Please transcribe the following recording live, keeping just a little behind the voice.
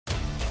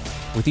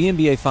With the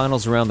NBA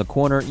Finals around the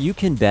corner, you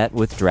can bet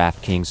with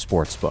DraftKings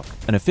Sportsbook,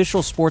 an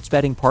official sports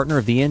betting partner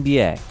of the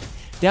NBA.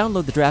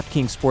 Download the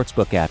DraftKings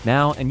Sportsbook app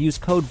now and use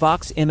code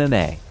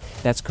VOXMMA.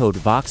 That's code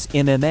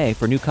VOXMMA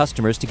for new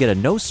customers to get a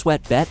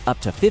no-sweat bet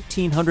up to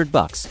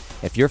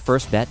 $1,500 if your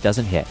first bet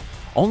doesn't hit.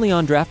 Only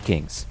on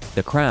DraftKings.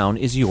 The crown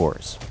is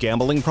yours.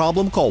 Gambling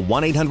problem? Call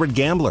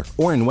 1-800-GAMBLER.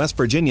 Or in West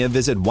Virginia,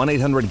 visit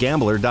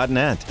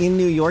 1-800-GAMBLER.net. In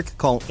New York,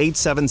 call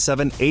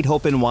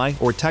 877-8-HOPE-NY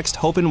or text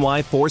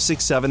HOPE-NY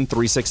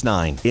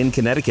 467-369. In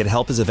Connecticut,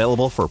 help is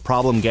available for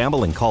problem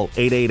gambling. Call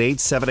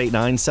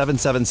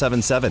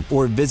 888-789-7777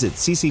 or visit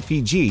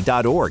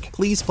ccpg.org.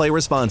 Please play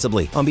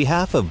responsibly. On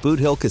behalf of Boot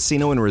Hill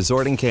Casino and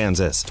Resort in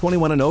Kansas,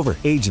 21 and over.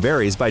 Age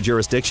varies by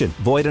jurisdiction.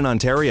 Void in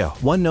Ontario.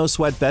 One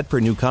no-sweat bet per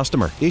new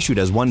customer. Issued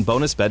as one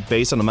bonus bet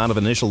based on amount of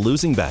initial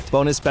losing bet.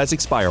 Bonus bets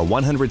expire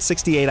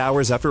 168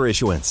 hours after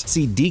issuance.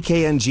 See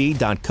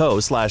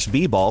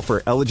dkng.co/bball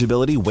for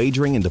eligibility,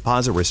 wagering, and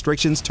deposit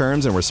restrictions,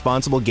 terms, and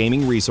responsible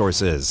gaming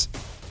resources.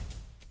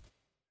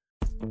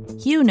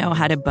 You know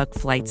how to book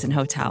flights and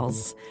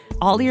hotels.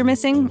 All you're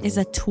missing is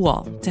a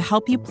tool to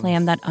help you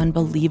plan that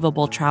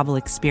unbelievable travel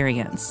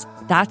experience.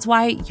 That's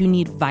why you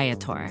need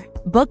Viator.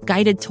 Book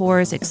guided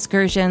tours,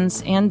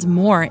 excursions, and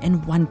more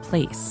in one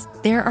place.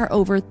 There are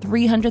over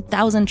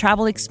 300,000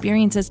 travel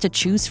experiences to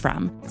choose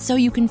from, so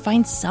you can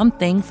find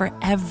something for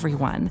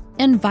everyone.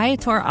 And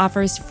Viator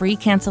offers free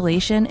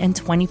cancellation and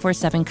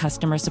 24/7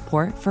 customer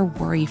support for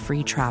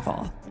worry-free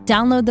travel.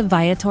 Download the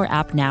Viator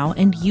app now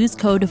and use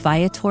code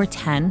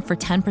Viator10 for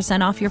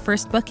 10% off your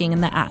first booking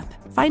in the app.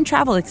 Find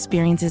travel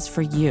experiences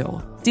for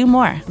you. Do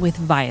more with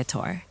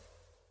Viator.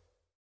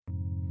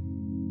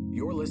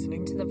 You're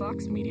listening to the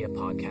Vox Media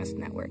Podcast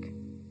Network.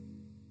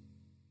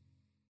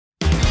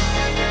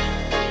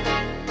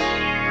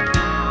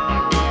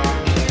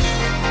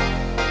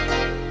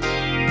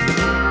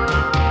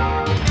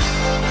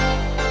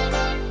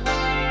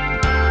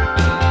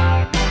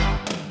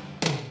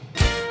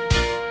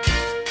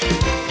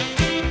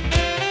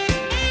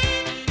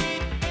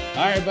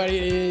 All right, everybody,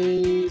 it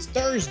is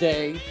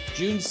Thursday,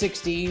 June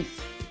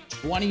 16th,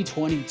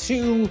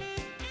 2022,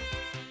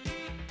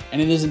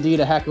 and it is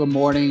indeed a heck of a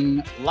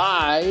morning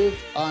live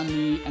on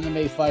the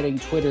MMA Fighting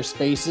Twitter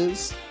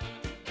Spaces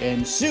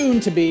and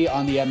soon to be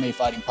on the MMA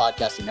Fighting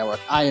Podcasting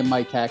Network. I am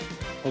Mike Heck.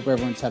 Hope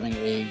everyone's having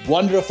a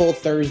wonderful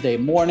Thursday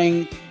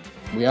morning.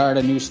 We are at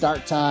a new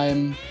start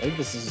time. I think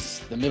this is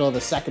the middle of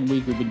the second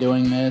week we've been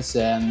doing this,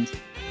 and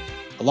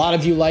a lot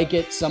of you like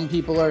it. Some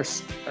people are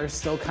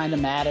still kind of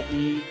mad at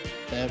me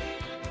that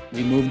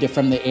we moved it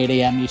from the 8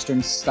 a.m.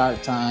 Eastern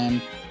start time.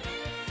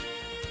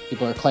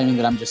 People are claiming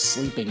that I'm just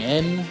sleeping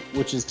in,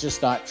 which is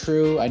just not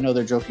true. I know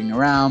they're joking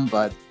around,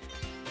 but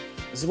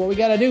this is what we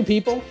got to do,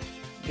 people.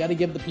 We got to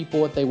give the people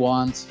what they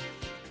want.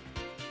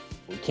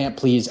 We can't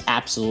please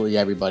absolutely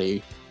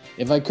everybody.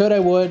 If I could,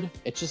 I would.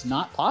 It's just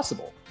not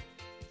possible.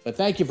 But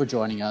thank you for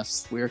joining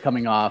us. We are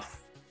coming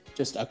off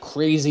just a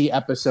crazy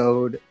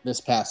episode this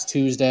past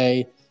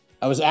Tuesday.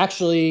 I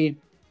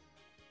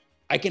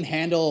can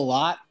handle a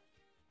lot.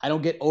 I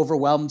don't get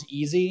overwhelmed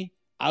easy.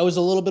 I was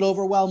a little bit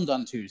overwhelmed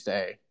on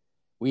Tuesday.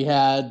 We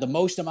had the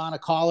most amount of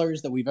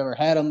callers that we've ever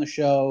had on the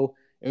show.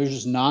 It was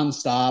just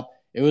nonstop.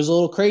 It was a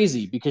little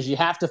crazy because you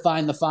have to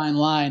find the fine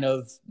line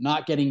of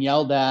not getting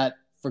yelled at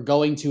for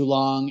going too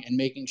long and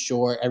making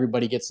sure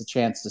everybody gets a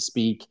chance to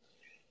speak.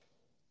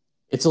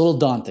 It's a little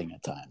daunting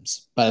at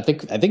times. But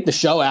I think the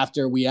show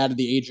after we added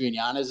the Adrian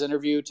Yanez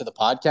interview to the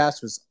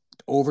podcast was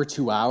over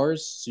 2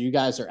 hours. So you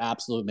guys are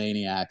absolute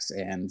maniacs,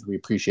 and we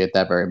appreciate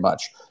that very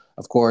much.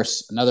 Of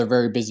course, another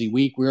very busy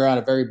week. We were on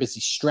a very busy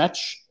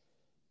stretch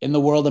in the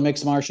world of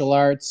mixed martial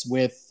arts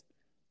with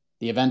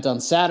the event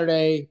on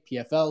Saturday.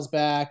 PFL's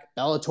back.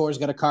 Bellator's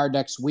got a card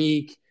next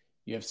week.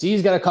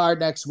 UFC's got a card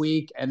next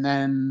week. And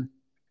then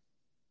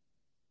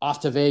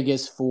off to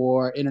Vegas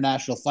for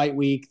International Fight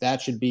Week.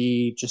 That should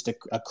be just a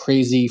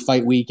crazy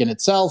fight week in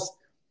itself.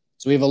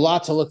 So we have a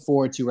lot to look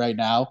forward to right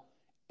now.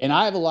 And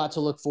I have a lot to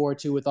look forward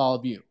to with all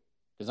of you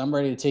because I'm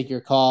ready to take your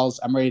calls.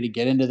 I'm ready to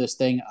get into this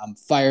thing. I'm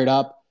fired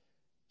up.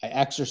 I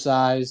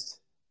exercised.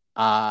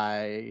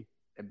 I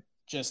am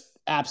just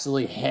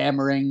absolutely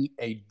hammering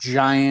a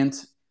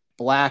giant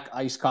black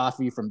iced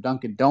coffee from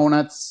Dunkin'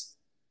 Donuts,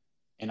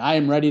 and I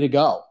am ready to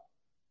go.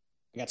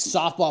 We got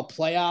softball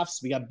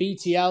playoffs. We got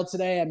BTL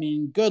today. I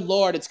mean, good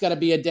Lord, it's going to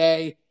be a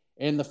day.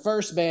 And the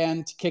first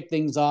band to kick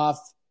things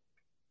off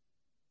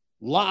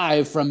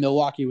live from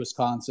Milwaukee,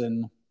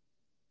 Wisconsin.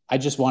 I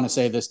just want to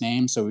say this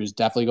name, so he's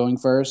definitely going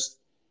first.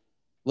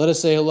 Let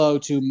us say hello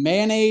to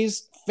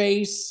Mayonnaise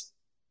Face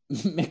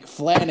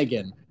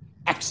McFlanagan.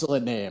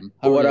 Excellent name.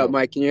 What up,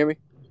 Mike? Can you hear me?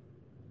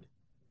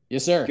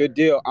 Yes, sir. Good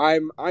deal.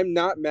 I'm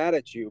not mad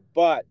at you,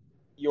 but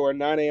your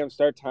 9 a.m.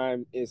 start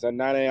time is a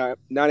 9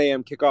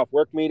 a.m. kickoff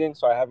work meeting,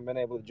 so I haven't been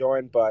able to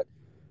join, but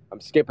I'm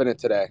skipping it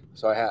today,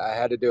 so I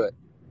had to do it.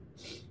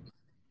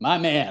 My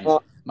man.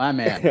 My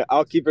man.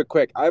 I'll keep it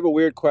quick. I have a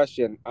weird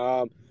question.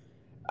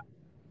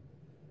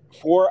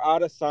 For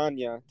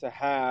Adesanya to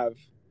have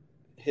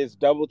his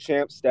double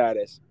champ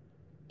status,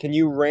 can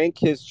you rank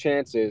his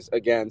chances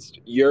against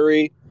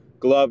Yuri,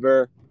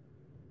 Glover,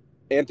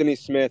 Anthony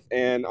Smith,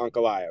 and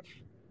Ankalaev?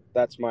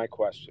 That's my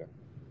question.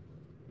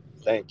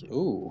 Thank you.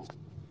 Ooh.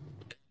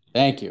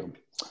 Thank you.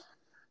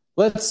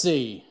 Let's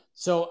see.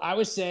 So I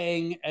was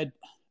saying, I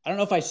don't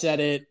know if I said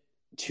it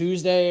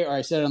Tuesday or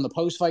I said it on the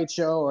post-fight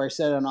show or I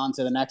said it on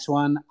to the next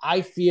one.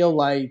 I feel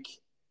like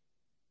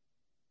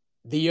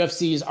the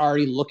UFC is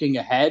already looking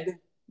ahead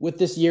with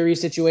this Yuri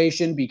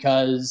situation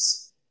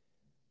because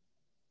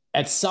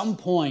at some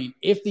point,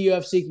 if the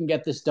UFC can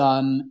get this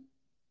done,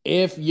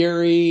 if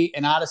Yuri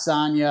and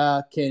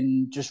Adesanya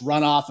can just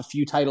run off a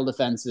few title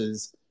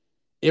defenses,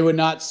 it would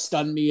not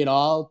stun me at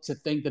all to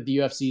think that the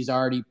UFC is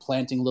already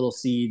planting little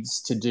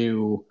seeds to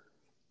do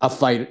a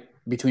fight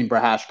between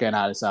Prochazka and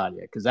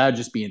Adesanya, because that would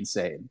just be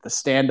insane. The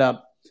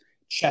stand-up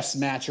chess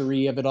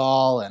matchery of it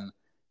all and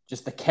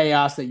just the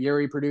chaos that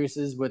Yuri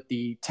produces with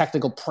the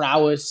technical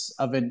prowess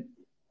of an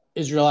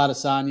Israel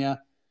Adesanya,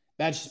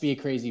 that'd just be a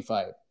crazy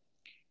fight.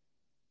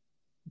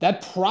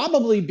 That'd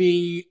probably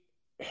be...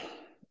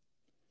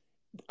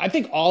 I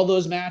think all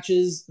those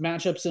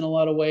matchups in a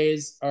lot of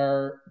ways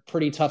are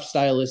pretty tough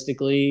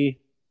stylistically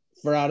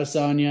for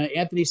Adesanya.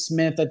 Anthony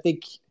Smith, I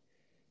think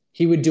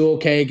he would do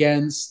okay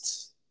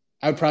against.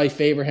 I would probably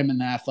favor him in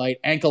that fight.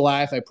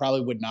 Ankalaev, I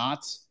probably would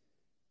not.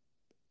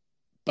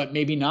 But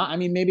maybe not. I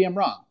mean, maybe I'm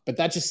wrong. But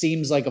that just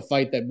seems like a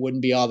fight that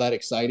wouldn't be all that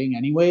exciting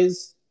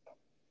anyways.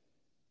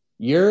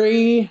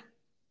 Yuri,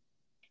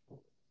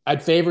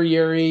 I'd favor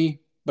Yuri,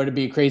 but it'd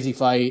be a crazy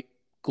fight.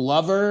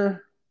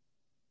 Glover,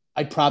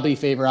 I'd probably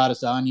favor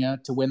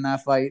Adesanya to win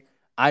that fight.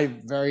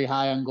 I'm very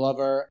high on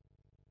Glover.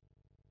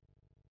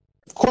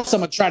 Of course,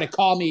 someone try to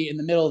call me in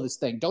the middle of this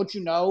thing. Don't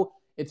you know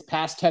it's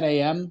past 10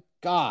 a.m.?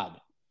 God,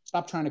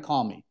 stop trying to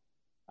call me.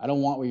 I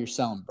don't want what you're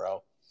selling,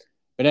 bro.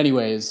 But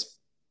anyways,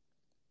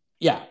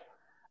 yeah,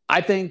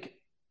 I think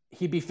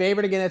he'd be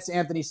favored against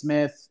Anthony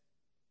Smith.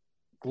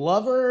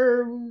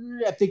 Glover,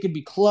 I think it'd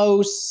be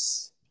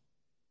close.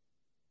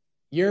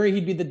 Yuri,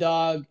 he'd be the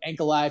dog.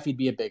 Ankalaev, he'd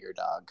be a bigger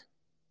dog.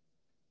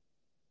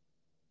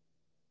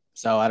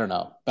 So I don't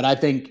know. But I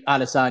think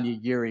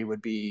Adesanya-Yuri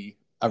would be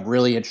a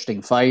really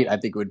interesting fight. I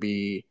think it would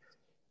be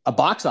a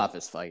box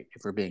office fight,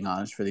 if we're being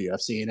honest, for the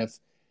UFC. And if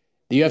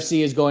the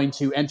UFC is going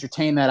to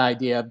entertain that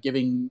idea of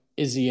giving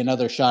Izzy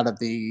another shot at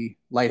the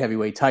light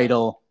heavyweight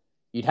title,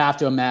 you'd have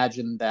to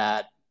imagine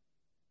that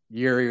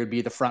Yuri would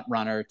be the front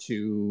runner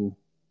to,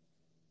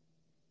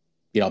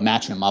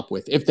 match him up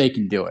with, if they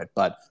can do it.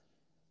 But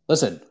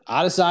listen,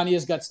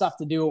 Adesanya's got stuff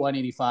to do at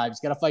 185. He's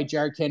got to fight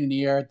Jared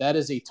Cannonier. That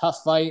is a tough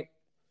fight.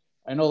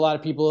 I know a lot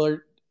of people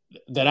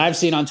that I've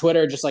seen on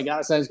Twitter just like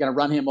Adesanya's going to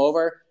run him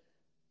over.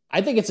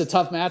 I think it's a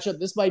tough matchup.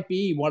 This might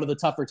be one of the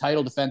tougher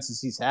title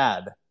defenses he's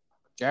had.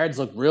 Jared's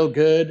looked real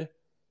good,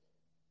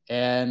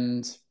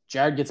 and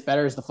Jared gets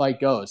better as the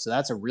fight goes. So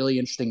that's a really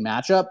interesting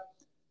matchup.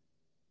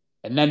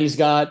 And then he's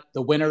got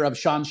the winner of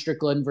Sean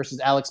Strickland versus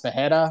Alex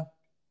Pereira.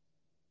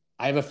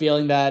 I have a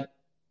feeling that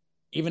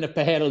even if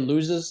Pereira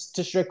loses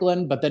to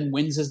Strickland, but then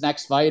wins his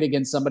next fight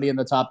against somebody in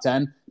the top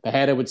 10,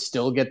 Pereira would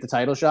still get the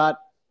title shot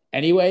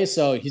anyway.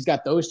 So he's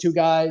got those two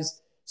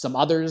guys, some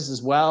others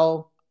as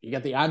well. You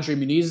got the Andre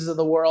Munizes of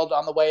the world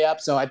on the way up.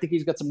 So I think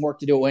he's got some work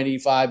to do at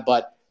 185.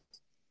 But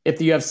if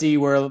the UFC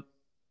were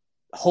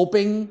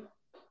hoping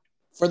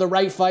for the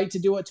right fight to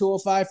do at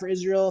 205 for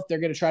Israel, if they're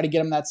going to try to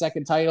get him that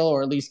second title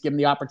or at least give him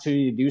the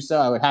opportunity to do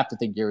so, I would have to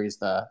think Yuri's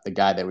the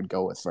guy they would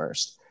go with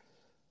first.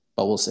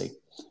 But we'll see.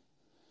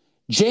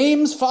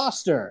 James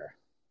Foster.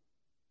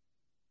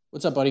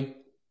 What's up, buddy?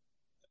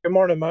 Good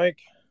morning, Mike.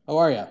 How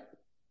are you?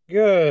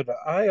 Good.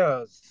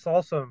 I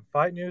saw some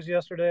fight news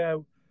yesterday.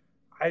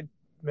 I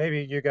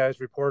maybe you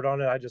guys reported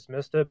on it. I just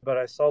missed it, but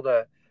I saw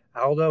that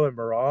Aldo and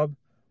Merab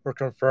were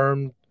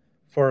confirmed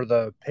for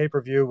the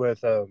pay-per-view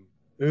with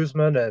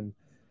Usman and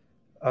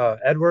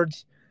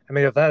Edwards. I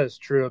mean, if that is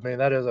true, I mean,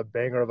 that is a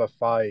banger of a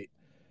fight.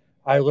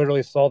 I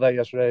literally saw that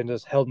yesterday and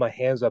just held my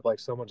hands up like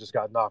someone just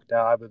got knocked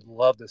out. I would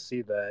love to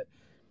see that.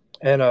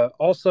 And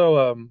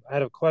also, I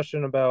had a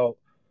question about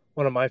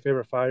one of my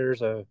favorite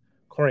fighters,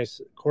 Corey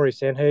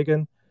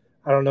Sandhagen.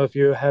 I don't know if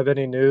you have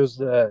any news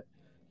that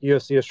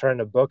UFC is trying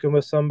to book him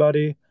with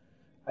somebody.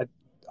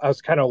 I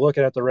was kind of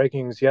looking at the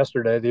rankings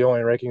yesterday, the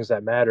only rankings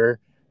that matter,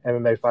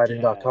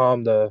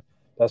 MMAfighting.com, the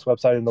best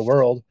website in the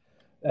world.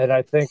 And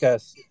I think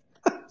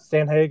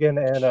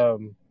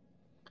Sandhagen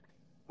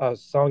and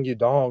Song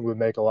Yudong would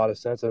make a lot of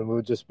sense and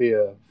would just be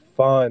a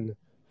fun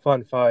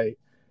fight.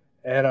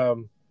 And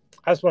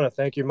I just want to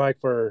thank you, Mike,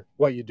 for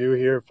what you do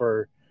here,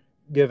 for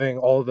giving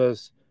all of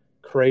us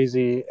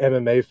crazy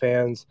MMA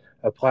fans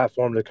a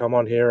platform to come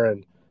on here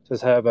and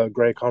just have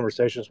great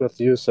conversations with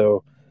you.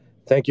 So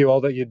thank you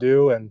all that you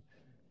do, and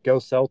go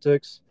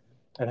Celtics,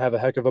 and have a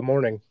heck of a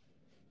morning.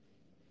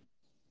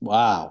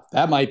 Wow.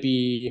 That might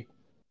be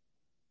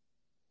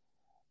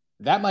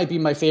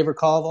my favorite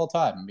call of all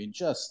time. I mean,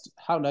 just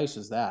how nice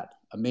is that?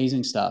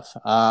 Amazing stuff.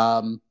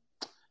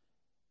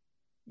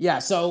 Yeah,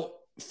 so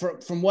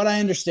from what I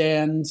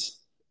understand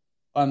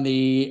on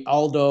the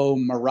Aldo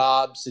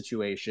Merab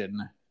situation,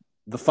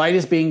 the fight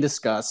is being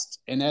discussed,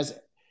 and as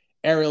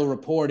Ariel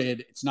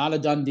reported, it's not a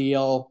done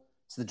deal.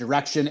 It's the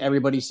direction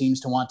everybody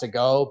seems to want to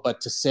go.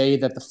 But to say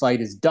that the fight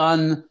is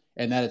done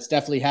and that it's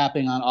definitely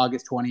happening on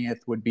August 20th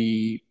would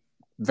be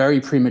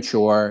very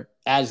premature,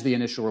 as the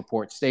initial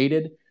report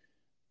stated.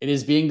 It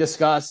is being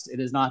discussed. It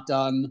is not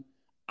done.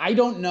 I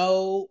don't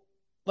know.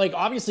 Like,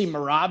 obviously,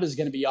 Merab is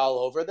going to be all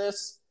over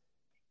this.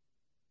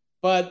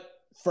 But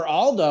for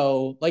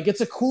Aldo, like, it's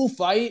a cool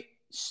fight.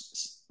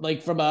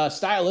 Like, from a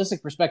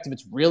stylistic perspective,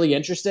 it's really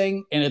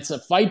interesting. And it's a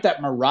fight that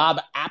Merab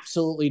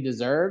absolutely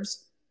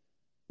deserves.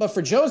 But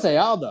for Jose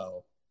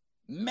Aldo,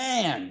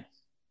 man,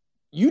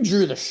 you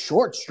drew the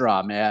short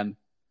straw, man.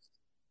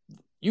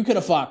 You could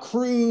have fought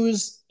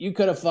Cruz. You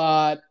could have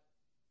fought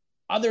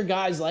other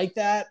guys like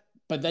that.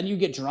 But then you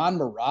get Jan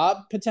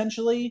Merab,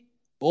 potentially.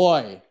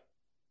 Boy,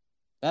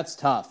 that's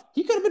tough.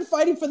 He could have been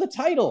fighting for the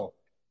title.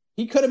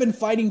 He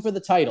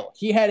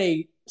had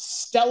a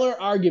stellar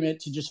argument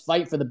to just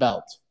fight for the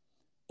belt.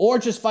 Or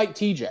just fight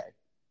TJ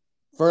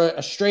for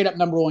a straight-up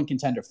number one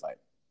contender fight.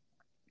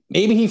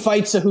 Maybe he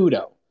fights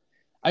Cejudo.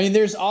 I mean,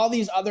 there's all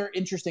these other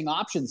interesting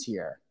options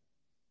here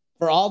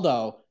for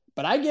Aldo.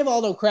 But I give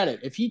Aldo credit.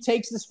 If he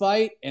takes this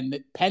fight and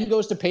the pen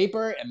goes to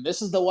paper and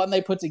this is the one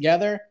they put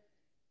together,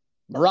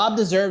 Merab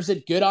deserves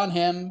it. Good on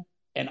him.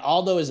 And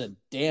Aldo is a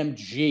damn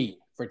G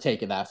for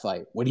taking that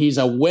fight when he's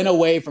a win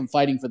away from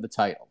fighting for the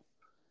title.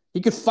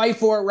 He could fight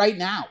for it right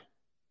now.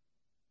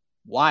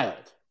 Wild.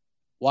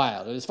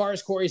 And as far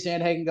as Corey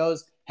Sandhagen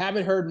goes,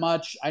 haven't heard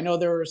much. I know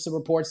there were some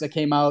reports that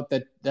came out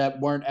that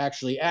weren't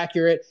actually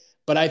accurate,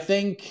 but I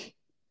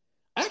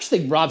actually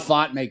think Rob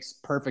Font makes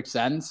perfect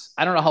sense.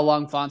 I don't know how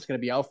long Font's going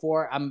to be out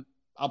for.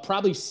 I'll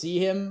probably see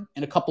him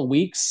in a couple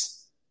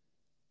weeks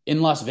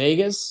in Las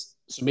Vegas,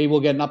 so maybe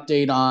we'll get an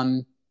update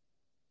on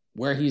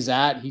where he's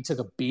at. He took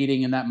a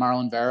beating in that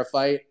Marlon Vera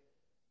fight,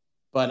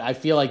 but I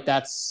feel like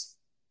that's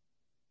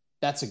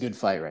a good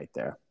fight right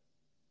there.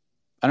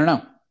 I don't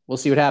know. We'll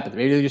see what happens.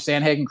 Maybe they do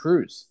Sandhagen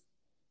Cruz.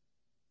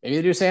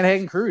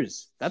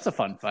 That's a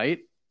fun fight.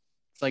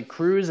 It's like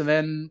Cruz, and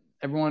then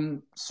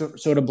everyone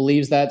sort of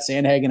believes that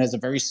Sandhagen has a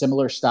very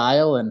similar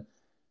style. And,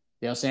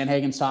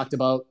 Sandhagen's talked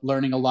about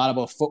learning a lot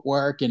about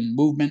footwork and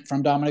movement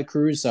from Dominic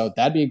Cruz. So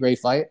that'd be a great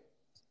fight.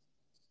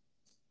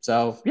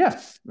 So, yeah,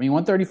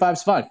 135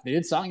 is fun. If they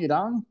did Song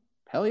Yadong,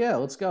 hell yeah,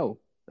 let's go.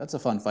 That's a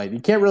fun fight. You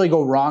can't really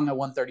go wrong at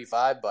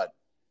 135, but,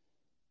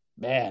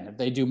 man, if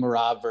they do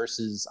Merab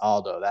versus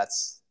Aldo,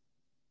 that's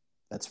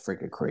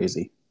freaking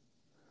crazy.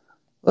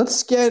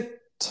 Let's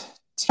get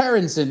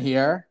Terrence in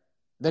here.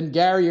 Then,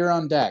 Gary, you're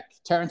on deck.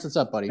 Terrence, what's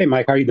up, buddy? Hey,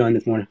 Mike, how are you doing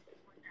this morning?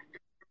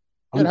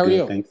 Good, how are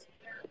you? Thanks.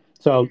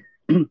 So,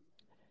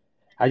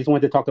 I just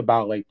wanted to talk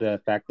about,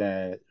 the fact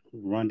that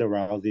Ronda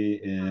Rousey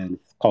is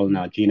calling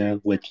out Gina,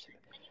 which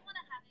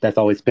that's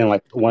always been,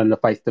 one of the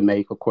fights to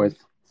make. Of course,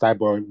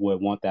 Cyborg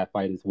would want that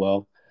fight as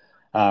well.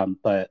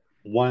 But,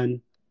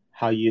 one,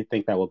 how you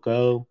think that will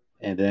go,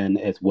 and then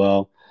as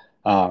well,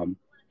 I'm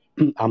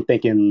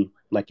thinking,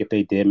 if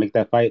they did make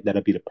that fight,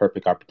 that'll be the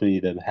perfect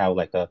opportunity to have,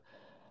 a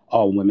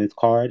all-women's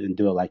card and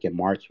do it, in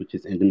March, which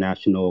is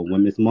International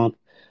Women's Month.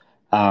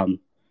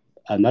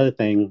 Another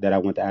thing that I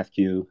want to ask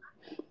you,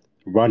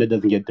 Ronda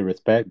doesn't get the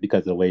respect because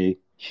of the way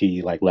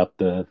she, left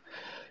the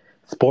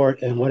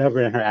sport and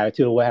whatever, and her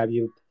attitude or what have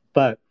you.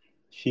 But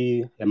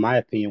she, in my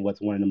opinion, was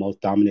one of the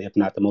most dominant, if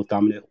not the most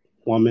dominant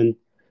woman,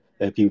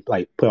 if you,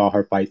 put all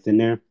her fights in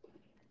there.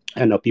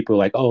 I know people are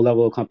like, oh,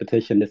 level of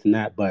competition, this and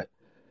that, but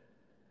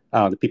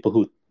the people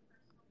who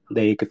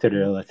they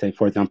consider, let's say,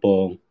 for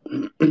example,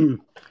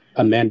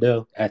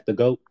 Amanda as the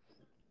GOAT,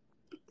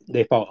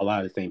 they fought a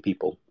lot of the same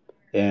people.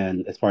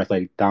 And as far as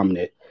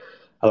dominant,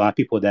 a lot of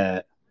people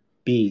that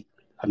beat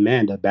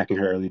Amanda back in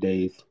her early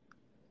days,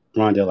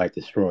 Ronda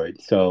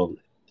destroyed. So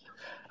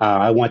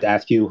I want to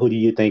ask you, who do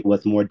you think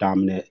was more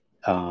dominant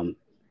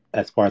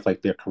as far as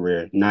their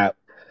career? Not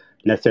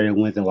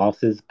necessarily wins and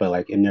losses,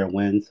 but in their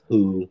wins,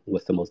 who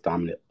was the most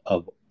dominant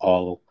of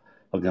all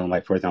of them?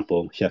 For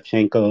example,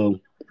 Shevchenko,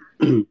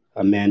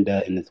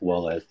 Amanda, and as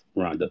well as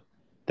Ronda.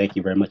 Thank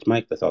you very much,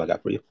 Mike. That's all I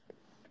got for you.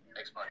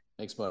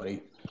 Thanks,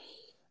 buddy.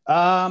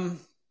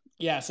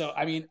 Yeah, so,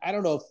 I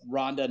don't know if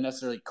Ronda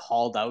necessarily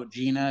called out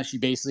Gina. She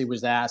basically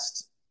was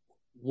asked,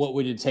 what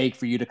would it take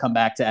for you to come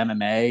back to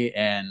MMA?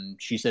 And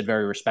she said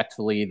very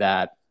respectfully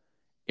that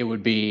it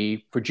would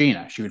be for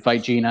Gina. She would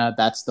fight Gina.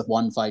 That's the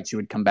one fight she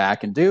would come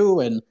back and do.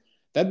 And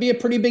that'd be a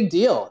pretty big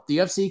deal. If the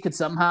UFC could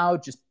somehow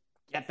just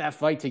get that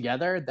fight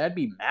together, that'd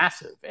be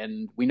massive.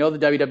 And we know the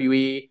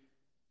WWE,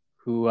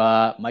 who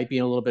might be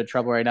in a little bit of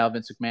trouble right now,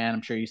 Vince McMahon.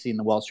 I'm sure you've seen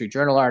the Wall Street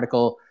Journal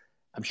article.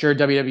 I'm sure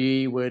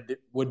WWE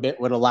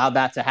would allow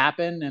that to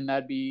happen, and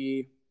that'd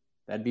be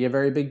a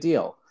very big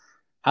deal.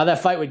 How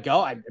that fight would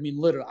go,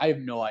 literally, I have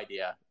no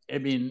idea.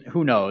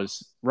 Who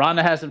knows?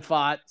 Ronda hasn't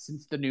fought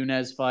since the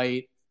Nunes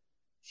fight.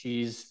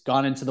 She's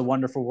gone into the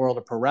wonderful world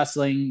of pro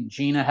wrestling.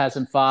 Gina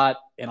hasn't fought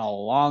in a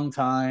long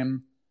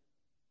time.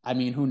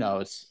 Who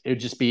knows? It would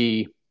just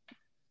be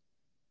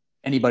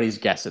anybody's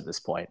guess at this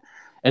point.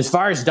 As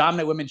far as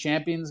dominant women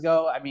champions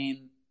go,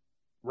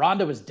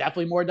 Ronda was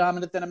definitely more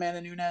dominant than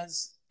Amanda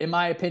Nunes, in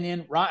my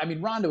opinion.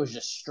 Ronda was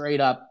just straight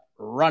up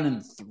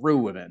running through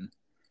women.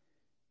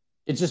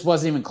 it just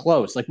wasn't even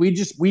close. Like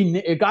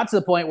it got to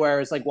the point where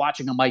it's like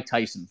watching a Mike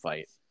Tyson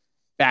fight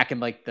back in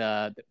like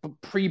the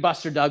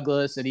pre-Buster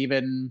Douglas and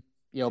even,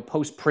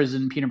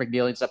 post-prison Peter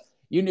McNeely and stuff.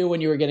 You knew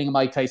when you were getting a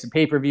Mike Tyson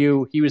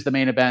pay-per-view, he was the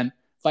main event.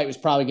 Fight was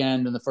probably going to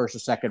end in the first or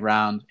second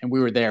round, and we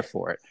were there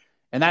for it.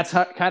 And that's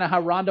kind of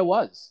how Ronda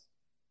was.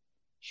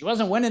 She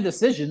wasn't winning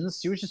decisions.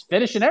 She was just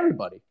finishing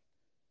everybody.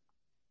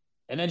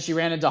 And then she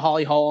ran into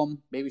Holly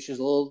Holm. Maybe she was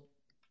a little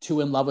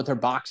too in love with her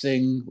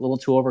boxing, a little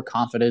too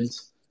overconfident.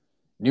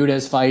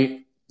 Nunes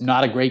fight,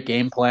 not a great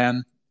game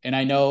plan. And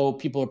I know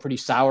people are pretty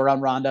sour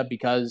on Ronda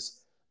because,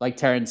 like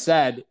Terrence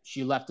said,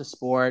 she left the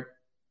sport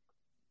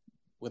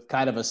with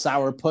kind of a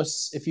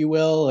sourpuss, if you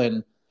will,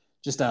 and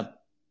just a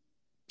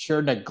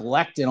pure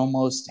neglect and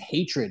almost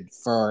hatred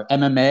for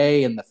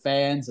MMA and the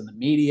fans and the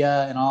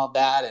media and all of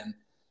that. And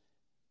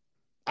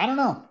I don't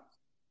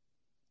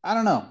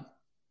know.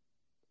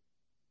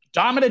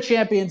 Dominant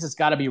champions, it's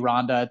got to be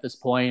Ronda at this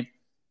point.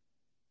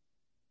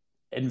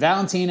 And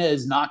Valentina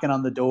is knocking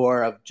on the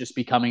door of just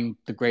becoming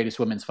the greatest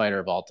women's fighter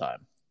of all time.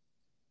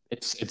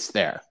 It's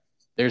there.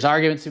 There's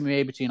arguments to be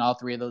made between all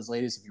three of those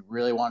ladies if you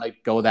really want to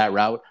go that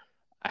route.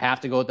 I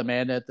have to go with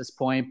Amanda at this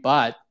point,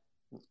 but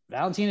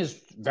Valentina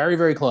is very,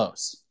 very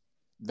close.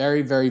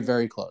 Very, very,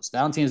 very close.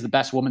 Valentina is the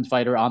best women's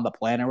fighter on the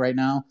planet right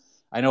now.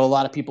 I know a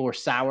lot of people were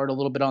soured a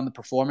little bit on the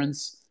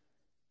performance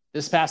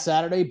this past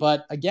Saturday,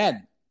 but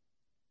again,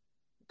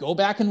 go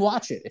back and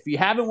watch it. If you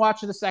haven't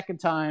watched it the second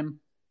time,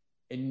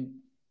 and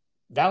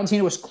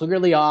Valentina was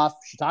clearly off.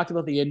 She talked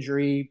about the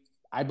injury.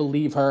 I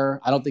believe her.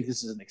 I don't think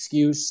this is an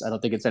excuse. I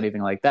don't think it's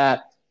anything like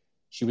that.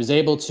 She was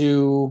able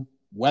to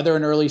weather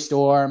an early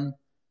storm.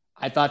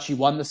 I thought she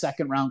won the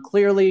second round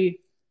clearly.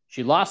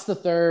 She lost the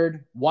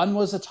third. One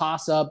was a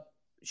toss-up.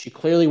 She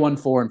clearly won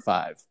 4 and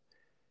 5.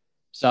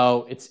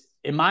 So it's,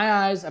 in my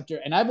eyes,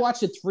 and I've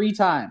watched it 3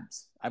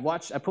 times. I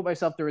put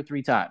myself through it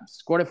 3 times.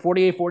 Scored at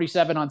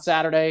 48-47 on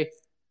Saturday.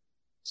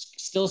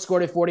 Still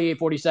scored at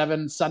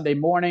 48-47 Sunday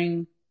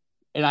morning.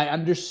 And I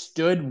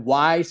understood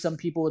why some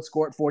people would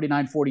score at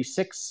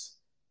 49-46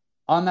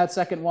 on that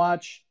second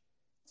watch.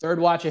 Third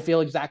watch, I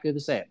feel exactly the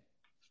same.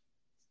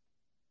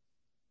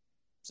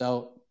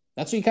 So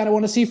that's what you kind of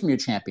want to see from your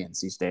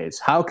champions these days.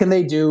 How can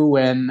they do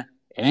when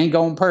it ain't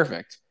going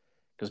perfect?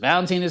 Because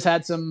Valentina's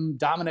had some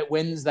dominant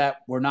wins that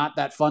were not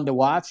that fun to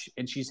watch,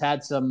 and she's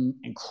had some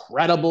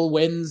incredible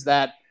wins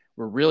that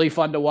were really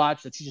fun to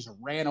watch that she just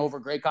ran over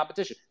great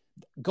competition.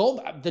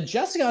 The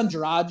Jessica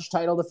Andrade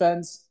title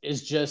defense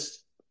is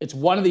just, it's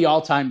one of the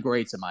all-time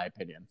greats in my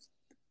opinion.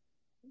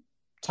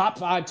 Top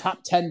 5,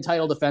 top 10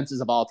 title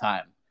defenses of all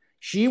time.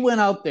 She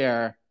went out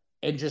there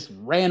and just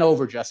ran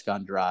over Jessica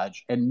Andrade,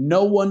 and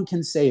no one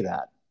can say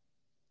that.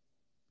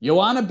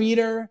 Joanna beat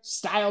her,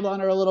 styled on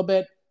her a little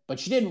bit, but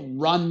she didn't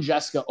run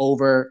Jessica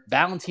over.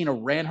 Valentina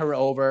ran her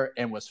over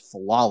and was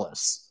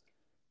flawless.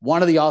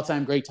 One of the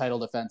all-time great title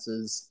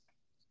defenses.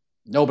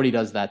 Nobody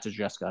does that to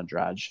Jessica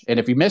Andrade. And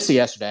if you missed it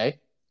yesterday,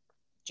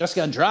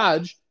 Jessica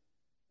Andrade,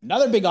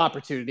 another big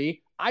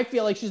opportunity. I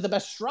feel like she's the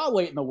best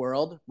strawweight in the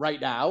world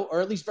right now,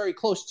 or at least very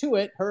close to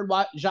it. Her and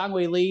Zhang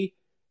Weili,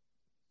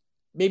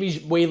 maybe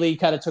Weili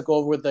kind of took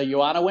over with the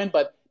Joanna win,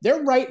 but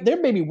they're right. They're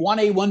maybe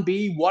 1A,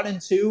 1B, 1 and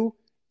 2.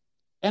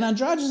 And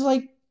Andrade is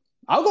like,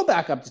 I'll go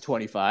back up to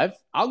 25.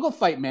 I'll go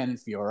fight Manon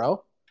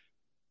Fiorot.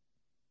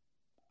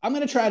 I'm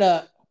going to try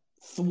to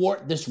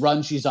thwart this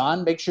run she's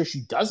on, make sure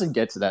she doesn't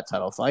get to that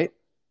title fight.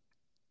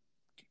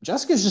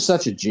 Jessica's just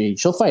such a G.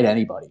 She'll fight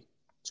anybody.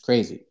 It's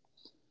crazy.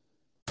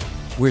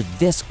 We're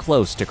this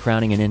close to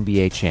crowning an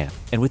NBA champ,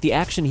 and with the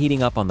action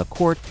heating up on the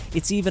court,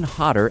 it's even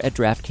hotter at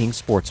DraftKings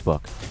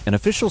Sportsbook, an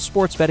official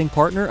sports betting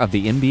partner of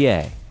the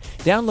NBA.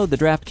 Download the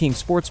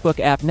DraftKings Sportsbook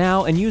app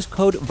now and use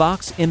code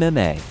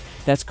VOXMMA.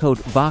 That's code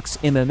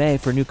VOXMMA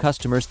for new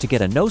customers to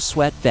get a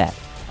no-sweat bet,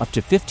 up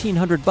to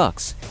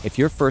 $1,500 if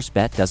your first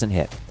bet doesn't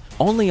hit.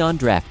 Only on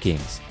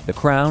DraftKings. The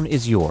crown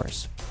is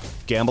yours.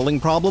 Gambling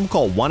problem?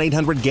 Call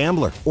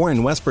 1-800-GAMBLER. Or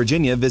in West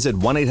Virginia, visit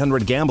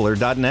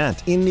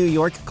 1-800-GAMBLER.net. In New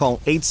York, call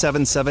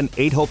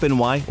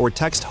 877-8-HOPE-NY or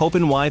text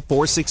HOPE-NY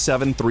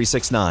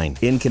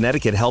 467-369. In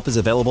Connecticut, help is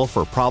available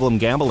for problem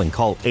gambling.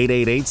 Call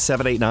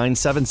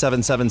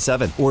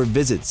 888-789-7777 or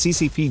visit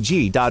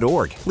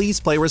ccpg.org.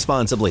 Please play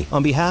responsibly.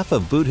 On behalf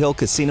of Boot Hill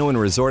Casino and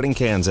Resort in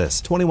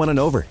Kansas, 21 and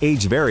over.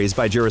 Age varies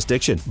by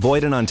jurisdiction.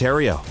 Void in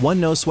Ontario. One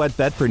no-sweat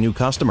bet per new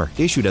customer.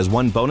 Issued as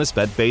one bonus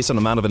bet based on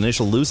amount of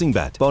initial losing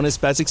bet. Bonus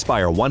bets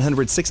expire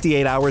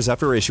 168 hours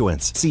after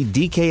issuance. See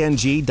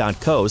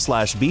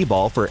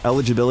dkng.co/bball for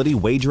eligibility,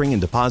 wagering,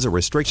 and deposit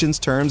restrictions,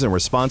 terms, and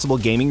responsible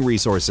gaming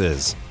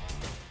resources.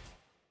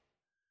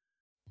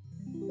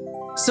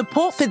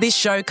 Support for this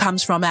show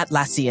comes from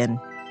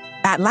Atlassian.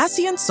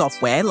 Atlassian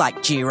software like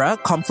Jira,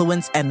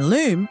 Confluence, and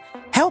Loom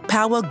help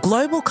power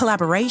global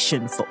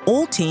collaboration for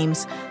all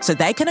teams so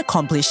they can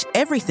accomplish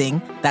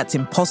everything that's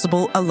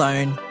impossible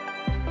alone.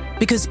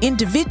 Because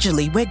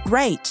individually, we're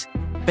great.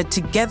 But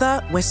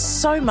together, we're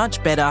so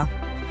much better.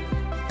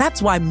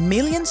 That's why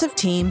millions of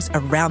teams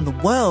around the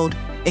world,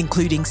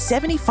 including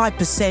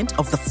 75%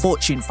 of the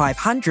Fortune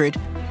 500,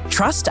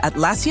 Trust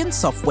Atlassian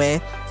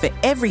software for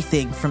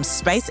everything from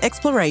space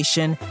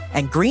exploration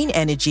and green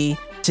energy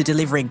to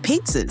delivering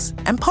pizzas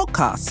and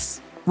podcasts.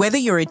 Whether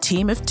you're a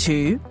team of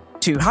 2,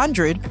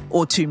 200,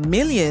 or 2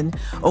 million,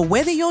 or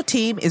whether your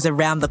team is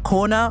around the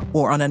corner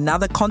or on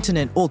another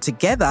continent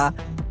altogether,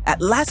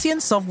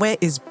 Atlassian software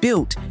is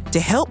built to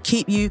help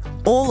keep you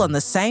all on the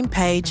same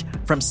page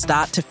from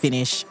start to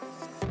finish.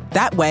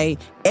 That way,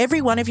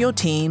 every one of your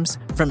teams,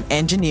 from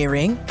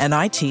engineering and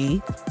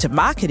IT to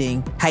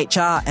marketing,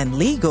 HR, and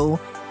legal,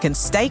 can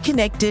stay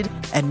connected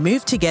and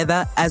move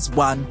together as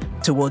one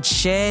towards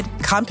shared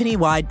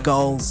company-wide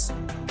goals.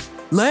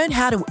 Learn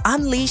how to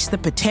unleash the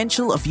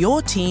potential of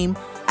your team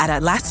at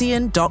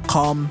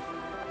Atlassian.com.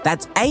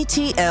 That's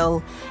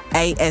Atlassian.com.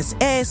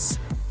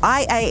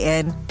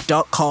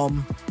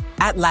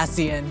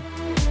 Atlassian.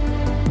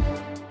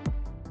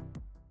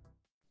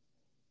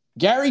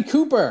 Gary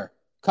Cooper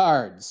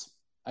cards.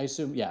 I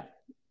assume, yeah,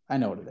 I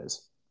know what it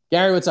is.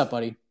 Gary, what's up,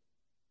 buddy?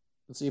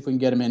 Let's see if we can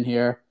get him in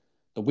here.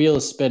 The wheel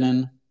is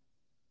spinning.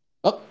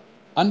 Oh,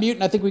 unmute,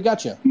 and I think we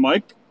got you.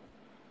 Mike?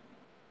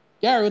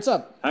 Gary, what's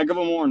up? Heck of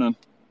a morning.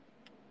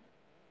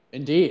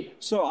 Indeed.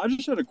 So I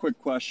just had a quick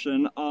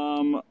question.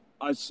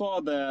 I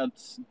saw that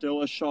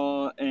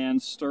Dillashaw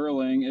and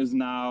Sterling is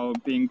now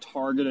being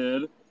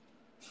targeted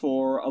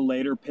for a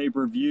later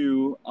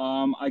pay-per-view.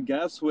 I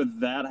guess with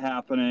that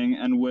happening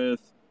and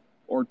with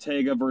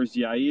Ortega versus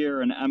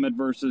Yair and Emmett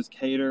versus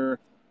Cater,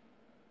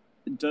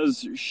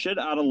 does shit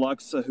out of luck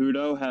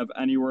Cejudo have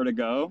anywhere to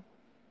go?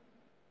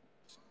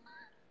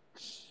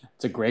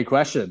 It's a great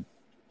question.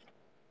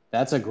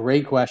 That's a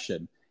great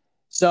question.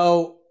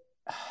 So,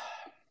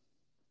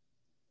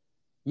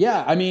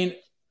 yeah, I mean,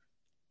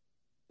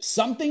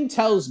 something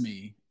tells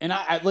me, and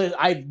I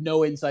have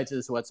no insight to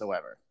this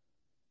whatsoever,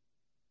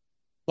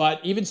 but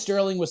even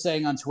Sterling was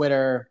saying on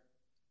Twitter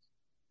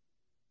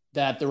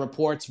that the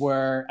reports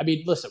were, I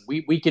mean, listen,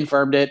 we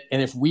confirmed it.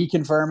 And if we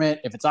confirm it,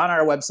 if it's on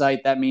our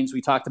website, that means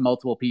we talked to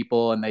multiple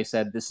people and they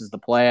said, this is the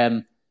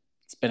plan.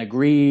 It's been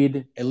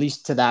agreed, at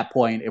least to that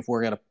point, if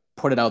we're going to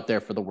put it out there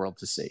for the world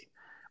to see.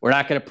 We're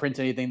not going to print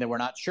anything that we're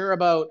not sure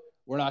about.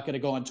 We're not going to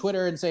go on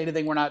Twitter and say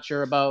anything we're not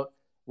sure about.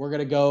 We're going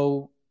to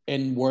go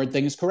and word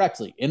things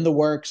correctly. In the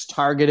works,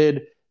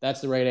 targeted.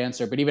 That's the right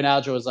answer. But even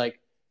Aljo was like,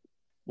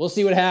 we'll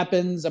see what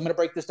happens. I'm going to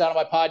break this down on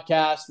my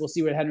podcast. We'll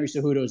see what Henry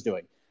Cejudo is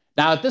doing.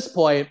 Now, at this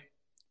point,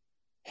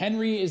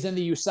 Henry is in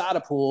the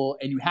USADA pool,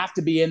 and you have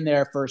to be in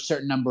there for a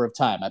certain number of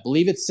time. I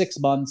believe it's 6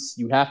 months.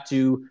 You have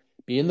to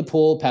be in the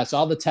pool, pass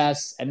all the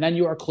tests, and then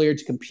you are cleared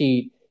to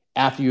compete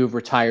after you have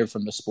retired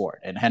from the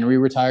sport. And Henry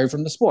retired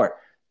from the sport.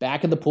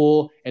 Back in the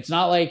pool. It's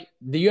not like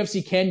the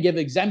UFC can give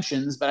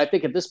exemptions, but I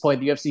think at this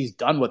point, the UFC is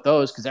done with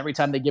those because every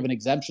time they give an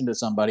exemption to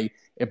somebody,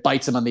 it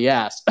bites them on the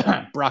ass.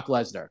 Brock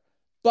Lesnar.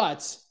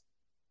 But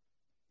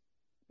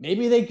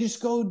maybe they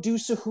just go do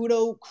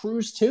Cejudo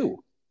Cruz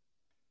too.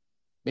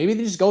 Maybe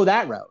they just go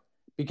that route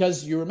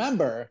because you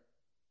remember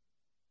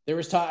there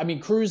was talk. I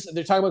mean, Cruz.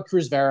 They're talking about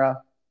Cruz Vera,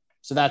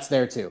 so that's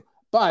there too.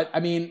 But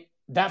I mean,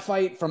 that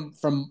fight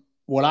from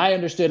what I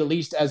understood, at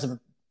least as of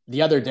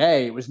the other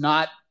day, was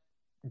not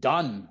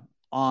done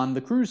on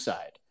the Cruz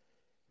side.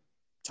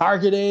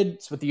 Targeted.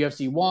 It's what the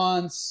UFC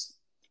wants.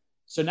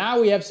 So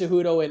now we have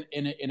Cejudo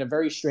in a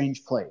very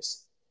strange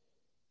place.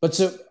 But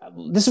so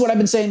this is what I've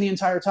been saying the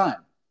entire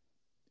time.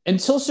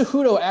 Until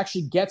Cejudo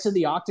actually gets in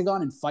the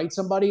octagon and fights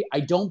somebody, I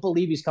don't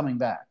believe he's coming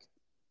back.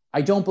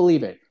 I don't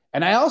believe it.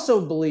 And I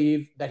also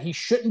believe that he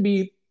shouldn't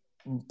be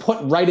put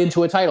right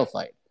into a title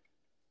fight.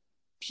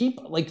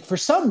 People, like, for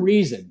some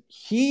reason,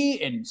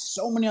 he and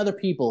so many other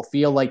people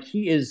feel like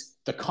he is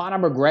the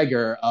Conor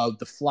McGregor of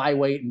the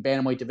flyweight and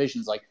bantamweight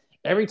divisions. Like,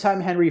 every time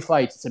Henry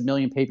fights, it's 1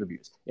 million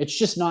pay-per-views. It's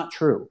just not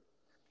true.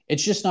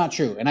 It's just not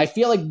true. And I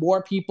feel like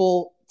more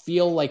people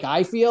feel like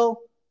I feel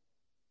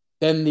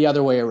than the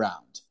other way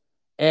around.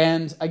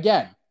 And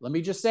again, let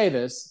me just say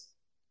this.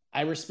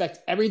 I respect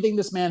everything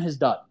this man has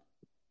done.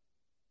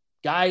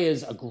 Guy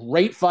is a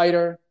great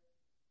fighter.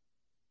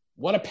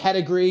 What a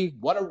pedigree.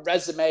 What a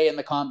resume in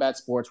the combat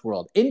sports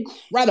world.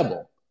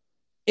 Incredible.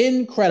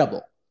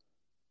 Incredible.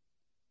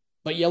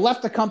 But you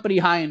left the company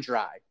high and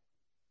dry.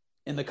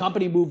 And the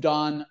company moved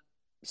on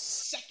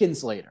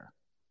seconds later.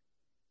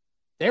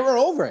 They were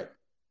over it.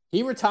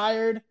 He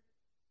retired.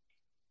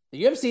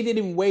 The UFC didn't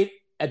even wait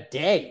a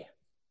day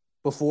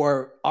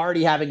before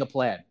already having a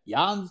plan.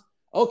 Jan's,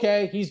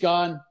 okay, he's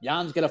gone.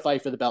 Jan's going to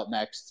fight for the belt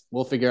next.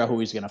 We'll figure out who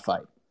he's going to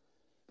fight.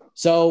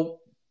 So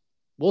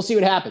we'll see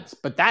what happens.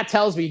 But that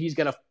tells me he's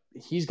going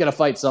to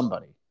fight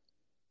somebody.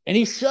 And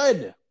he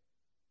should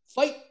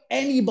fight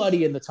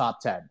anybody in the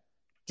top 10.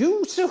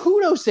 Do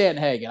Cejudo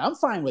Sandhagen. I'm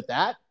fine with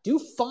that. Do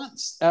Font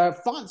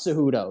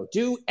Cejudo.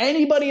 Do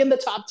anybody in the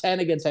top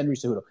 10 against Henry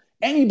Cejudo.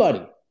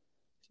 Anybody.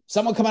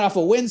 Someone coming off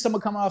a win,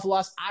 someone coming off a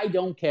loss. I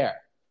don't care.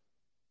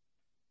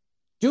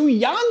 Do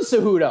Jan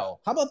Cejudo.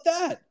 How about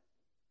that?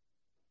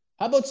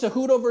 How about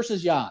Cejudo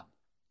versus Jan?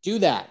 Do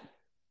that.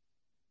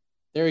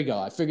 There you go.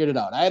 I figured it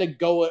out. I had to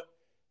go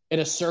in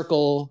a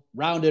circle.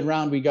 Round and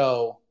round we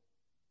go.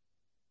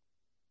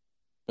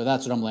 But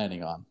that's what I'm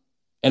landing on.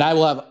 And I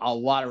will have a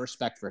lot of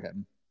respect for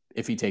him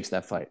if he takes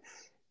that fight.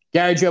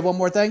 Gary, do you have one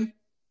more thing?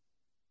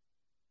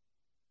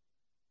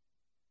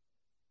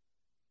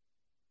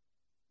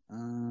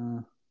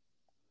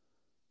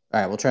 All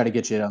right, we'll try to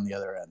get you on the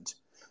other end.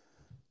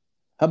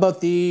 How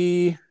about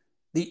the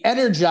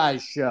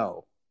Energize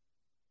show?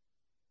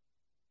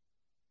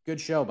 Good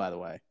show, by the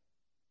way.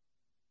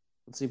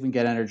 Let's see if we can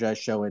get Energize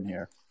show in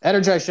here.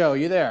 Energize show,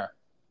 you there?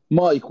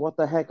 Mike, what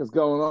the heck is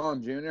going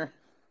on, Junior?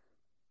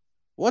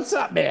 What's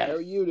up, man? How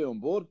are you doing,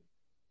 bud?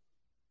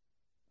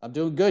 I'm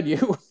doing good.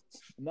 You?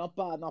 Not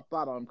bad, not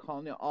bad. I'm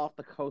calling you off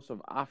the coast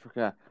of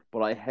Africa,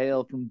 but I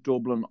hail from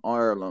Dublin,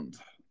 Ireland.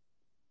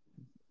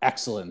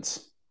 Excellent.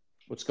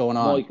 What's going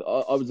on? Mike,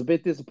 I was a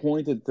bit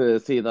disappointed to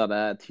see that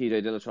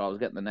TJ Dillashaw was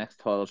getting the next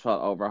title shot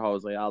over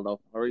Jose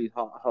Aldo. I really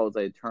thought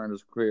Jose turned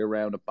his career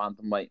around at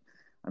bantamweight,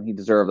 and he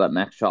deserved that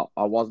next shot.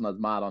 I wasn't as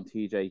mad on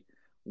TJ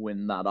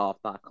winning that off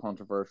that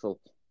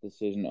controversial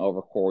decision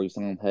over Corey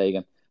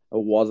Sandhagen. It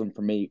wasn't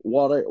for me.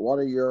 What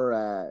are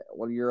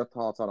your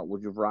thoughts on it?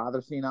 Would you have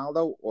rather seen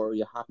Aldo, or are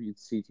you happy to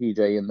see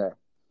TJ in there?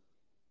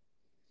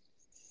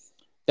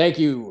 Thank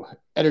you,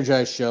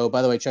 Energize show.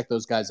 By the way, check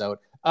those guys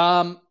out.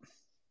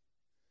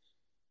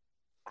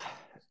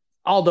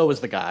 Aldo was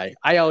the guy.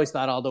 I always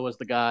thought Aldo was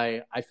the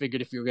guy. I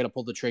figured if you were going to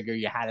pull the trigger,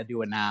 you had to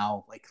do it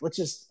now. Like, what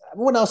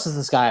else does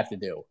this guy have to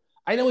do?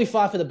 I know he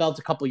fought for the belt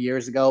a couple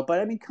years ago, but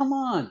I mean, come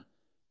on.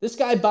 This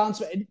guy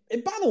bounced. And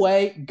by the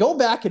way, go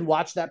back and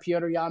watch that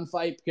Petr Yan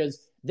fight,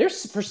 because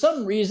there's, for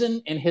some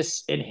reason in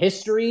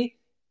history,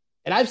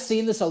 and I've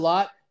seen this a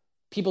lot,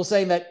 people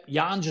saying that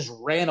Yan just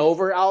ran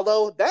over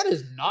Aldo. That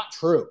is not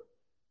true.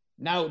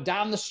 Now,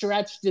 down the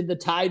stretch, did the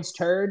tides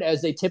turn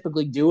as they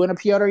typically do in a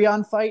Petr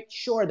Yan fight?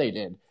 Sure, they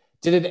did.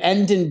 Did it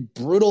end in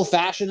brutal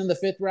fashion in the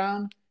 5th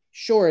round?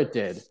 Sure, it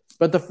did.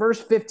 But the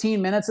first 15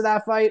 minutes of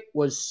that fight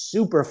was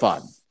super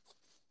fun.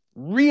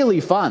 Really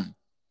fun.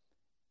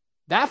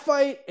 That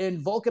fight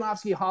and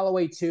Volkanovski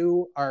Holloway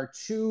 2 are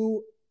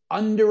two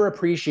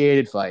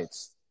underappreciated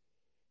fights.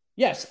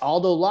 Yes,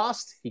 Aldo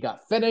lost. He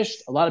got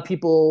finished. A lot of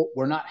people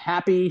were not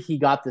happy he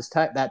got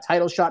that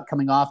title shot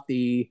coming off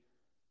the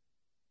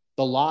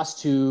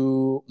loss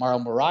to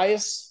Marlon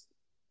Moraes.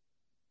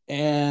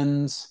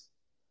 And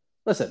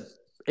listen,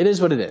 it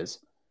is what it is.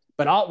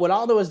 But what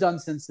Aldo has done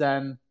since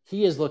then,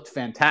 he has looked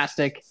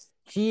fantastic.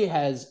 He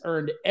has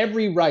earned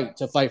every right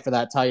to fight for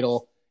that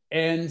title.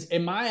 And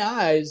in my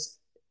eyes,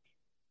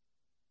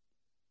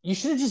 you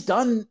should have just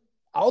done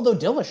Aldo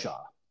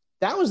Dillashaw.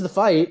 That was the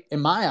fight in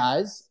my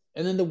eyes.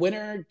 And then the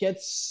winner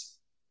gets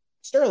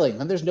Sterling.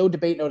 Then there's no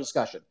debate, no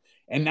discussion.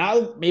 And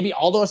now maybe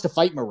Aldo has to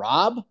fight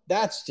Merab.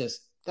 That's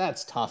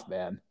tough,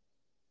 man.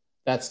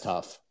 That's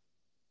tough.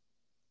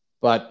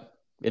 But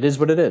it is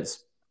what it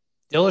is.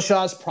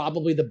 Dillashaw is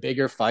probably the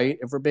bigger fight,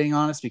 if we're being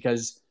honest,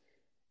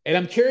 and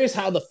I'm curious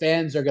how the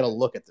fans are going to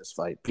look at this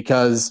fight,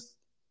 because,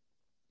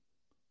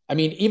 I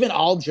mean, even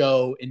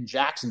Aljo in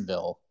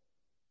Jacksonville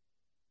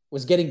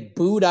was getting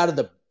booed out of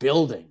the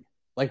building.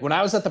 Like, when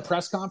I was at the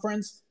press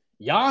conference,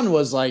 Jan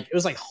was like, it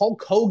was like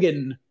Hulk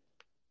Hogan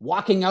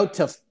walking out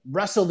to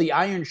wrestle the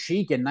Iron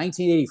Sheik in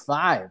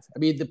 1985. I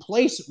mean, the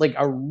place like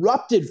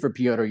erupted for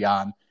Petr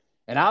Yan,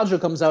 and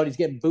Aljo comes out, he's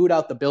getting booed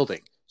out the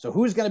building. So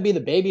who's going to be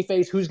the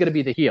babyface? Who's going to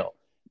be the heel?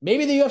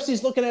 Maybe the UFC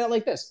is looking at it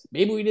like this.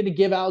 Maybe we need to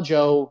give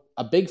Aljo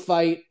a big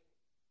fight.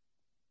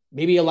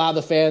 Maybe allow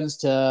the fans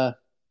to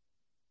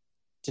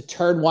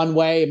turn one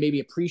way and maybe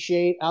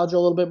appreciate Aljo a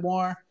little bit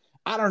more.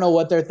 I don't know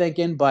what they're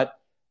thinking, but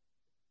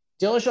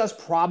Dillashaw's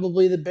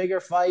probably the bigger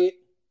fight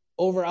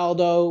over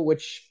Aldo,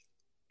 which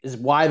is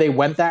why they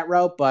went that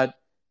route. But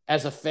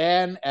as a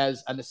fan,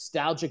 as a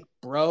nostalgic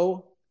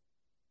bro,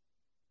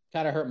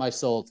 kind of hurt my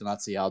soul to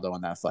not see Aldo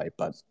in that fight.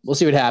 But we'll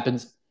see what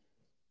happens.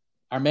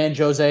 Our man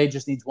Jose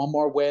just needs one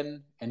more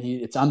win, and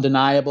it's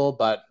undeniable,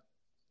 but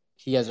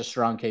he has a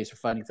strong case for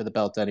fighting for the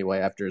belt anyway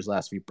after his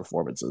last few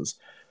performances.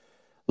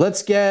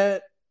 Let's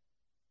get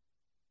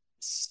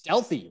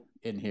Stealthy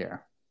in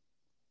here.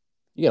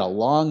 You got a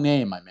long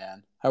name, my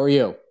man. How are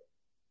you?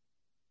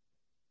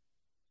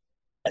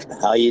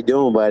 How you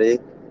doing, buddy?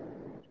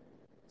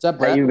 What's up,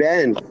 Brett? How you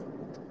been?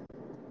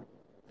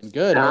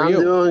 Good. How are you?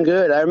 I'm doing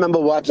good. I remember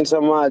watching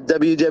some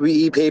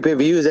WWE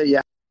pay-per-views at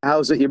your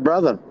house with your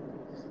brother.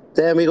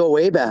 Then we go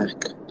way back.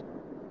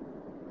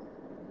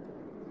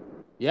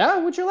 Yeah?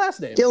 What's your last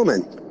name?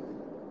 Gilman.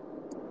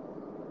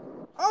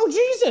 Oh,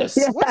 Jesus.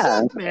 Yeah. What's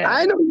up, man?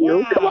 I know you.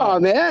 Wow. Come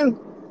on, man.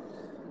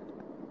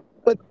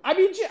 But I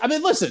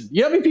mean, listen,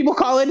 you know how many people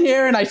call in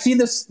here and I see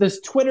this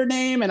Twitter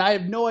name and I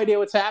have no idea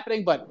what's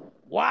happening, but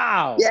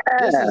wow. Yeah.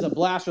 This is a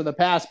blast from the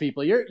past,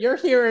 people. You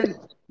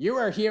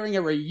are hearing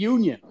a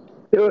reunion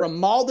from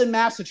Malden,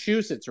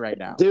 Massachusetts right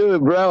now.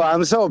 Dude, bro,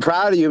 I'm so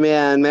proud of you,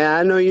 man.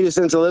 I know you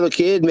since a little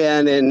kid,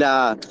 man, and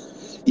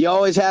you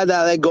always had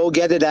that like go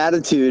get it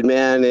attitude,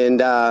 man,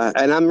 and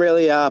I'm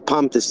really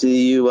pumped to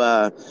see you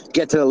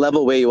get to the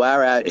level where you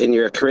are at in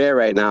your career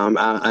right now,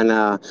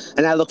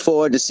 and I look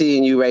forward to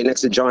seeing you right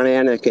next to Jon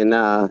Anik in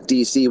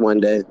DC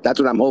one day. That's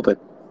what I'm hoping.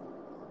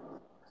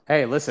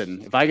 Hey,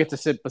 listen, if I get to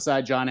sit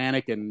beside Jon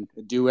Anik and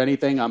do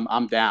anything,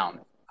 I'm down.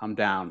 I'm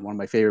down. One of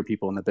my favorite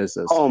people in the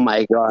business. Oh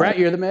my God. Brett,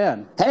 you're the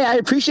man. Hey, I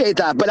appreciate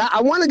that, but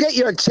I want to get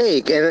your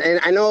take, and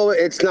I know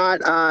it's not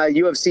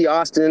UFC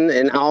Austin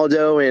and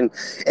Aldo and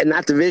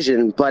that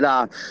division, but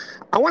I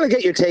want to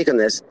get your take on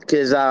this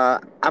because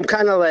I'm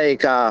kind of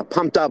like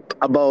pumped up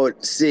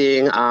about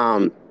seeing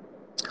a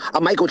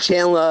Michael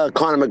Chandler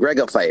Conor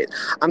McGregor fight.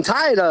 I'm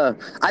tired of.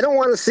 I don't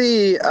want to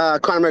see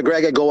Conor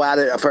McGregor go at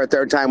it for a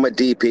third time with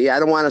DP. I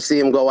don't want to see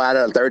him go at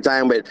it a third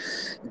time with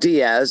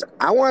Diaz.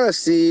 I want to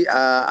see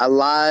a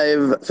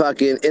live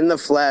fucking in the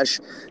flesh,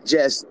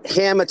 just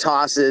hammer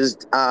tosses,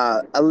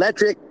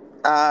 electric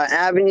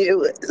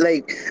avenue.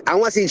 Like I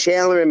want to see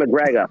Chandler and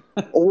McGregor.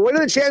 What are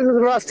the chances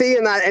of us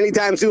seeing that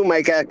anytime soon,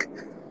 Mike Eck?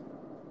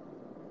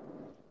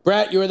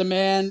 Brett, you're the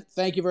man.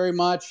 Thank you very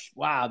much.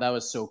 Wow, that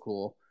was so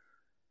cool.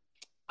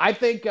 I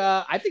think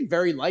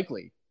very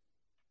likely.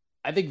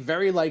 I think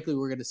very likely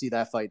we're going to see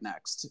that fight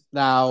next.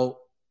 Now,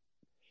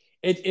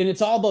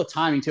 it's all about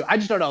timing too. I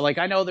just don't know. Like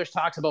I know there's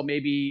talks about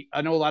maybe.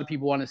 I know a lot of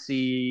people want to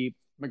see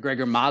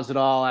McGregor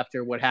Masvidal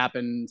after what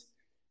happened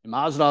in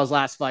Masvidal's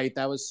last fight.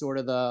 That was sort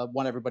of the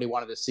one everybody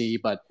wanted to see.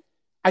 But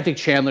I think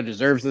Chandler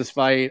deserves this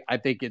fight. I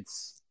think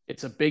it's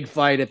a big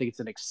fight. I think it's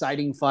an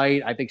exciting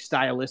fight. I think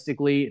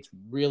stylistically it's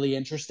really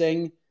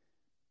interesting,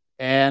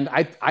 and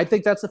I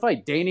think that's the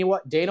fight. Dana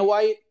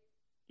White.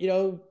 You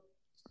know,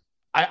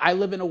 I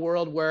live in a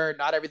world where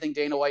not everything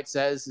Dana White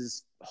says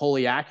is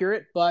wholly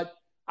accurate, but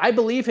I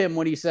believe him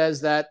when he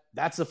says that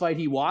that's the fight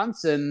he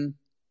wants, and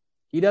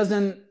he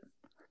doesn't.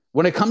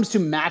 When it comes to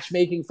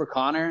matchmaking for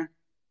Conor,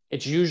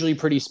 it's usually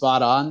pretty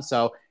spot on.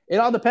 So it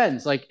all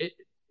depends. Like,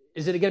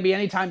 is it going to be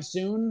anytime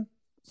soon?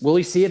 Will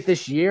we see it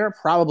this year?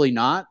 Probably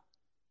not.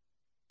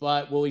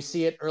 But will we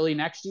see it early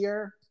next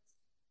year?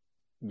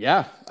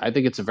 Yeah, I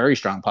think it's a very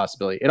strong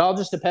possibility. It all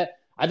just depends.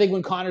 I think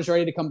when Conor's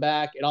ready to come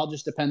back, it all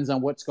just depends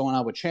on what's going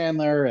on with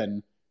Chandler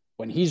and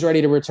when he's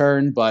ready to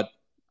return. But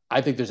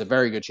I think there's a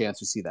very good chance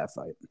we see that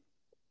fight.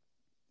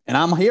 And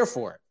I'm here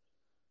for it.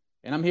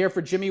 And I'm here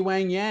for Jimmy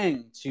Wang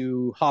Yang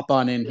to hop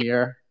on in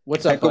here.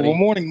 What's up, buddy? Good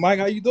morning, Mike.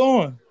 How you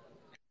doing?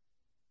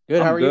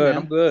 Good. How are you, man?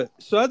 I'm good.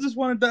 So I just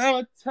wanted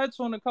to touch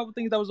on a couple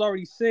things that was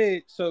already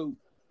said. So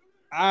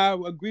I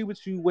agree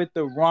with you with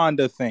the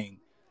Ronda thing.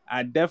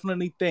 I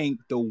definitely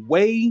think the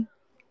way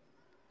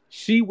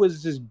she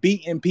was just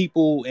beating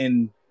people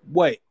in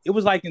it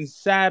was like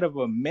inside of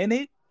a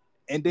minute.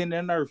 And then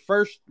in her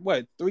first,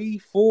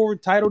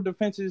 3-4 title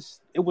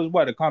defenses, it was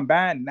a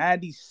combined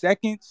 90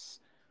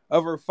 seconds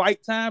of her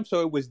fight time.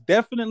 So it was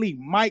definitely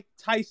Mike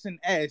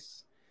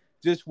Tyson-esque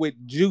just with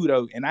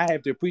judo. And I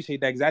have to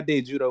appreciate that because I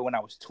did judo when I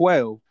was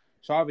 12.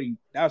 So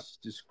that's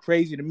just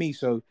crazy to me.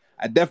 So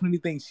I definitely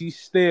think she's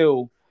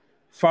still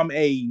I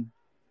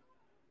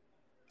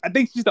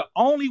think she's the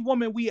only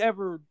woman we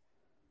ever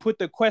put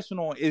the question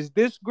on, is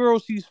this girl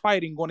she's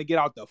fighting going to get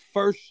out the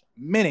first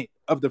minute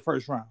of the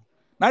first round?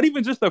 Not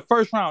even just the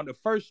first round, the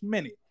first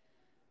minute.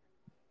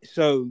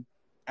 So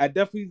I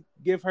definitely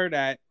give her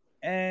that.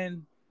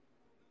 And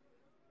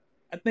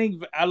I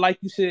think, like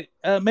you said,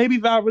 maybe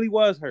Val really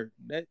was hurt.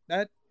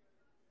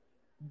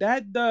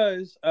 That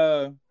does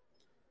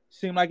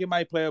seem like it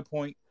might play a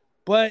point.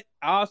 But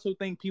I also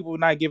think people are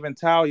not giving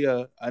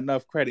Talia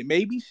enough credit.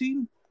 Maybe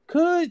she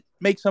could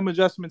make some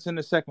adjustments in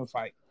the second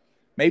fight.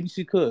 Maybe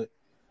she could.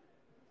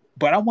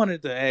 But I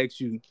wanted to ask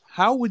you,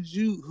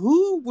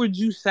 who would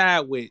you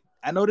side with?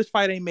 I know this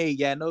fight ain't made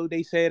yet. I know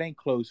they say it ain't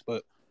close,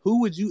 but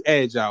who would you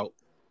edge out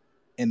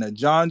in the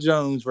John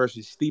Jones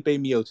versus Stipe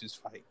Miocic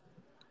fight?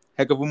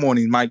 Heck of a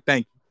morning, Mike.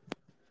 Thank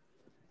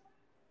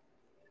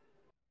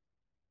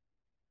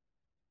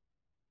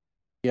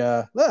you.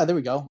 Yeah, there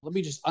we go. Let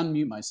me just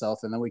unmute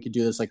myself, and then we could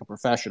do this like a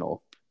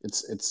professional.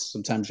 It's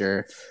sometimes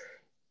you're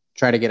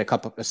trying to get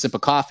a sip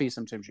of coffee.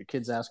 Sometimes your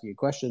kids asking you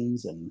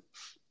questions, and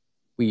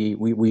we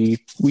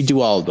do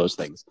all of those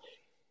things.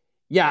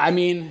 Yeah, I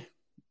mean,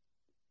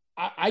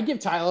 I give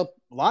Tyler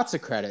lots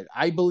of credit.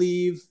 I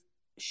believe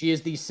she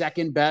is the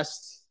second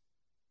best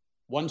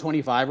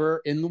 125er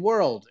in the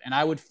world, and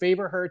I would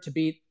favor her to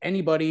beat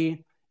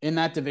anybody in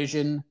that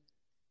division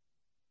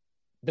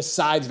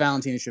besides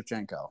Valentina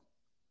Shevchenko.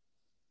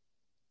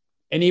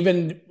 And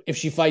even if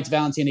she fights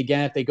Valentina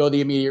again, if they go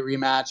the immediate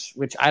rematch,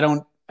 which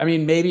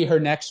maybe her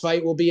next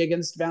fight will be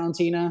against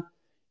Valentina.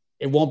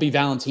 It won't be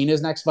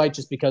Valentina's next fight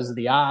just because of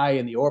the eye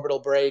and the orbital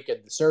break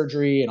and the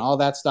surgery and all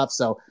that stuff.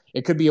 So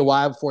it could be a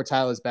while before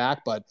Tyler's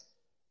back, but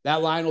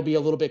that line will be a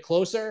little bit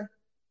closer.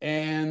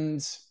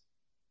 And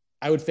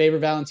I would favor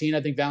Valentina.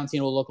 I think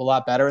Valentina will look a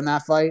lot better in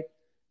that fight.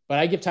 But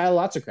I give Tyler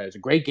lots of credit. It's a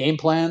great game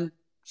plan.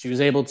 She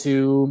was able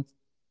to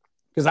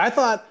 – because I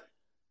thought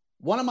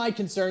one of my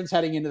concerns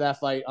heading into that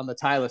fight on the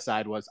Tyler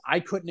side was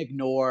I couldn't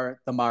ignore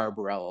the Mara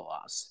Borella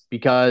loss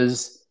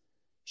because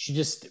she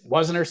just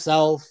wasn't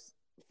herself.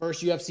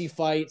 First UFC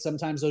fight,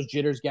 sometimes those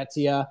jitters get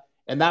to you.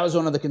 And that was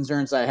one of the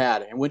concerns I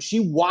had. And when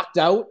she walked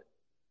out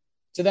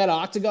to that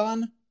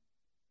octagon,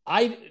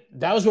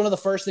 that was one of the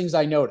first things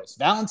I noticed.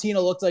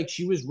 Valentina looked like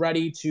she was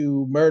ready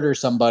to murder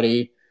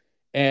somebody,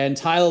 and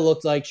Tyler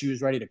looked like she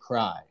was ready to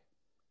cry.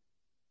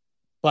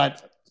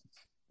 But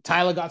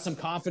Tyler got some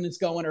confidence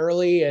going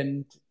early,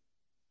 and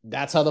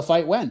that's how the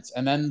fight went.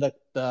 And then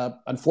the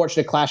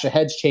unfortunate clash of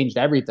heads changed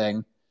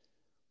everything.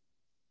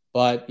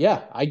 But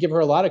yeah, I give her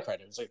a lot of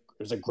credit. It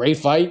was a great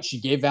fight. She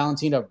gave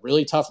Valentina a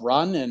really tough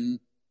run, and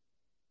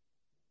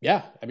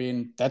yeah, I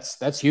mean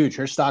that's huge.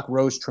 Her stock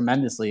rose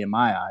tremendously in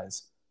my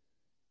eyes.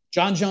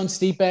 John Jones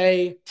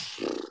Stipe,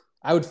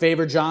 I would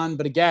favor John,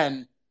 but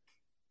again,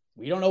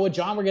 we don't know what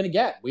John we're gonna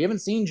get. We haven't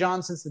seen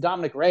John since the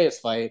Dominic Reyes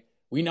fight.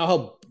 We know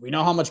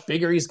how much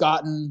bigger he's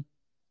gotten.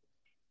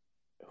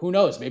 Who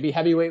knows? Maybe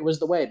heavyweight was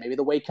the way. Maybe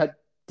the weight cut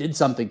did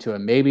something to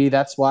him. Maybe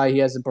that's why he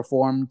hasn't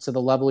performed to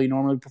the level he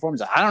normally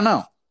performs at. I don't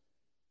know.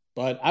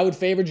 But I would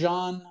favor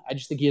John. I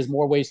just think he has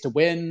more ways to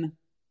win.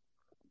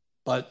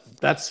 But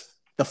that's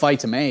the fight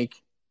to make,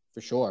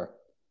 for sure.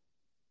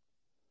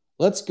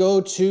 We're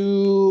going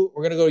to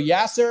go to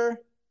Yasser.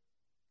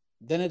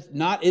 Then it's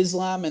not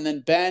Islam, and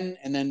then Ben,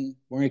 and then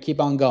we're going to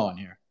keep on going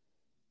here.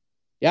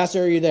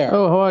 Yasser, are you there?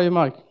 Oh, how are you,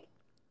 Mike?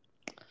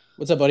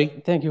 What's up, buddy?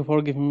 Thank you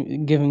for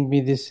giving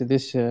me this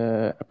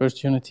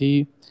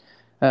opportunity.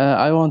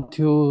 I want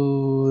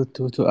to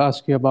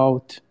ask you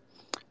about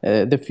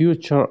the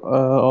future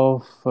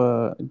of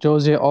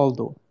Jose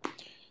Aldo.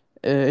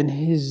 In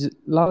his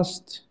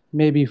last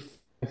maybe 5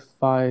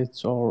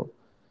 fights or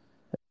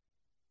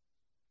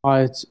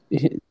fights,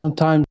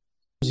 sometimes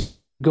he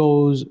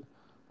goes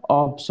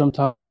up,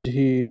 sometimes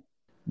he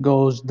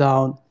goes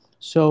down.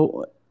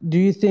 So, do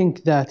you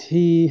think that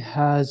he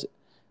has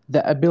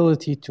the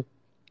ability to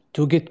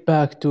get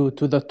back to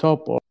the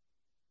top, or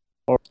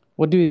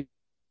what do you?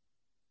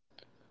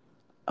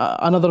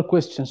 Another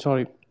question,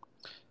 sorry.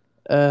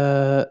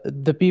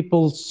 The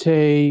people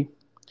say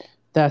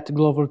that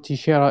Glover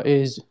Teixeira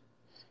is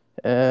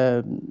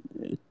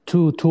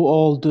too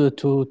old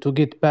to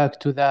get back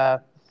to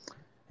the,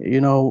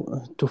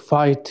 to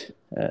fight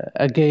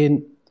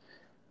again.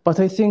 But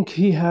I think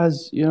he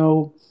has, we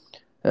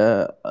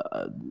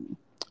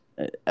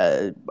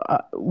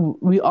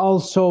all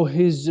saw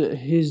his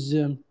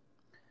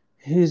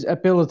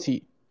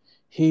ability.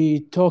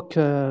 He took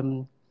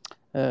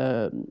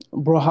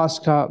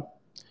Prochazka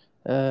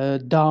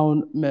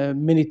down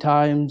many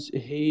times.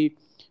 He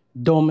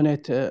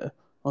dominated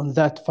on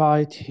that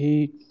fight.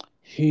 He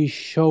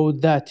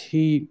showed that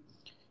he,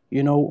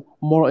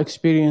 more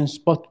experience.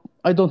 But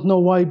I don't know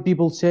why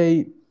people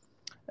say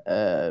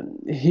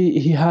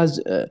he has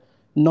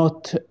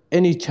not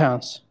any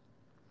chance.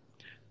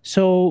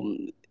 So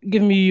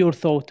give me your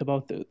thought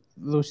about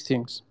those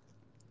things.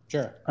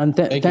 Sure. And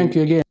thank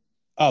you again.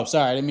 Oh,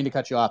 sorry. I didn't mean to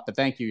cut you off, but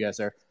thank you. Yes,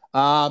 sir.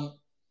 Aldo,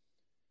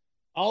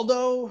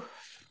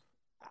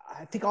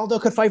 I think Aldo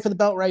could fight for the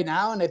belt right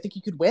now, and I think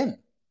he could win.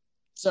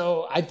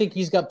 So I think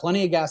he's got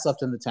plenty of gas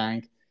left in the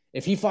tank.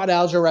 If he fought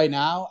Aljo right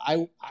now,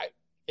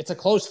 it's a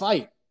close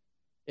fight.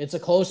 It's a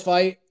close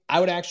fight. I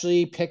would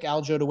actually pick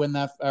Aldo to win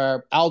that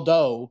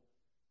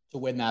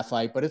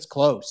fight, but it's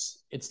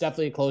close. It's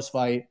definitely a close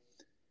fight.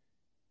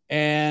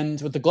 And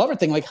with the Glover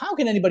thing, how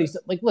can anybody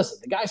listen?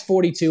 The guy's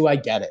 42. I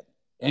get it.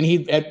 And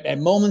he at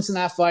moments in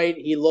that fight,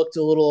 he looked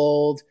a little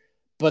old,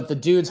 but the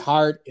dude's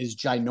heart is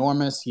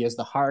ginormous. He has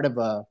the heart of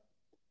an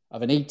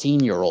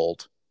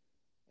 18-year-old.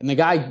 And the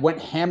guy went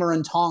hammer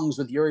and tongs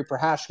with Yuri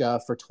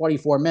Prochazka for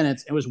 24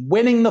 minutes and was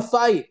winning the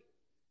fight.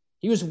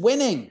 He was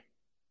winning.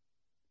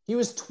 He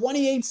was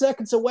 28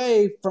 seconds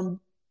away from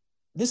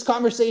this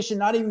conversation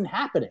not even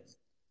happening,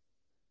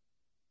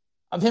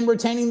 of him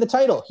retaining the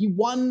title. He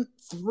won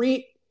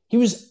 3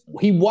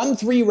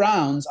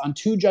 rounds on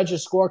 2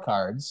 judges'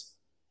 scorecards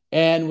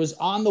and was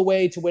on the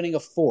way to winning a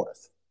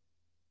 4th.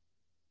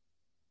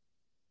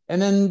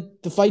 And then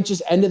the fight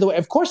just ended the way.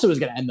 Of course it was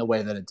going to end the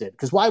way that it did,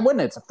 because why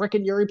wouldn't it? It's a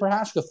freaking Yuri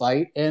Prochazka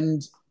fight,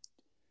 and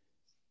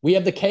we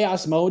have the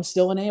chaos mode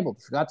still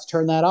enabled. Forgot to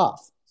turn that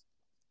off.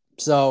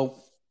 So,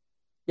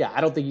 yeah, I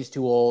don't think he's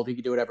too old. He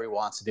can do whatever he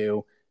wants to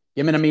do.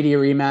 Give him an immediate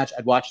rematch.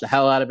 I'd watch the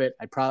hell out of it.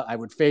 I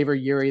would favor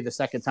Yuri the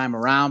second time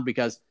around,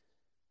 because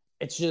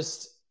it's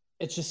just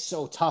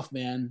so tough,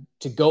 man,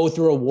 to go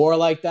through a war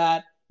like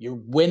that. You're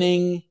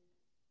winning.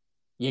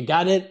 You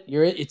got it.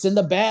 It's in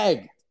the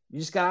bag. You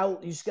just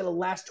gotta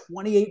last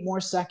 28 more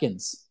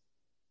seconds,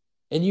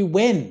 and you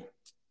win.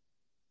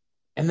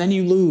 And then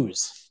you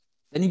lose.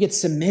 Then you get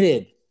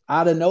submitted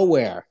out of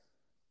nowhere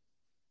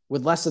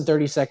with less than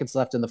 30 seconds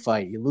left in the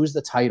fight. You lose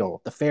the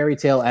title. The fairy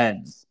tale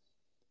ends.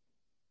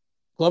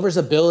 Glover's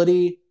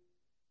ability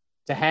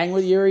to hang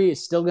with Yuri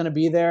is still going to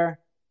be there,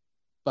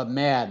 but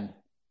man,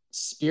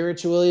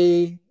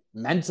 spiritually,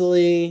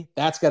 mentally,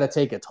 that's got to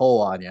take a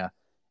toll on you.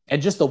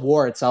 And just the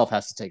war itself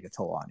has to take a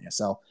toll on you.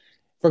 So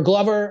for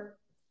Glover,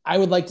 I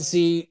would like to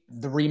see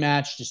the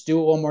rematch. Just do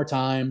it one more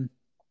time.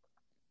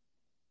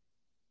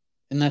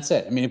 And that's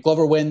it. I mean, if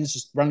Glover wins,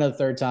 just run to the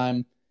third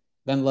time,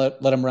 then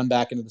let him run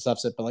back into the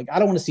subset. But I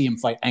don't want to see him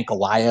fight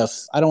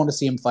Ankalaev. I don't want to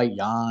see him fight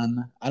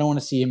Jan. I don't want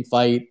to see him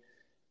fight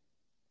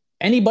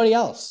anybody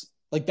else.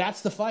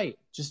 That's the fight.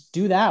 Just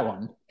do that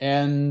one.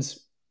 And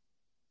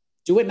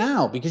do it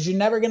now, because you're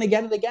never going to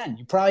get it again.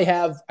 You probably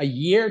have a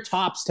year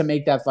tops to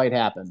make that fight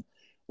happen.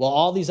 Well,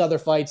 all these other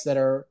fights that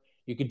are,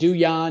 You could do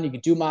Jan, you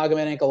could do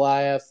Magomed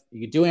Ankalaev,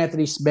 you could do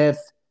Anthony Smith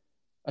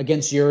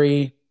against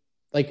Yuri.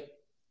 Like,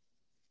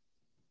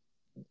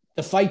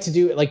 the fight to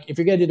do, like, if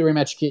you're going to do the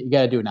rematch, you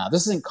got to do it now.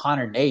 This isn't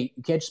Conor Nate.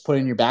 You can't just put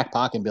it in your back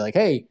pocket and be like,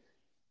 hey,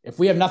 if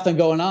we have nothing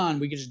going on,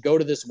 we can just go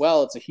to this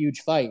well. It's a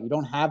huge fight. You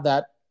don't have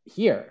that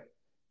here.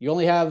 You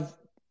only have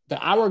the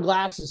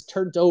hourglass is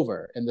turned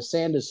over and the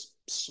sand is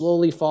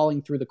slowly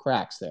falling through the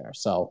cracks there.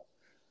 So,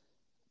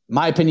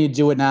 my opinion,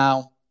 do it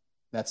now.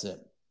 That's it.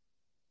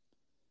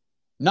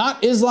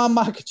 Not Islam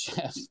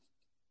Makhachev.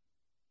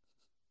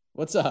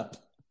 What's up?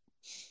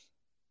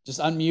 Just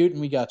unmute and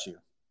we got you.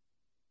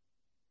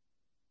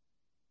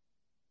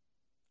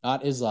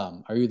 Not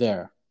Islam. Are you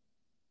there?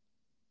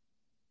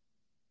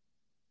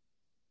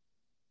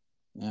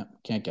 Yeah,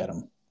 can't get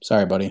him.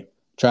 Sorry, buddy.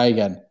 Try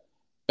again.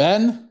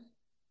 Ben?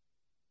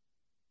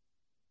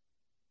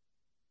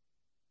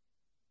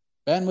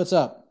 Ben, what's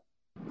up?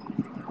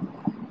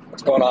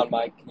 What's going on,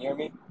 Mike? Can you hear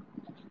me?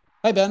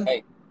 Hi, Ben.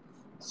 Hey.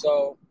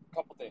 So, a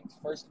couple things.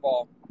 First of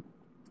all,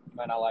 you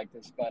might not like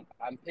this, but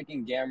I'm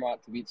picking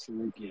Gamrot to beat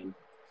Sarukian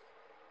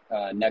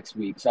next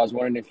week. So I was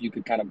wondering if you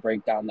could kind of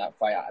break down that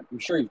fight. I'm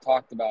sure you've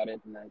talked about it,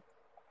 and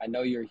I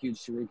know you're a huge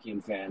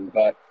Sarukian fan,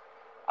 but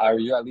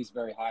you're at least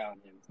very high on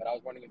him. But I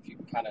was wondering if you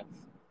could kind of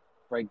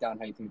break down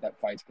how you think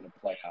that fight's going to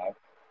play out.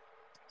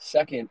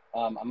 Second,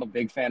 I'm a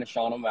big fan of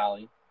Sean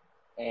O'Malley,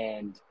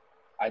 and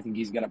I think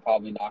he's going to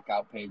probably knock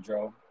out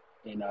Pedro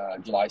in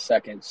July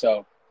 2nd.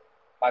 So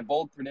my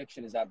bold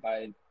prediction is that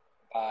by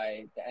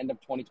the end of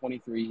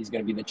 2023, he's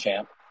going to be the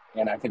champ.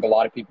 And I think a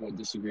lot of people would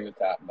disagree with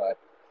that, but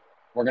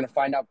we're going to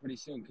find out pretty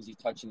soon because he's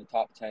touching the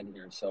top 10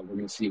 here. So we're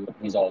going to see what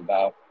he's all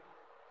about.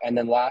 And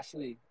then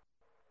lastly,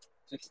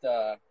 just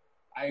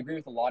I agree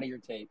with a lot of your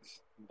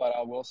takes, but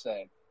I will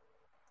say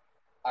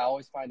I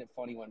always find it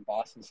funny when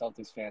Boston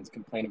Celtics fans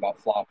complain about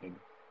flopping.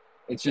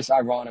 It's just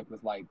ironic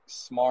with like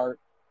Smart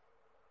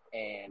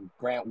and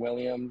Grant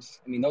Williams.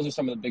 I mean, those are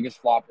some of the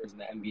biggest floppers in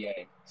the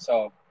NBA.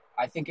 So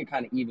I think it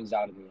kind of evens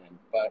out in the end.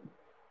 But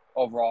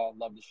overall,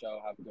 love the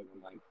show. Have a good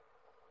one, Mike.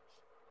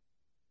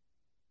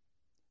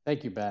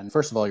 Thank you, Ben.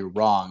 First of all, you're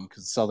wrong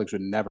because the Celtics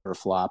would never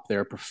flop.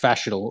 They're a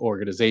professional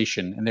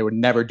organization, and they would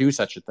never do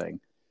such a thing.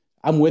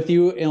 I'm with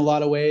you in a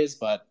lot of ways,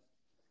 but,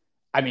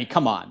 I mean,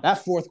 come on.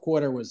 That fourth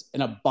quarter was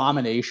an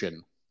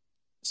abomination,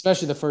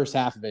 especially the first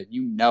half of it.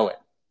 You know it.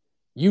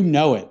 You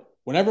know it.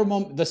 Whenever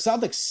the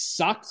Celtics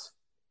sucked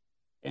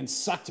and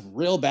sucked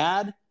real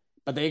bad,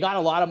 but they got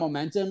a lot of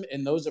momentum,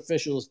 and those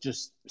officials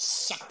just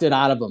sucked it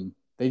out of them.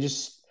 They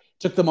just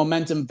took the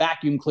momentum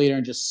vacuum cleaner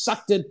and just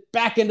sucked it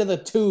back into the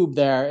tube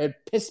there. It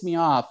pissed me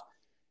off.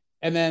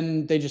 And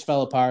then they just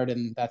fell apart,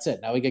 and that's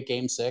it. Now we get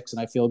game 6, and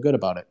I feel good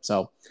about it.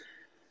 So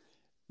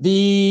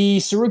the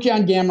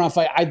Sarukian Gamrot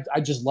fight, I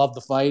just love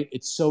the fight.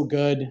 It's so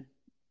good.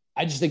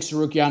 I just think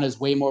Sarukian has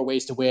way more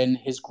ways to win.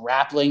 His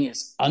grappling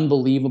is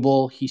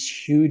unbelievable. He's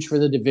huge for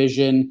the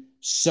division,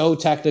 so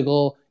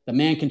technical. The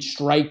man can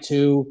strike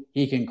too.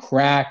 He can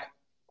crack.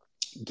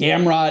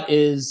 Gamrot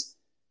is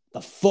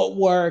the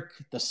footwork,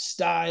 the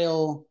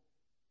style.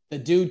 The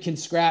dude can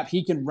scrap.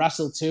 He can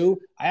wrestle too.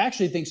 I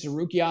actually think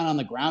Sarukian on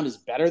the ground is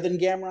better than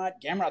Gamrot.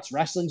 Gamrot's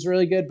wrestling's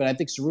really good, but I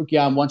think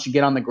Sarukian, once you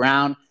get on the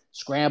ground,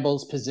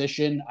 scrambles,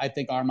 position, I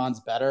think Arman's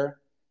better.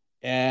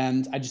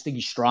 And I just think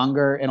he's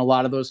stronger in a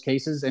lot of those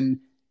cases. And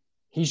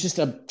he's just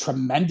a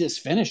tremendous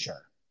finisher.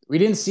 We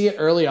didn't see it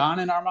early on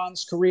in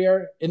Arman's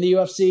career in the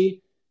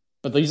UFC,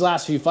 but these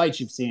last few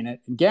fights, you've seen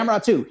it. And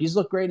Gamrot too. He's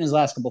looked great in his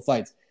last couple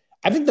fights.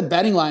 I think the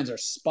betting lines are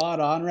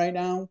spot on right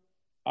now.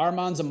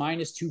 Arman's a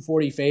minus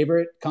 240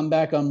 favorite.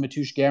 Comeback on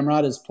Mateusz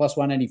Gamrot is plus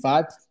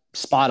 195.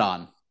 Spot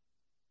on.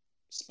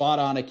 Spot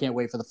on. I can't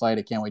wait for the fight.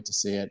 I can't wait to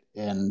see it.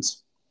 And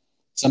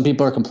some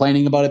people are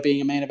complaining about it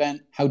being a main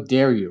event. How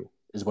dare you,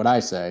 is what I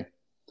say.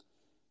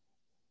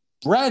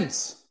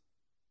 Brent,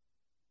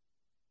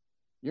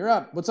 you're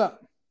up. What's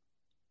up?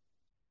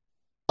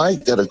 I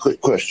got a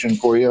quick question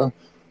for you.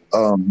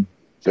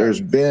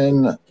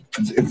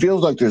 It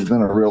feels like there's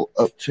been a real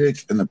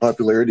uptick in the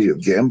popularity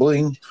of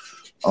gambling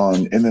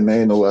on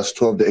MMA in the last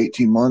 12 to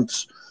 18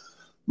 months.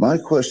 My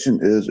question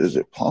is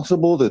it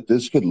possible that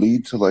this could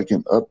lead to like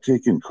an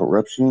uptick in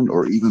corruption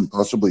or even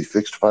possibly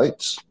fixed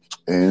fights?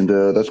 And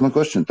that's my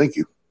question. Thank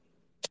you.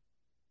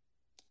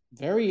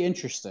 Very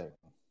interesting.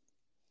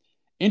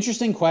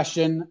 Interesting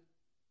question.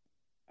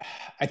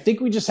 I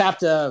think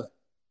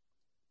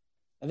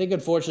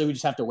unfortunately, we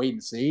just have to wait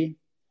and see.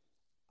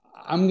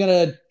 I'm going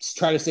to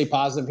try to stay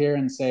positive here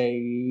and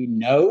say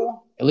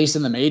no, at least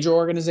in the major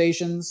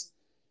organizations.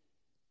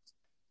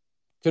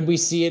 Could we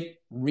see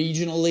it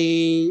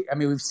regionally? I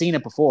mean, we've seen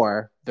it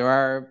before. There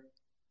are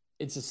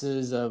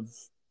instances of,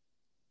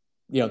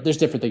 there's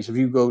different things. If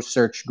you go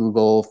search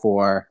Google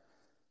for,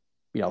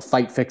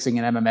 fight fixing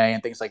in MMA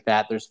and things like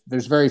that,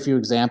 there's very few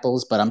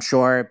examples, but I'm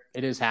sure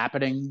it is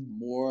happening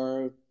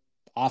more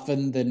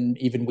often than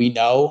even we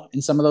know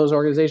in some of those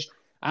organizations.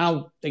 I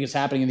don't think it's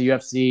happening in the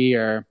UFC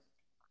or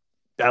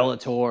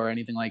Bellator or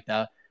anything like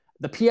that.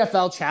 The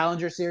PFL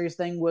Challenger Series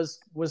thing was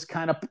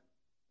kind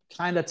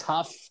of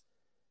tough.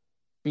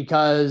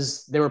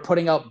 because they were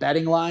putting out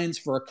betting lines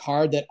for a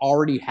card that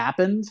already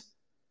happened.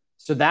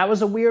 So that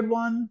was a weird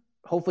one.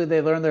 Hopefully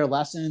they learn their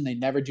lesson and they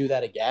never do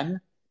that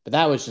again. But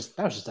that was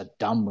just a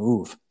dumb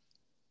move.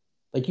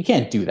 Like, you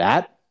can't do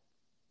that.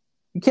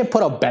 You can't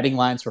put out betting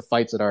lines for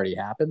fights that already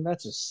happened.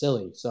 That's just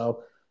silly.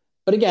 So,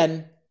 but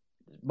again,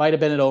 might have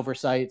been an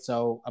oversight.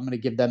 So I'm going to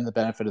give them the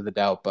benefit of the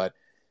doubt. But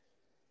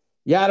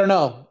yeah, I don't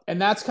know.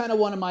 And that's kind of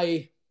one of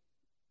my,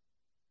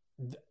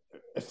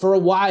 for a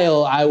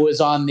while I was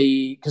on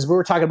because we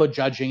were talking about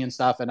judging and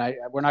stuff. And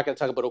we're not going to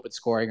talk about open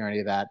scoring or any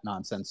of that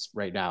nonsense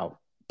right now.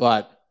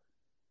 But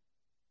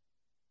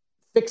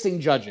fixing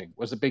judging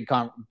was a big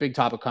topic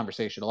of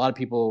conversation. A lot of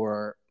people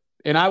were,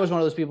 and I was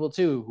one of those people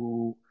too,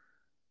 who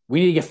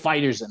we need to get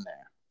fighters in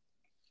there.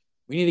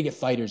 We need to get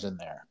fighters in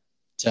there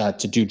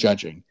to do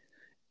judging.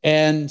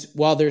 And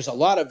while there's a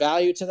lot of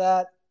value to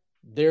that,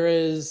 there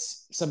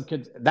is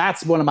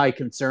that's one of my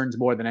concerns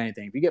more than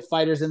anything. If you get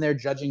fighters in there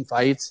judging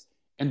fights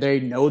and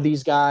they know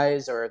these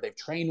guys or they've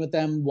trained with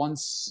them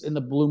once in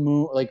the blue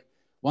moon, like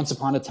once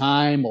upon a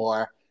time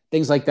or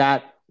things like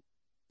that,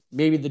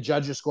 maybe the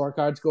judges'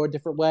 scorecards go a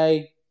different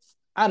way.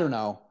 I don't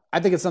know. I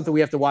think it's something we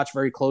have to watch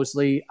very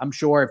closely. I'm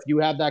sure if you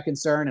have that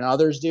concern and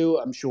others do,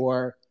 I'm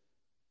sure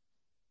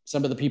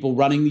some of the people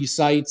running these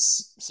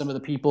sites, some of the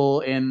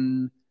people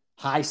in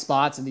high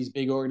spots in these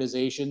big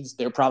organizations,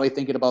 they're probably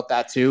thinking about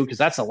that too, because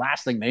that's the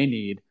last thing they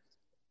need,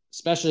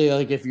 especially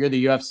like if you're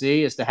the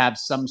UFC, is to have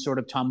some sort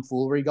of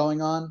tomfoolery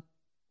going on.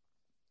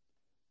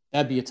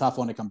 That'd be a tough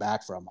one to come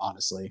back from,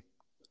 honestly.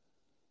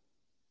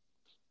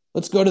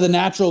 Let's go to the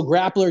Natural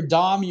Grappler.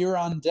 Dom, you're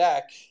on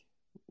deck.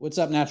 What's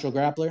up, Natural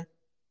Grappler?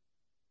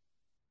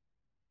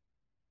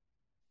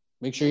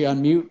 Make sure you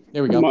unmute.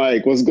 There we go.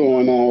 Mike, what's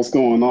going on? What's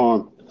going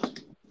on?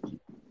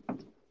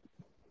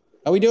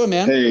 How we doing,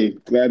 man? Hey,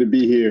 glad to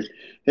be here.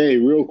 Hey,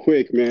 real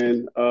quick,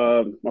 man.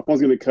 My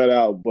phone's going to cut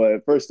out,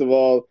 but first of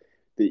all,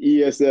 the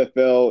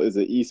ESFL is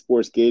an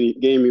esports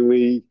gaming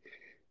league.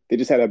 They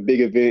just had a big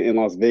event in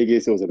Las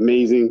Vegas. It was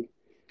amazing.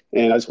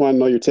 And I just want to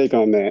know your take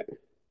on that.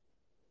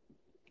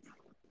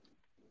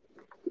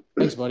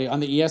 Thanks, buddy. On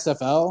the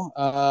ESFL,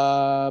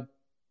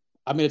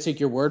 I'm going to take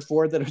your word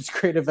for it that it was a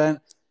great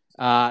event.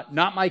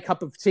 Not my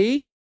cup of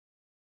tea,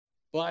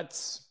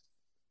 but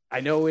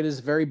I know it is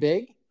very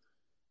big.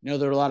 You know,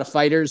 there are a lot of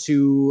fighters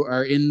who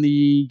are in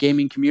the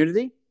gaming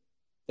community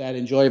that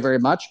enjoy very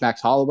much.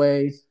 Max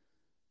Holloway,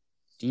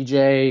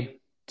 DJ,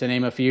 to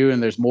name a few,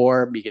 and there's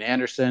more. Megan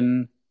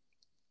Anderson.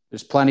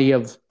 There's plenty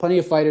of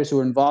fighters who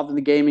are involved in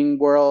the gaming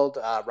world.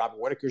 Robert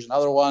Whitaker's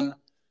another one.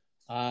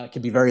 It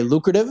can be very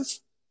lucrative.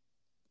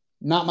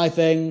 Not my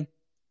thing,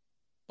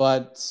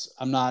 but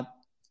I'm not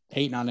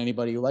hating on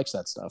anybody who likes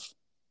that stuff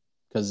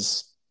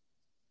because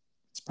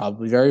it's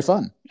probably very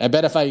fun. I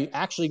bet if I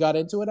actually got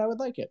into it, I would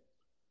like it.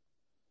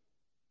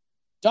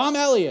 Dom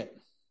Elliott,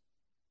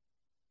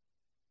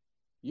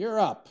 you're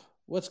up.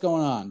 What's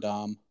going on,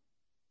 Dom?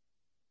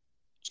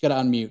 Just got to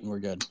unmute and we're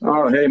good.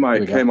 Oh, hey,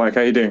 Mike. Hey, Mike.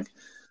 How you doing?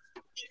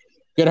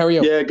 Good. How are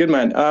you? Yeah, good,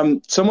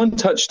 man. Someone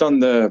touched on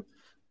the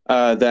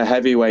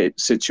heavyweight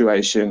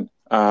situation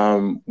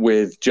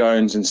with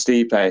Jones and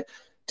Stipe.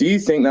 Do you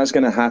think that's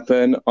going to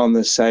happen on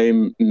the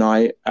same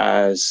night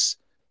as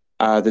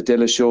the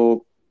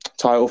Dillashaw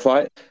title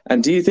fight?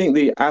 And do you think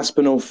the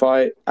Aspinall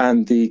fight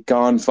and the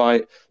Garn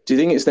fight, do you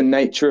think it's the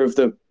nature of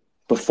the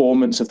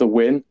performance of the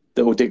win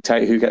that will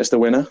dictate who gets the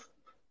winner?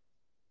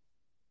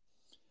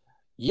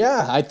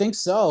 Yeah, I think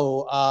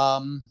so.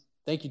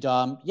 Thank you,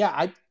 Dom.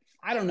 Yeah,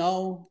 I don't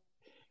know.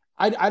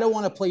 I don't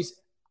want to place.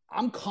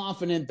 I'm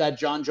confident that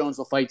John Jones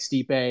will fight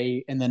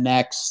Stipe in the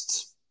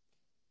next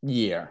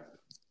year.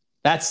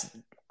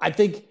 I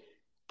think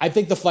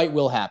the fight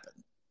will happen.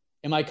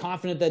 Am I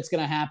confident that's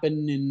going to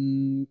happen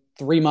in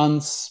 3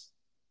 months?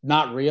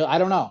 Not real. I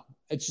don't know.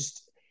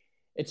 It's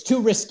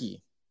too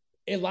risky.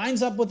 It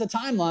lines up with the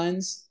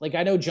timelines. Like,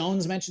 I know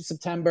Jones mentioned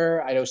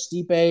September. I know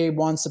Stipe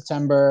wants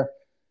September.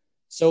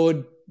 So it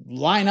would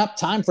line up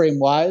time frame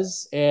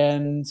wise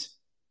and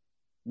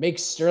make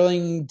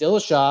Sterling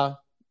Dillashaw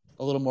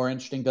a little more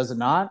interesting, does it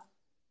not?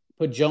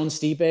 Put Jones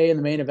Stipe in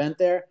the main event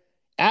there.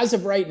 As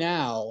of right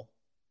now,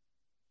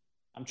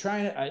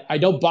 I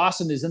know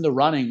Boston is in the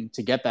running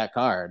to get that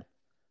card.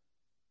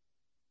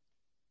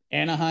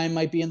 Anaheim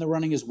might be in the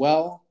running as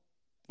well.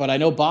 But I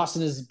know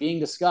Boston is being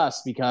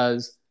discussed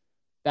because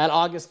that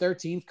August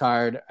 13th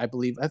card, I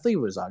believe it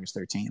was August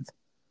 13th.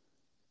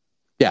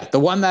 Yeah, the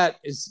one that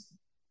is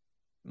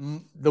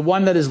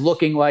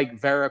looking like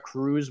Vera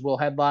Cruz will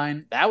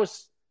headline, that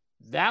was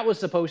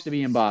supposed to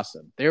be in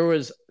Boston. There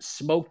was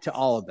smoke to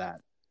all of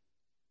that.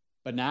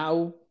 But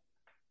now,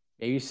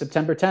 maybe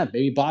September 10th,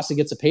 maybe Boston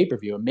gets a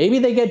pay-per-view, and maybe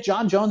they get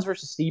John Jones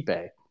versus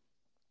Stipe,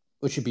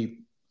 which would be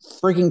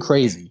freaking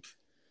crazy.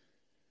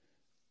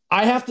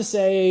 I have to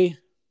say,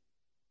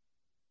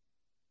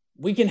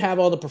 we can have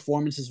all the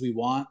performances we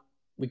want.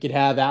 We could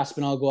have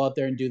Aspinall go out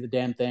there and do the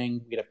damn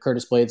thing. We could have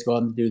Curtis Blades go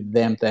out and do the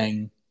damn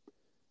thing.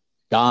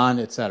 Gone,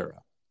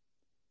 etc.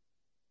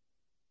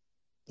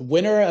 The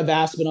winner of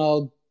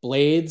Aspinall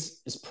Blades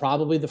is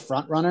probably the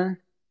front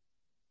runner.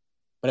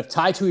 But if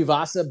Tai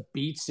Tuivasa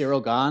beats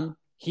Cyril Gane,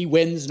 he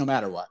wins no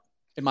matter what,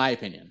 in my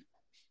opinion.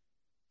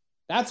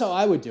 That's how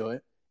I would do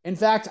it. In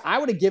fact, I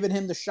would have given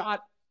him the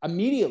shot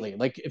immediately.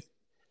 Like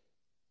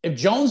if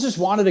Jones just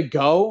wanted to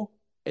go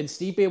and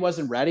Stipe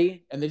wasn't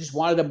ready and they just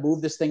wanted to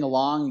move this thing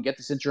along and get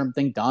this interim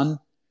thing done,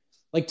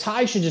 like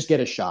Tai should just get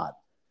a shot.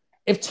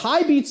 If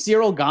Tai beats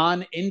Cyril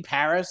Gane in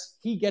Paris,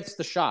 he gets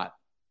the shot.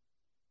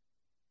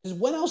 Because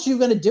when else are you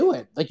going to do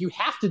it? Like, you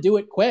have to do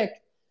it quick.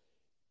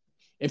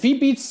 If he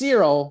beats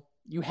Cyril,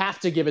 you have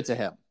to give it to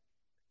him.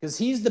 Because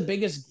he's the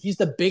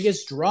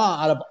biggest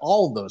draw out of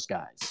all of those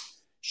guys.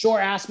 Sure,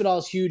 Aspinall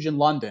is huge in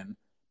London,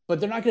 but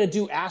they're not going to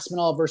do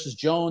Aspinall versus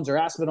Jones or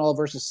Aspinall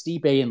versus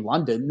Stipe in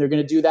London. They're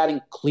going to do that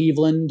in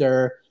Cleveland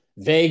or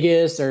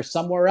Vegas or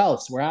somewhere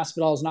else where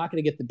Aspinall is not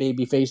going to get the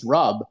babyface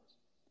rub.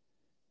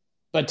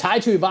 But Tai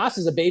Tuivasa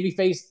is a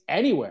babyface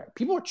anywhere.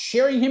 People are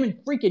cheering him in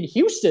freaking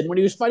Houston when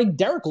he was fighting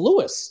Derek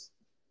Lewis.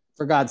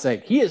 For God's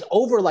sake, he is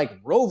over like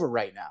Rover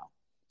right now.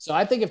 So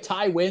I think if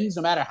Tai wins,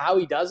 no matter how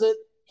he does it,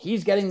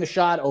 he's getting the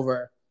shot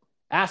over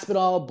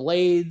Aspinall,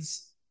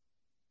 Blades,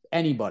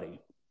 anybody.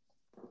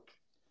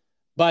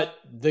 But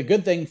the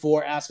good thing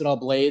for Aspinall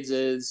Blades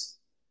is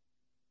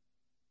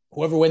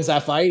whoever wins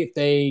that fight, if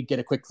they get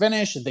a quick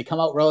finish, if they come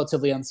out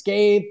relatively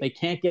unscathed, they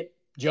can't get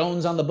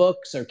Jones on the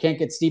books or can't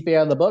get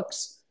Stipe on the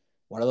books,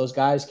 one of those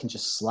guys can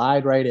just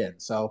slide right in.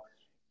 So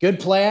good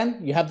plan.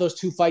 You have those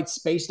two fights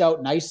spaced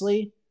out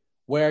nicely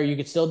where you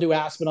could still do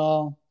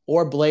Aspinall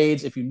or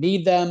Blades if you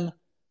need them.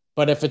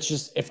 But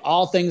if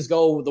all things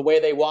go the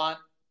way they want,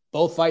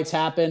 both fights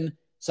happen,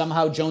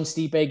 somehow Jones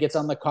Stipe gets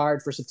on the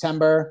card for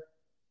September.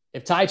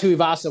 If Tai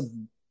Tuivasa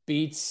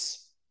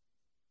beats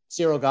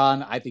Cyril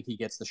Gane, I think he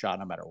gets the shot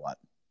no matter what.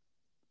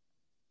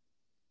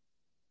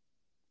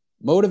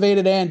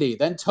 Motivated Andy,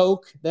 then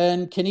Toke,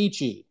 then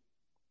Kenichi.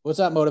 What's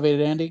up,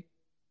 Motivated Andy?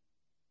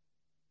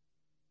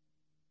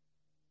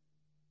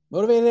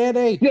 Motivated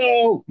Andy.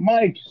 Yo,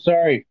 Mike,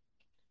 sorry.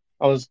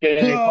 I was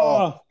getting a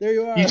call. There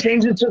you are. You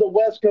changed it to the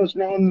West Coast.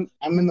 Now I'm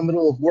in the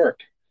middle of work.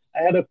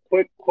 I had a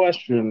quick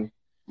question,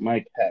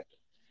 Mike Heck.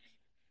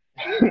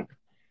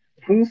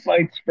 Who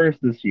fights first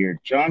this year?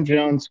 John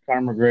Jones,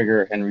 Conor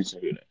McGregor, Henry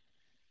Cejudo?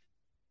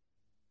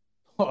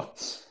 Oh,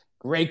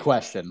 great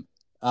question.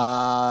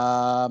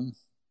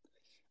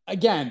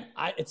 Again,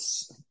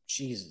 it's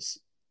Jesus.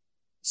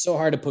 So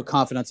hard to put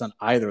confidence on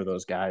either of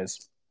those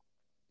guys.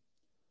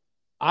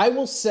 I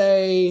will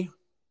say,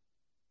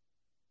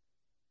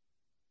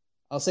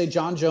 I'll say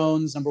John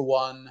Jones, number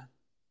one.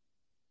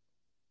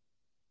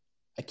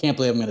 I can't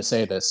believe I'm going to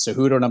say this.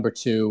 Cejudo, number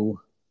two.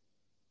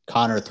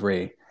 Conor,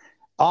 three.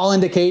 All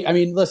indicate, I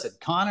mean, listen,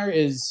 Conor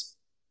is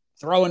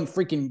throwing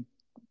freaking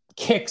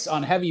kicks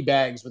on heavy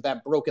bags with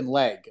that broken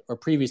leg or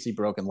previously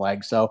broken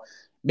leg. So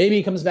maybe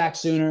he comes back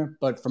sooner,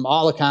 but from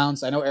all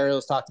accounts, I know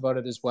Ariel's talked about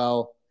it as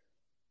well.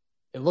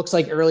 It looks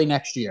like early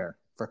next year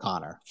for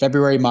Conor.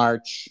 February,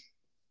 March.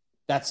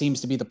 That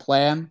seems to be the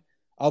plan.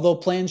 Although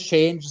plans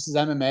change, this is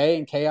MMA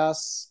and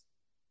chaos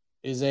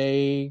is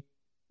a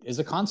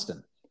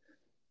constant.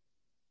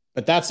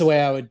 But that's the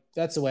way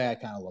I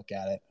kind of look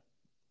at it.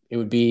 It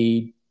would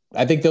be,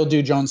 I think they'll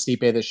do Jones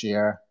Stipe this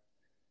year.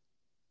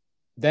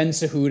 Then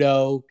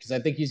Cejudo, because I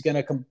think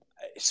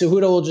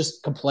Cejudo will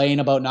just complain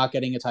about not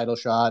getting a title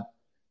shot.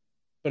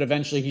 But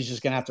eventually he's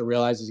just going to have to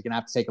realize he's going to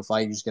have to take a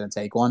fight. He's just going to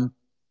take one.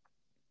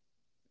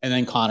 And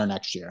then Conor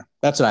next year.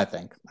 That's what I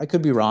think. I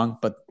could be wrong,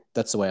 but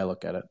that's the way I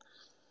look at it.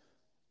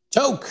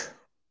 Toke,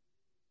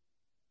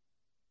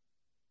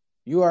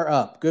 you are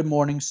up. Good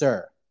morning,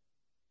 sir.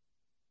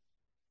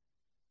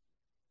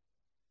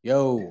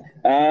 Yo.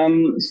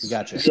 We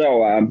got you.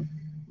 So,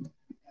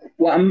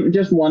 well, I'm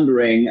just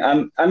wondering.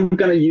 I'm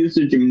gonna use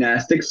the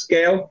gymnastics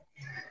scale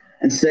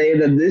and say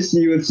that this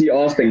UFC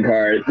Austin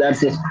card,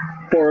 that's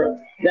for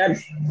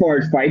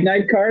its fight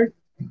night card.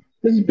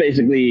 This is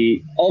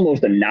basically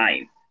almost a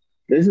 9.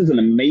 This is an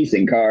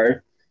amazing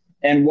card.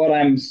 And what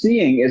I'm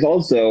seeing is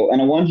also,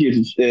 and I want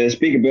you to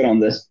speak a bit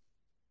on this,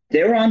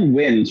 Deron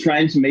Winn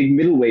trying to make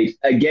middleweight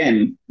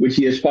again, which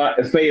he has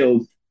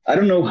failed, I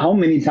don't know how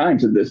many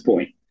times at this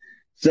point.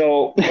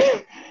 So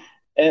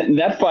and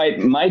that fight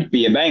might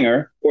be a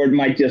banger, or it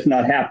might just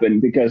not happen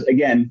because,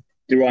 again,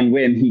 Deron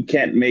Winn, he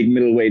can't make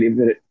middleweight.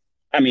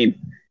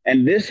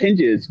 And this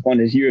hinges on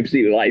his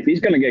UFC life. He's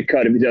going to get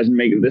cut if he doesn't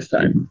make it this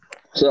time.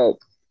 So,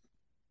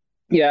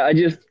 yeah, I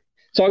just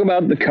talk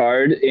about the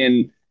card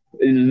in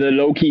the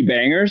low-key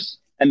bangers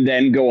and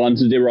then go on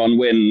to Deron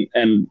Winn.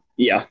 And,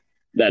 yeah,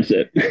 that's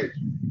it.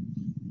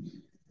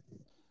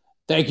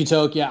 Thank you,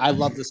 Toke. Yeah, I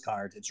love this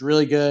card. It's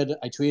really good.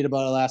 I tweeted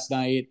about it last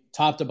night.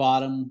 Top to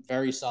bottom,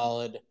 very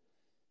solid.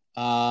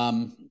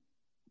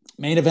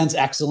 Main event's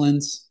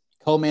excellent.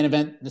 Co-main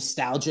event,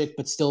 nostalgic,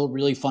 but still a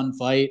really fun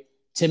fight.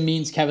 Tim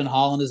Means, Kevin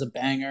Holland is a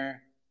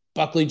banger.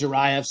 Buckley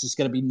Juraev's just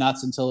going to be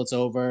nuts until it's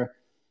over.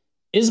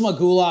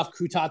 Ismagulov,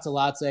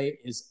 Kutatsaladze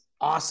is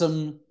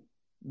awesome.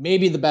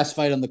 Maybe the best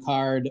fight on the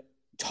card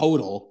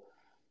total.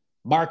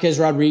 Marquez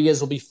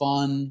Rodriguez will be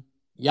fun.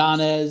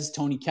 Yanez,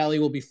 Tony Kelly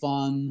will be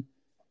fun.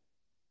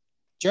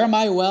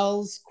 Jeremiah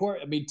Wells,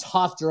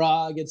 tough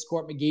draw against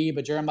Court McGee,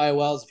 but Jeremiah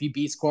Wells, if he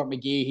beats Court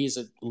McGee, he's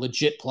a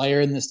legit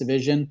player in this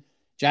division.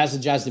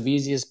 Jasmine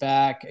Jasdavizi is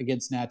back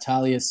against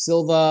Natalia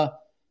Silva.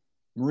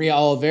 Maria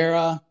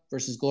Oliveira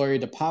versus Gloria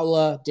De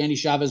Paula. Danny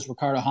Chavez,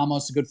 Ricardo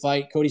Ramos, a good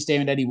fight. Cody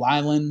Stamen, Eddie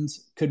Wyland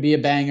could be a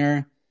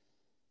banger.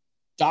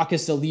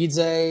 Dacus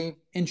Elidze,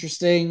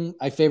 interesting.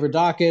 I favor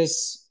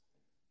Dacus.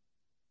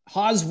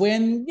 Haas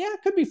win,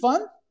 could be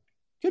fun.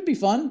 Could be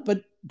fun,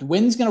 but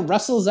Wynn's going to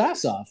wrestle his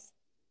ass off.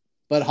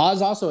 But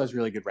Haas also has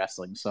really good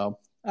wrestling, so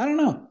I don't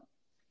know.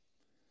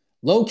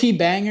 Low-key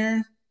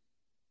banger.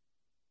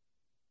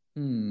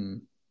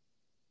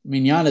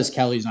 Yanez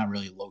Kelly's not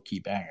really a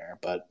low-key banger,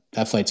 but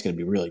that fight's going to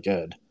be really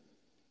good.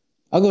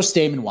 I'll go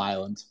Stamen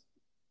Wyland.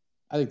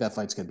 I think that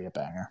fight's going to be a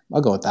banger.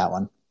 I'll go with that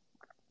one.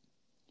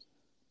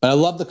 But I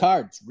love the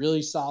card. It's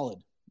really solid.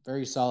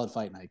 Very solid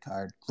fight night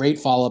card. Great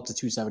follow-up to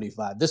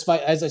 275. This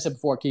fight, as I said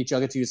before, Keith, I'll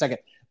get to you in a second.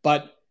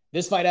 But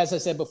this fight, as I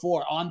said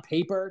before, on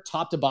paper,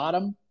 top to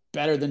bottom,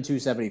 better than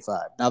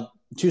 275. Now,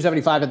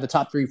 275 at the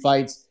top 3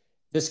 fights.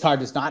 This card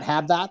does not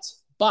have that.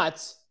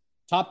 But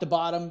top to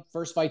bottom,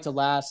 first fight to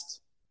last,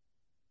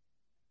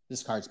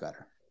 this card's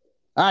better.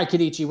 All right,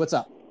 Kenichi, what's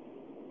up?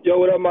 Yo,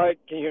 what up, Mike?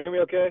 Can you hear me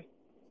okay?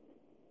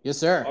 Yes,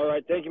 sir. All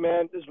right, thank you,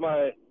 man. This is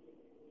my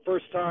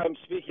first time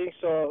speaking,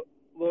 so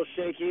a little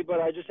shaky, but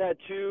I just had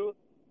 2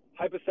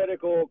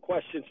 hypothetical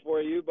questions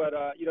for you. But,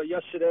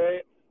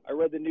 yesterday I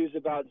read the news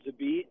about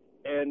Zabit,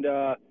 and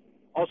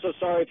also,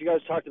 sorry if you guys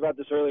talked about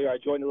this earlier. I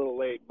joined a little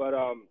late, but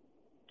I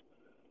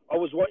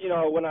was,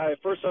 when I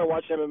first started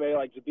watching MMA,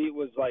 Zabit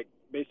was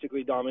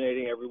basically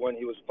dominating everyone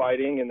he was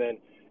fighting, and then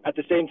at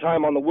the same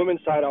time on the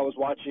women's side, I was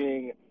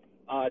watching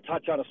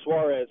Tatiana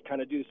Suarez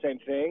kind of do the same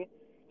thing.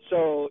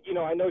 So,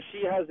 I know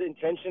she has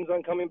intentions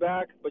on coming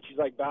back, but she's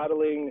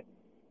battling,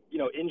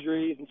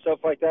 injuries and stuff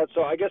like that.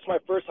 So I guess my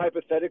first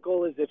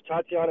hypothetical is if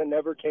Tatiana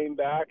never came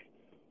back,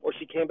 or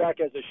she came back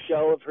as a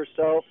shell of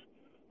herself,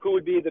 who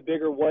would be the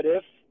bigger what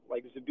if?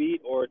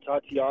 Zabit or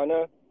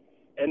Tatiana?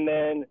 And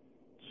then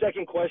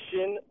second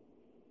question,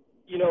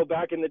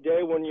 back in the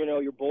day when,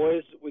 your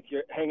boys with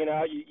your hanging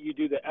out, you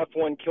do the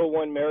F1, kill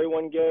one, marry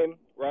one game,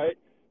 right?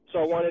 So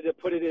I wanted to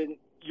put it in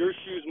your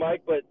shoes,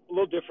 Mike, but a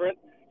little different.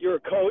 You're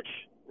a coach,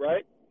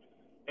 right?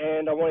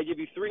 And I want to give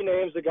you 3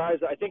 names of guys.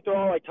 I think they're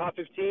all top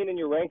 15 in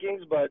your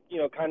rankings, but,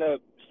 kind of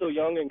still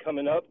young and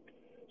coming up.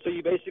 So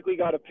you basically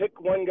got to pick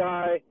one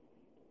guy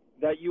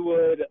that you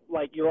would,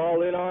 you're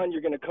all in on.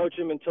 You're going to coach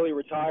him until he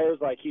retires.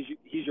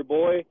 He's your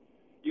boy.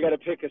 You got to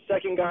pick a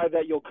second guy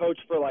that you'll coach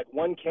for,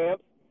 one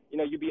camp.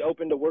 You'd be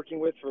open to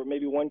working with for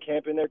maybe one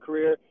camp in their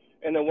career.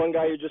 And then one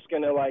guy you're just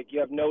going to, you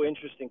have no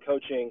interest in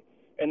coaching.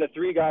 And the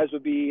 3 guys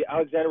would be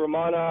Alexander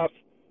Romanov,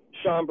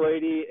 Sean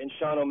Brady, and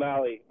Sean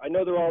O'Malley. I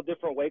know they're all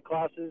different weight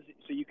classes,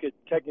 so you could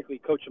technically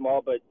coach them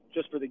all, but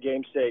just for the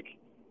game's sake,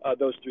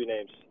 those 3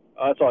 names.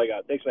 That's all I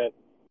got. Thanks, man.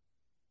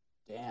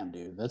 Damn,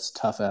 dude. That's a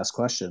tough-ass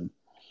question.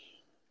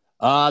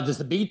 The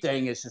Zabit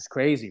thing is just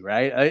crazy,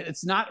 right?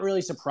 It's not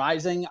really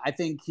surprising. I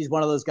think he's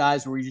one of those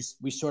guys where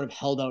we sort of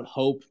held out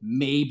hope.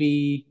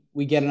 Maybe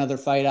we get another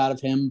fight out of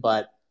him,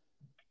 but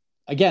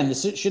again,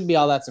 this shouldn't be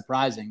all that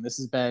surprising. This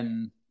has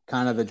been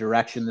kind of the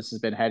direction this has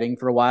been heading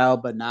for a while,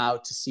 but now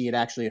to see it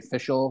actually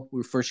official,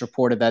 we first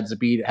reported that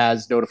Zabit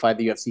has notified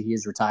the UFC he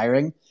is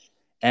retiring.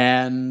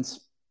 And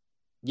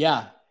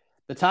yeah,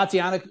 the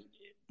Tatiana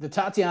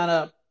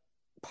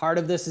part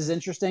of this is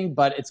interesting,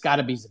 but it's got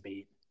to be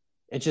Zabit.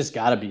 It's just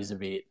got to be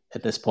Zabit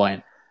at this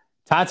point.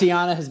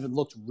 Tatiana has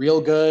looked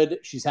real good.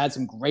 She's had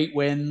some great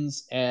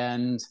wins,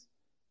 and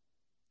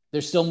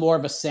there's still more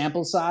of a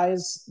sample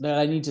size that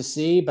I need to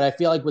see. But I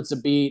feel like with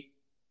Zabit,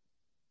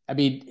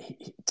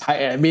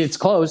 it's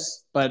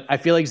close, but I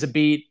feel like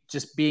Zabit,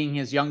 just being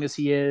as young as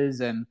he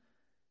is and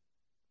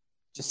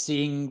just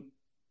seeing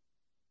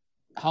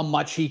how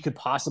much he could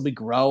possibly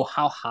grow,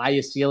 how high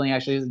his ceiling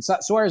actually is. And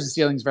Suarez's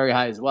ceiling is very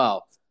high as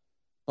well.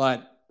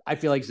 But I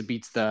feel like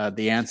Zabit's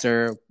the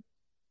answer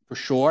for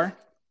sure.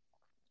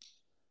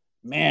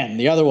 Man,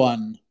 the other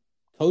one,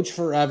 coach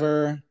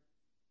forever,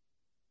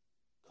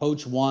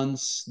 coach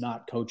once,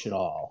 not coach at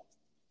all.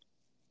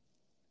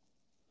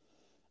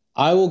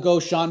 I will go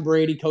Sean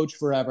Brady, coach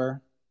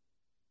forever.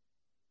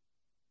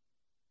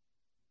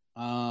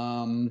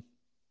 Romanov,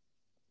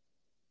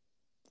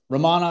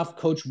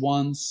 coach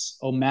once.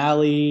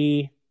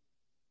 O'Malley,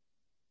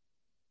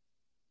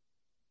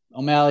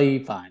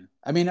 fine.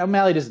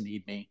 O'Malley doesn't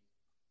need me.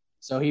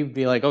 So he'd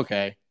be like,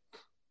 okay.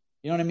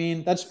 You know what I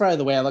mean? That's probably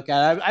the way I look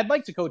at it. I'd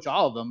like to coach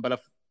all of them, but if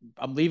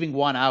I'm leaving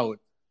one out,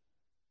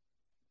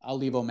 I'll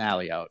leave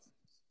O'Malley out.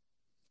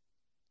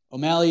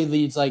 O'Malley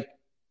leads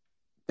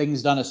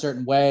things done a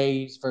certain way.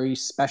 He's very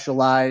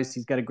specialized.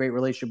 He's got a great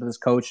relationship with his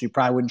coach. He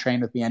probably wouldn't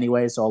train with me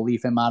anyway, so I'll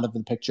leave him out of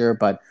the picture.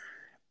 But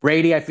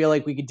Brady, I feel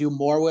like we could do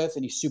more with,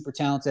 and he's super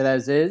talented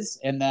as is.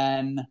 And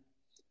then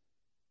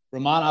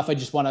Romanov, I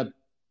just want to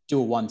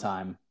do it one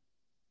time.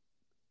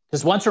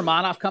 Because once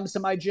Romanov comes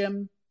to my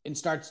gym and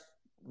starts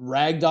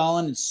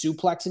ragdolling and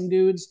suplexing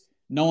dudes,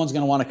 no one's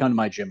going to want to come to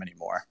my gym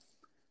anymore.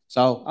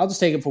 So I'll just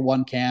take it for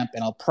one camp,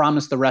 and I'll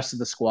promise the rest of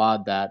the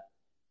squad that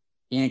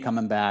He ain't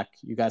coming back.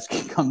 You guys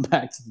can come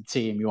back to the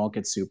team. You won't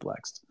get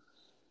suplexed.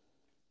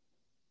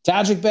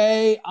 Tajik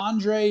Bey,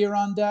 Andre, you're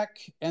on deck,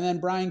 and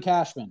then Brian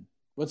Cashman.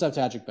 What's up,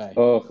 Tajik Bey?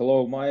 Oh,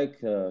 hello, Mike.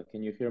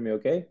 Can you hear me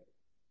okay?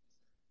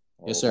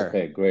 Yes, sir.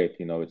 Okay, great.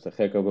 It's a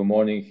heck of a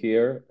morning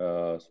here.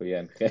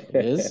 It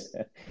is?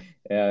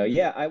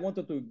 I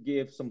wanted to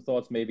give some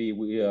thoughts maybe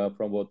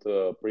from what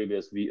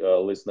previous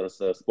listeners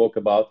spoke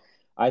about.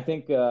 I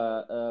think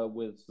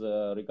with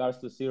regards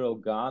to Cyril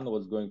Gane,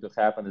 what's going to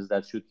happen is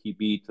that should he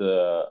beat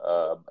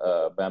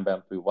Bam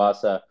Bam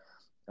Tuivasa,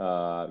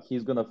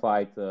 he's going to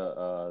fight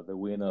the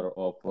winner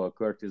of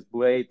Curtis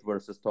Blade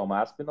versus Tom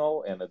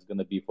Aspinall, and it's going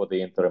to be for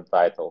the interim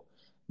title.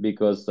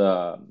 Because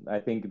I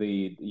think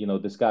the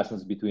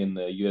discussions between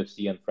the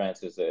UFC and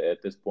Francis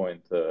at this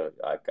point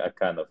are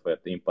kind of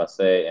at impasse,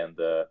 and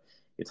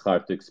it's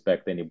hard to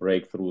expect any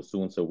breakthrough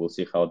soon. So we'll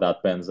see how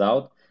that pans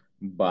out.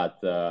 But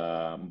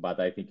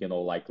I think in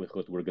all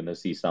likelihood we're going to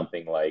see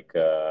something like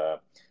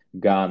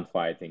Gane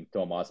fighting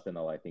Tom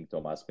Aspinall. I think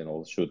Tom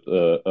Aspinall should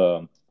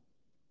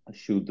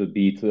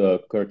beat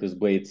Curtis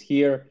Blades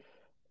here.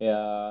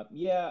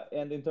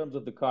 And in terms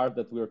of the card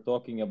that we're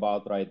talking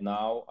about right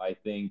now, I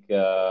think.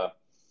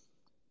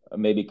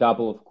 Maybe a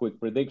couple of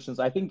quick predictions.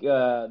 I think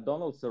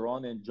Donald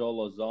Cerrone and Joe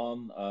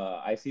Lauzon,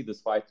 I see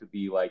this fight to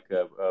be like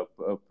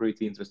a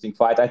pretty interesting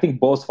fight. I think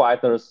both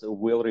fighters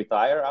will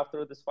retire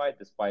after this fight,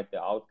 despite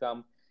the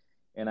outcome.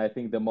 And I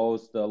think the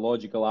most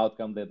logical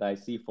outcome that I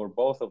see for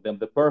both of them,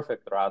 the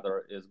perfect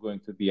rather, is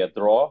going to be a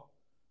draw.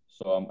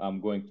 So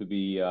I'm going to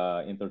be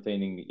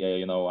entertaining.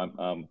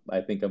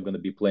 I think I'm going to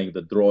be playing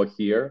the draw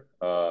here,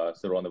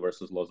 Cerrone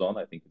versus Lauzon.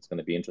 I think it's going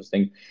to be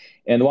interesting.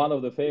 And one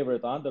of the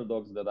favorite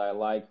underdogs that I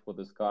like for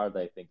this card,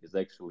 I think, is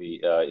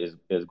actually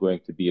is going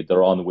to be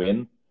Deron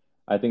Winn.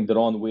 I think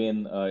Deron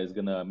Winn is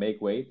going to make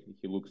weight.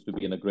 He looks to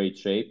be in a great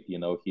shape.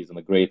 He's in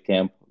a great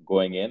camp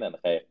going in, and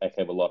I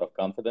have a lot of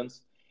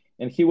confidence.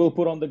 And he will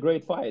put on the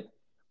great fight.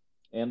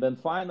 And then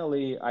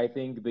finally, I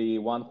think the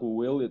one who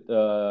will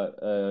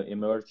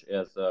emerge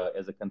as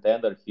a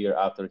contender here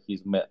after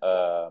his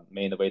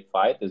main event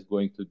fight is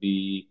going to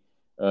be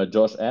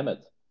Josh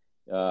Emmett.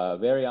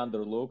 Very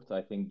underlooked.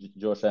 I think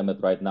Josh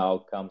Emmett right now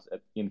comes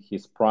in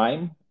his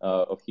prime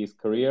of his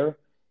career.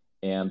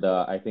 And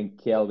I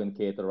think Calvin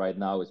Kattar right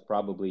now is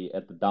probably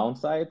at the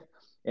downside.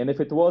 And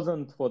if it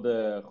wasn't for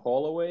the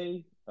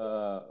Holloway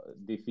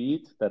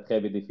defeat, that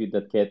heavy defeat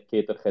that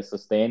Kattar has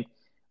sustained,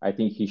 I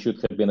think he should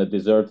have been a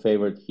deserved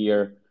favorite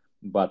here,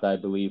 but I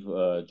believe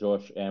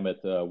Josh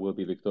Emmett will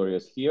be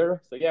victorious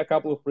here. So, a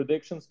couple of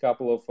predictions,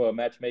 couple of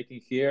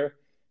matchmaking here.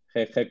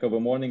 Heck of a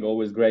morning.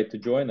 Always great to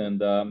join. And,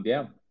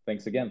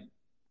 thanks again.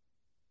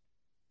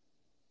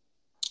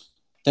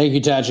 Thank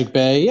you, Tajik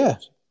Bey. Yeah,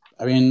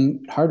 I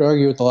mean, hard to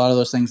argue with a lot of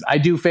those things. I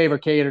do favor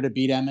Kattar to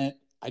beat Emmett.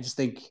 I just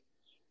think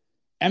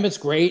Emmett's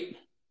great.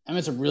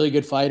 Emmett's a really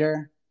good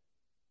fighter.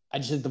 I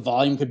just think the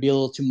volume could be a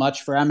little too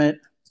much for Emmett,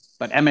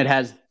 but Emmett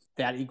has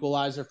that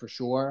equalizer for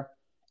sure.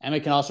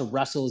 Emmett can also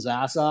wrestle his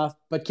ass off,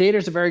 but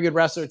Kattar's a very good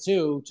wrestler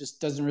too,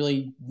 just doesn't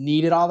really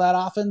need it all that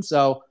often.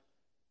 So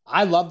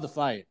I love the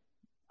fight.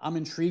 I'm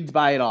intrigued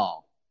by it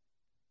all.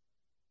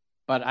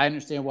 But I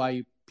understand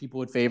why people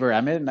would favor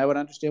Emmett, and I would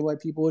understand why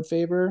people would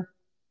favor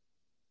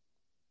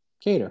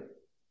Kattar.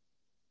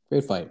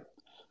 Great fight.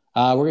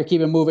 We're going to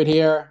keep it moving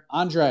here.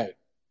 Andre.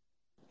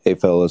 Hey,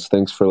 fellas.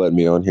 Thanks for letting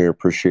me on here.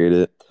 Appreciate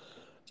it.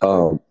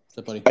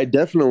 I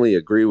definitely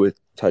agree with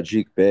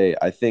Tajik Bey.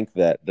 I think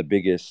that the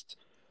biggest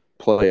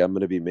play I'm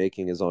going to be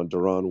making is on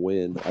Deron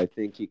Winn. I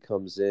think he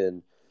comes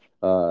in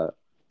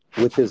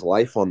with his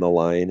life on the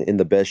line, in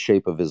the best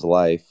shape of his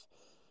life,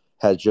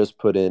 has just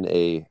put in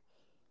a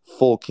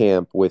full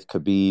camp with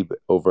Khabib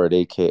over at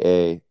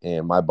AKA,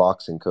 and my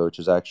boxing coach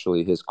is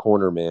actually his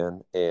corner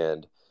man,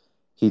 and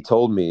he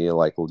told me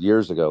like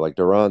years ago, like,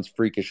 Deron's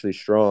freakishly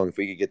strong. If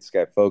we could get this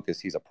guy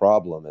focused, he's a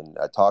problem. And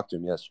I talked to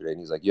him yesterday,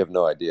 and he's like, you have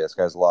no idea. This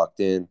guy's locked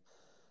in.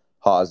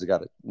 Haas has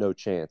got no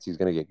chance. He's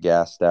going to get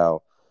gassed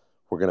out.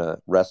 We're going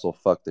to wrestle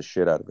fuck the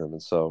shit out of him.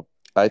 And so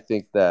I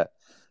think that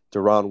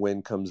Deron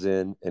Winn comes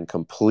in and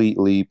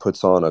completely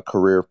puts on a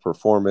career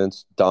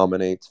performance,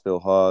 dominates Phil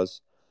Haas.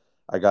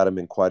 I got him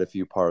in quite a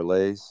few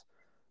parlays.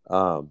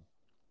 I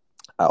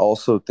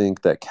also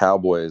think that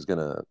Cowboy is going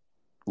to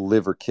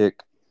liver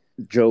kick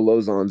Joe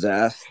Lauzon's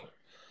ass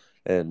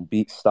and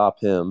stop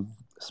him,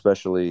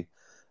 especially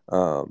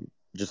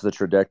just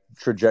the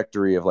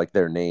trajectory of like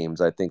their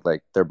names. I think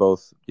like they're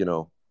both,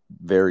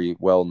 very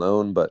well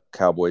known, but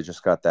Cowboy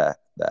just got that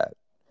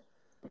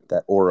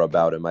aura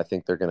about him. I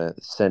think they're gonna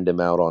send him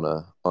out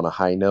on a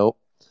high note.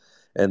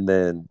 And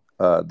then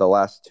the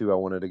last two I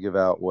wanted to give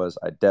out was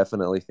I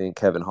definitely think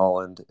Kevin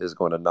Holland is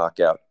going to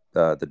knock out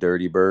the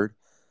Dirty Bird,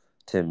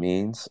 Tim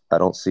Means. I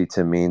don't see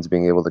Tim Means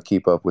being able to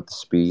keep up with the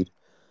speed.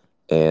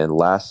 And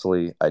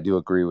lastly, I do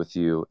agree with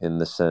you in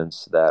the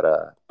sense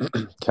that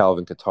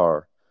Calvin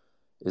Kattar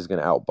is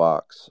going to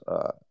outbox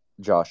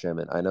Josh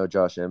Emmett. I know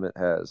Josh Emmett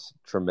has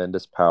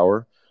tremendous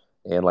power,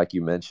 and like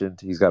you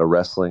mentioned, he's got a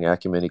wrestling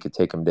acumen. He could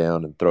take him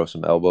down and throw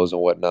some elbows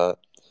and whatnot.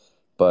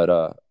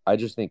 But I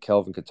just think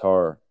Calvin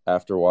Kattar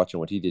after watching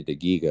what he did to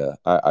Giga.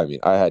 I mean,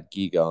 I had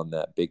Giga on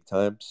that big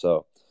time,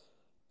 so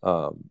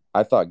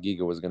I thought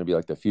Giga was going to be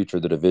like the future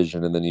of the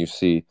division, and then you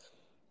see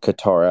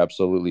Qatar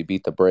absolutely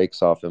beat the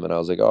brakes off him, and I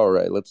was like, all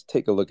right, let's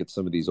take a look at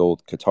some of these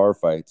old Qatar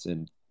fights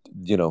and,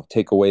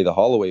 take away the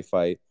Holloway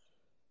fight.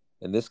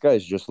 And this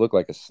guy's just looked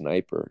like a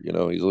sniper.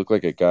 He's looked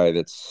like a guy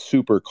that's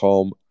super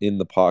calm in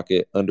the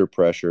pocket, under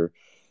pressure.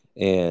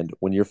 And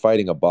when you're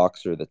fighting a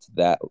boxer that's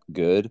that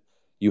good,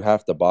 you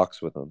have to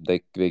box with them.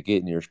 They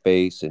get in your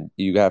face, and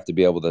you have to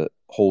be able to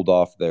hold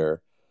off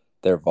their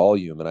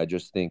volume. And I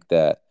just think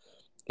that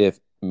if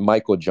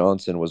Michael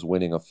Johnson was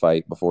winning a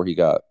fight before he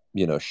got,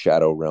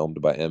 shadow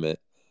realmed by Emmett,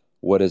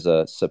 what is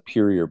a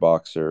superior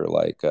boxer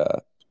like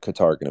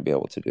Qatar going to be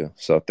able to do?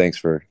 So thanks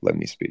for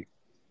letting me speak.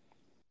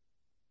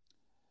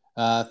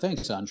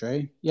 Thanks,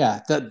 Andre.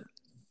 Yeah,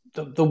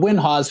 the Win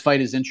Haas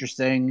fight is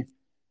interesting.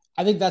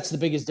 I think that's the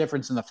biggest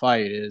difference in the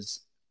fight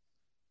is,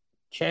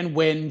 can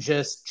Win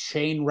just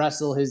chain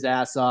wrestle his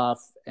ass off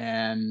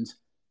and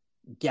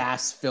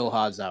gas Phil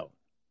Haas out?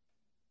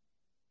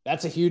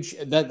 That's a huge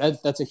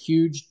that's a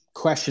huge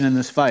question in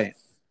this fight,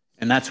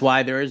 and that's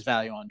why there is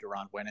value on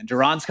Deron Win. And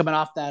Deron's coming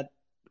off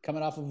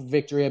of a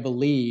victory, I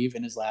believe,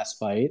 in his last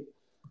fight.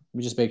 Let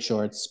me just make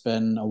sure. It's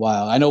been a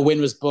while. I know Win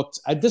was booked.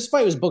 This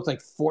fight was booked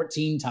like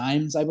 14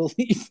 times, I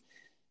believe.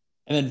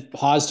 And then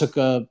Haas took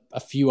a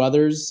few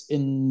others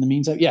in the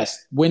meantime.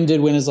 Yes, Win did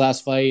win his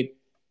last fight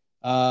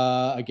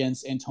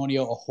against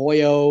Antonio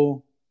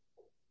Arroyo.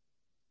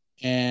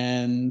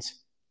 And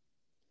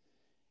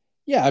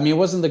yeah, I mean, it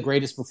wasn't the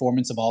greatest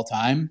performance of all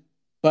time.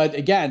 But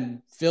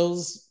again,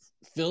 Phil's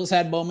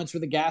had moments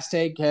where the gas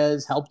tank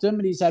has helped him,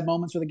 and he's had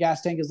moments where the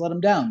gas tank has let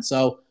him down.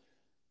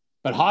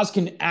 But Haas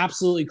can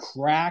absolutely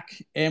crack,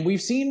 and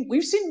we've seen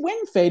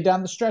Win fade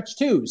down the stretch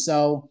too.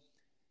 So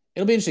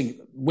it'll be interesting.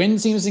 Win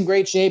seems in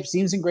great shape,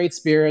 seems in great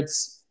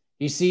spirits.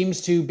 He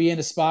seems to be in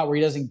a spot where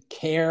he doesn't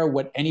care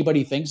what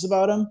anybody thinks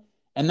about him,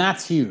 and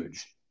that's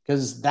huge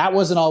because that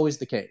wasn't always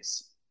the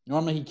case.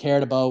 Normally, he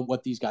cared about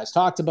what these guys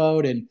talked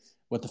about and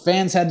what the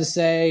fans had to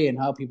say and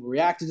how people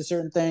reacted to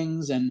certain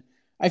things. And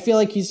I feel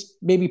like he's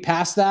maybe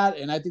past that,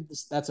 and I think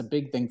that's a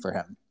big thing for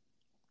him.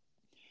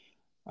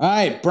 All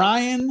right,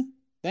 Brian.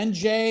 Then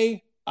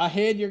Jay,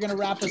 Ahid, you're going to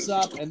wrap us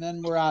up, and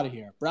then we're out of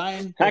here.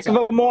 Brian, heck of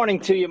a morning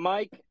to you,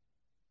 Mike.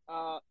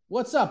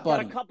 What's up,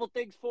 buddy? Got a couple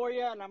things for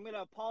you, and I'm going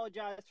to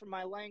apologize for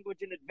my language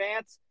in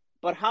advance.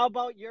 But how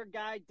about your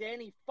guy,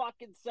 Danny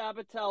fucking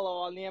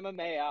Sabatello, on the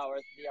MMA Hour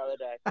the other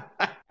day?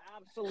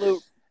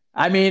 Absolute.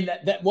 I mean,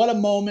 what a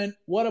moment.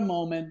 What a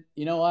moment.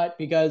 You know what?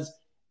 Because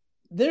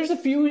there's a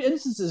few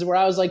instances where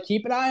I was like,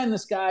 keep an eye on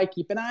this guy,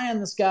 keep an eye on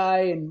this guy.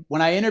 And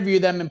when I interview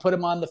them and put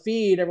him on the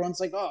feed, everyone's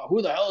like, oh,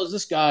 who the hell is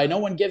this guy? No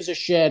one gives a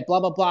shit, blah,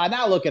 blah, blah.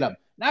 Now look at him.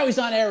 Now he's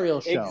on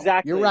Ariel's show.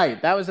 Exactly. You're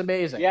right. That was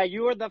amazing. Yeah,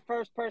 you were the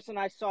first person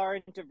I saw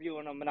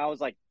interviewing him, and I was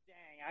like, dang,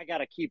 I got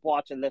to keep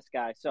watching this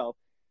guy. So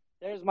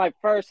there's my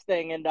first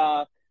thing. And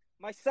my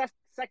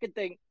second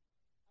thing,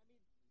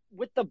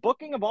 with the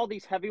booking of all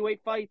these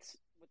heavyweight fights,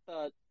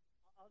 other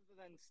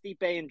than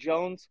Stipe and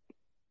Jones,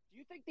 do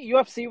you think the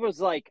UFC was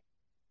like,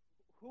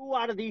 who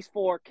out of these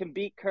four can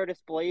beat Curtis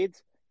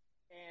Blades,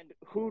 and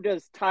who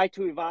does Tai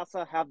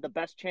Tuivasa have the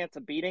best chance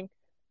of beating?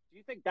 Do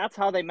you think that's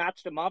how they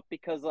matched him up?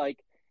 Because,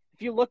 like,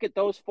 if you look at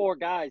those four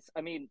guys,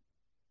 I mean,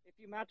 if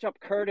you match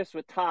up Curtis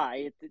with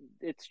Tai,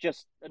 it's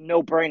just a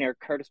no-brainer.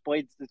 Curtis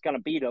Blades is going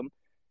to beat him.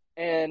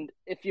 And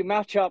if you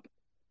match up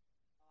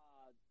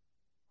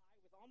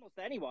with almost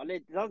anyone,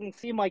 it doesn't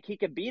seem like he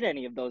could beat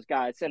any of those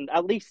guys. And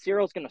at least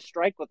Cyril's going to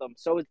strike with him.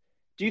 So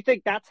do you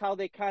think that's how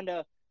they kind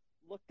of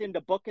looked into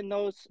booking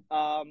those to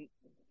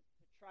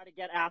try to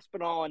get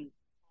Aspinall and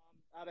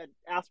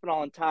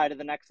Tai to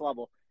the next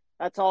level?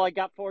 That's all I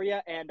got for you.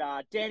 And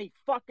Danny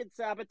fucking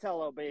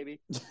Sabatello, baby.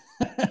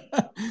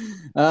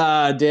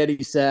 Danny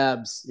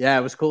Sabs. Yeah,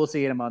 it was cool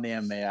seeing him on the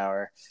MMA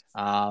Hour.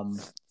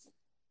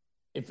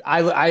 If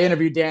I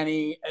interviewed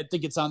Danny, I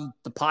think it's on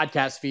the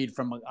podcast feed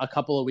from a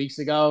couple of weeks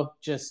ago.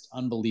 Just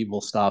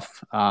unbelievable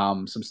stuff.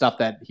 Some stuff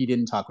that he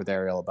didn't talk with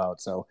Ariel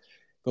about. So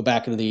go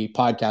back into the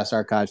podcast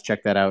archives,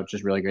 check that out.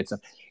 Just really great stuff.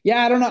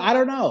 Yeah, I don't know. I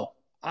don't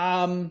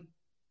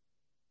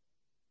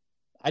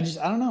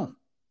know.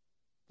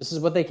 This is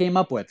what they came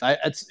up with.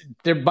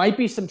 There might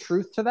be some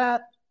truth to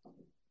that,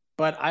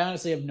 but I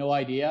honestly have no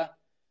idea.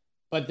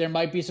 But there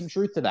might be some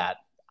truth to that.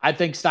 I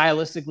think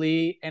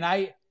stylistically, and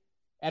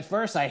at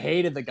first I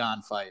hated the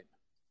Gane fight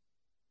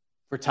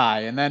for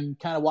Tai, and then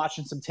kind of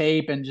watching some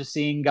tape and just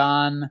seeing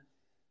Gane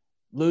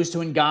lose to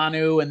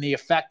Ngannou and the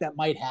effect that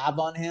might have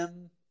on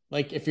him.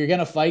 Like, if you're going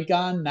to fight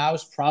Gane,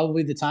 now's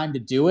probably the time to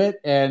do it.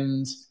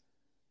 And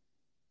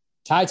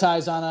Tai's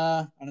on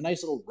a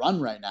nice little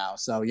run right now.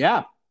 So,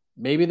 yeah,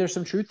 maybe there's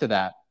some truth to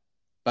that.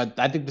 But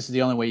I think this is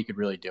the only way you could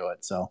really do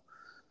it. So,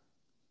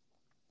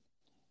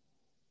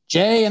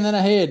 Jay, and then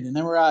Ahid, and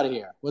then we're out of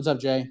here. What's up,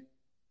 Jay?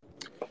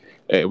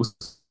 Hey,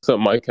 what's up,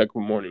 Mike? Heck of a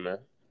morning, man.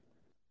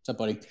 What's up,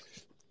 buddy?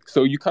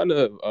 So you kind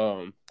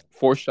of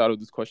foreshadowed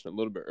this question a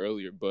little bit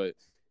earlier, but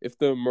if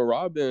the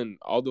Merab and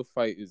Aldo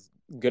fight is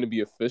going to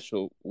be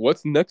official,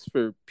 what's next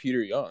for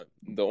Peter Yan?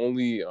 The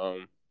only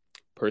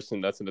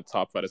person that's in the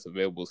top fight that's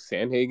available is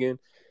Sandhagen,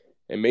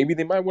 and maybe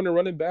they might want to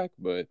run it back,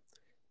 but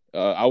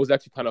I was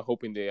actually kind of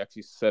hoping they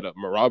actually set up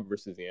Merab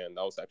versus Yan.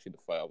 That was actually the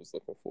fight I was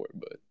looking for.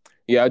 But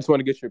yeah, I just want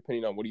to get your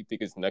opinion on what do you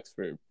think is next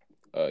for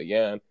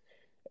Yan.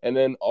 And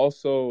then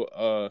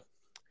also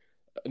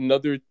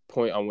another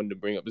point I wanted to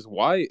bring up is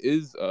why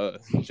is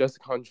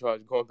Jessica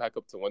Andrade going back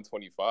up to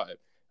 125?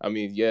 I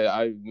mean, yeah,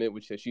 I admit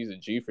she's a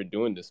G for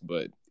doing this,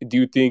 but do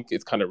you think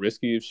it's kind of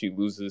risky if she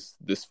loses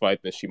this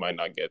fight, then she might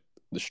not get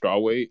the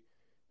strawweight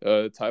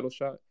title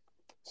shot?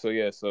 So,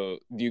 yeah, do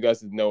you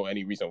guys know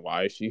any reason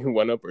why she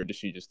went up, or did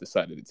she just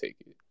decided to take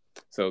it?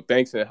 So,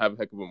 thanks, and have a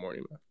heck of a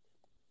morning, man.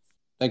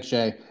 Thanks,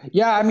 Jay.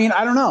 Yeah, I mean,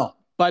 I don't know,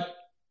 but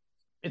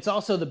it's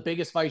also the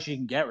biggest fight she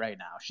can get right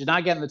now. She's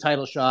not getting the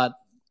title shot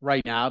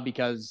right now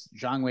because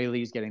Zhang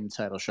Weili is getting the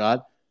title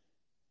shot.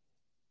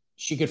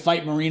 She could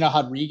fight Marina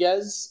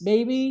Rodriguez,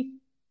 maybe.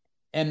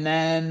 And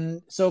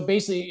then, so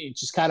basically, it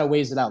just kind of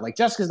weighs it out. Like,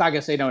 Jessica's not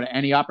going to say no to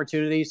any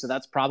opportunity, so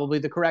that's probably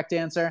the correct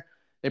answer.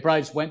 They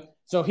probably just went.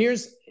 So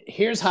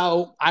here's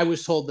how I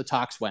was told the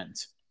talks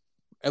went,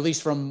 at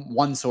least from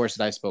one source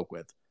that I spoke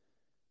with.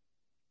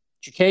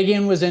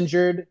 Chookagian was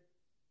injured,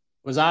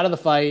 was out of the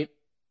fight.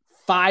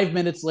 5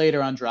 minutes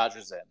later, Andrade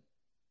was in.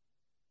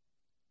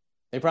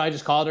 They probably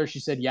just called her. She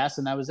said yes,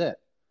 and that was it.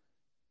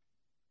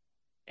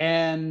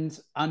 And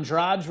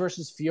Andrade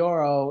versus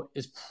Fiorot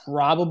is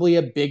probably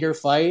a bigger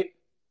fight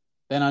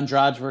than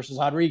Andrade versus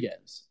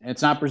Rodriguez. And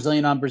it's not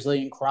Brazilian on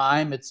Brazilian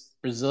crime. It's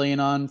Brazilian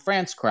on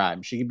France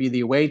crime. She could be the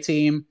away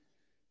team.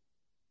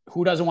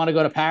 Who doesn't want to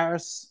go to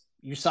Paris?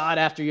 You saw it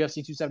after UFC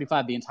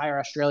 275. The entire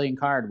Australian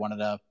card wanted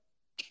to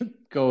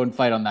go and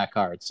fight on that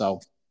card.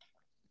 So,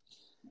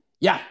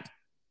 yeah.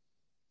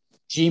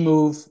 G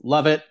move.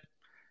 Love it.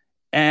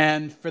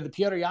 And for the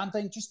Petr Yan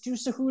thing, just do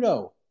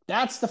Cejudo.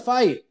 That's the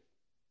fight.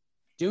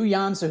 Do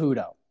Yan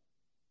Cejudo.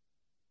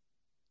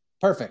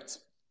 Perfect.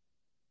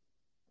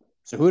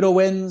 Cejudo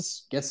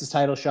wins, gets his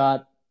title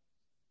shot.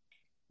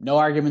 No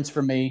arguments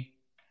for me.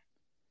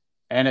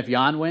 And if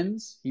Yan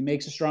wins, he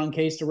makes a strong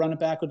case to run it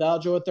back with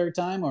Aljo a third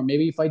time, or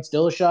maybe he fights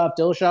Dillashaw. If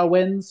Dillashaw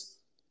wins,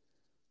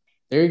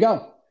 there you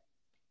go.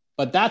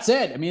 But that's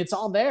it. I mean, it's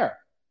all there.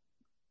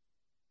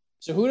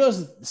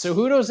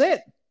 Cejudo's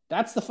it.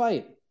 That's the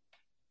fight.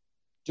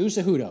 Do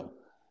Cejudo.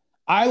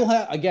 I will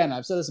have, again,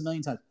 I've said this a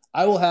million times,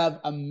 I will have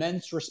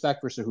immense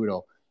respect for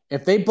Cejudo.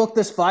 If they book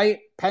this fight,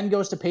 pen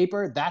goes to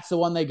paper, that's the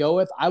one they go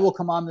with. I will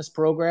come on this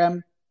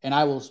program and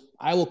I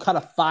will cut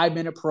a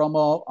 5-minute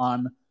promo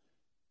on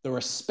the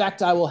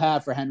respect I will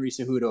have for Henry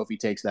Cejudo if he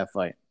takes that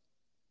fight.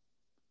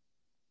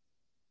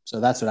 So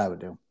that's what I would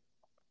do.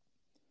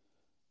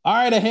 All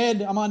right,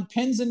 ahead. I'm on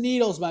pins and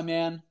needles, my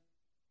man.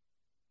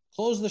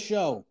 Close the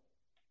show.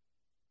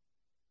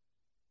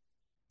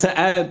 To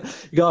end,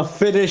 you gotta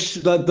finish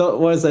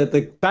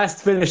the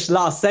best finish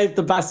last. Save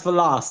the best for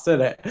last,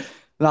 isn't it?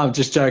 No, I'm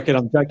just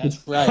joking.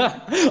 That's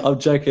right. I'm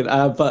joking.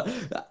 But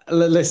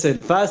listen,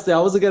 firstly, I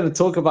wasn't going to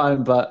talk about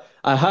him, but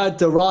I heard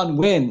Duran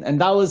win, and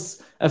that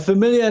was a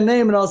familiar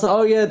name, and I was like,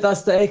 oh yeah,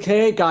 that's the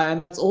AKA guy,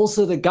 and it's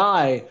also the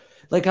guy.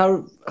 Like I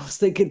was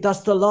thinking,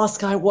 that's the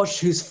last guy I watched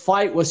whose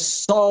fight was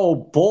so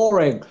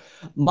boring.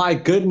 My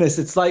goodness,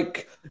 it's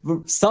like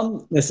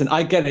listen,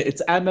 I get it.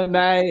 It's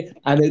MMA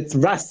and it's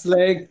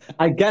wrestling.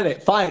 I get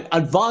it. Fine.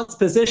 Advanced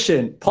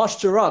position,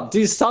 posture up,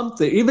 do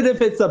something. Even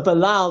if it's a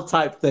Bilal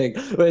type thing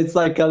where it's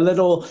like a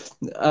little,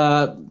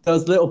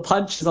 those little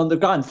punches on the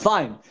ground.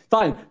 Fine.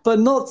 But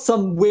not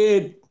some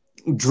weird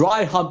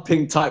dry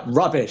humping type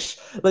rubbish.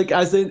 Like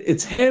as in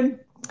it's him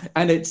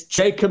and it's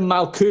Jacob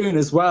Malkoun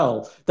as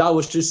well. That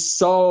was just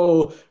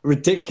so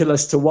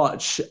ridiculous to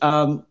watch.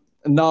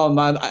 No,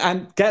 man.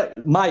 And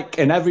get Mike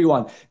and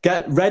everyone,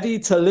 get ready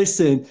to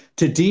listen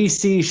to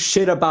DC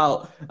shit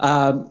about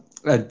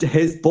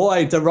his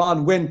boy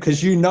Duran Win,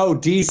 because you know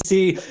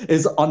DC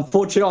is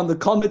unfortunately on the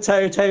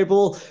commentary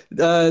table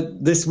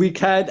this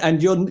weekend,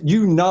 and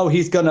you know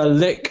he's gonna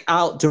lick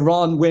out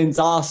Duran Win's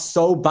ass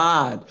so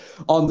bad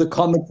on the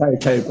commentary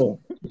table.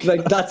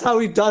 Like that's how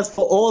he does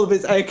for all of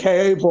his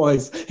AKA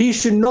boys. He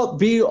should not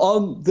be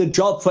on the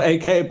job for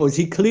AKA boys.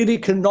 He clearly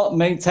cannot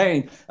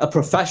maintain a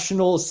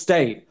professional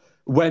state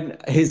when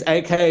his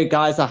AKA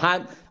guys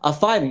are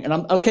fighting. And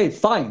I'm okay,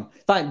 fine.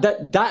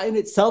 That in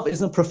itself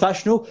isn't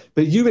professional,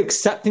 but you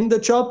accepting the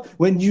job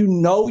when you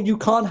know you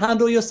can't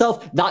handle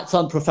yourself, that's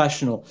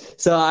unprofessional.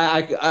 So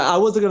I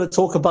wasn't going to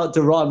talk about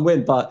Duran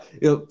Win, but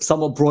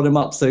someone brought him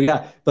up. So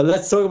yeah, but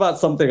let's talk about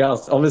something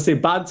else. Obviously,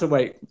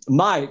 bantamweight.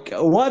 Mike,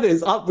 what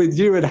is up with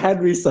you and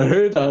Henry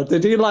Cejudo?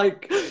 Did he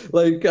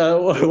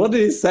what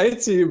did he say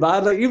to you,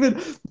 man? Like even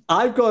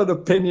I've got an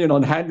opinion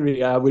on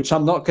Henry, which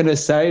I'm not going to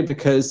say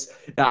because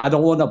I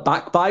don't want to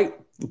backbite.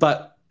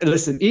 But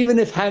listen, even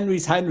if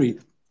Henry's Henry,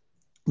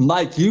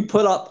 Mike, you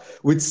put up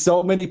with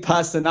so many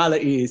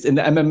personalities in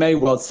the MMA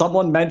world.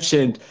 Someone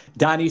mentioned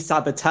Danny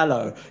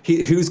Sabatello,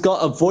 who's got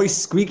a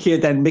voice squeakier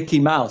than Mickey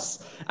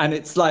Mouse. And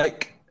it's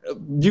like,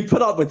 you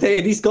put up with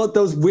it. He's got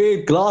those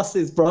weird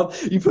glasses, bro.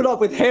 You put up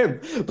with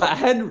him,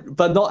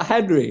 but not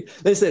Henry.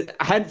 Listen,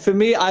 for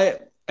me, I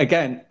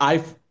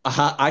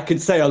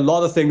could say a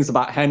lot of things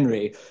about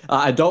Henry.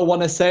 I don't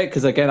want to say it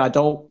because, again, I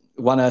don't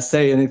want to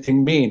say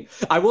anything mean.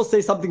 I will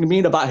say something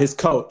mean about his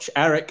coach,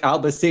 Eric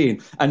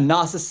Albertine, a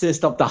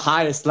narcissist of the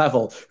highest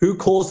level who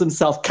calls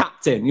himself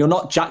captain. You're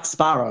not Jack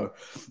Sparrow.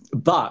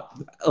 But,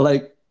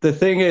 like, the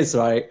thing is,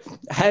 right,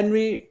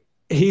 Henry,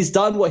 he's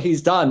done what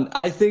he's done.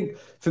 I think,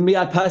 for me,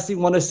 I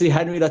personally want to see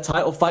Henry in a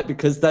title fight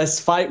because this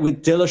fight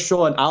with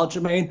Dillashaw and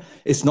Aljamain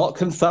is not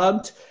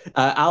confirmed.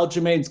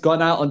 Aljamain's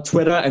gone out on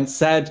Twitter and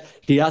said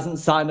he hasn't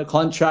signed a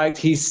contract.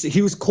 He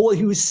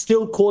was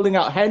still calling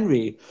out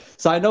Henry.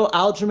 So I know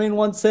Aljamain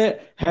wants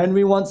it.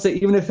 Henry wants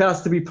it, even if it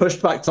has to be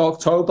pushed back to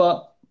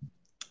October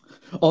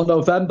or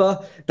November.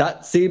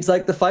 That seems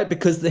like the fight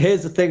because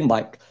here's the thing,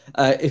 Mike.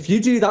 If you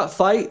do that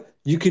fight,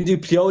 you can do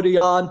Petr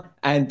Yan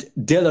and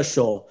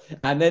Dillashaw.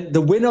 And then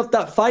the winner of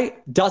that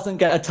fight doesn't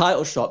get a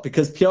title shot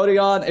because Petr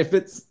Yan, if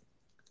it's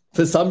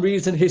for some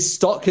reason his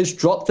stock has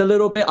dropped a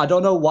little bit, I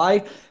don't know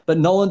why, but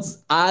no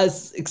one's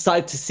as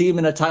excited to see him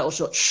in a title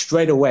shot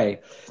straight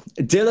away.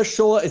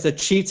 Dillashaw is a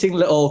cheating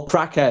little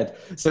crackhead,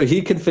 so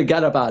he can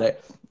forget about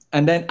it.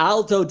 And then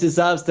Aldo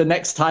deserves the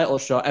next title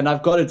shot. And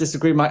I've got to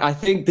disagree, Mike. I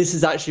think this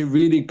is actually a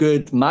really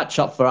good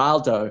matchup for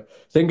Aldo.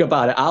 Think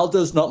about it.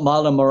 Aldo's not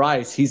Marlon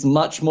Moraes. He's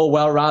much more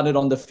well-rounded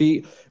on the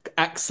feet.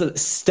 Excellent,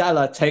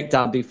 stellar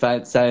takedown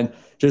defense and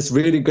just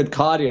really good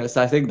cardio.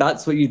 So I think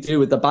that's what you do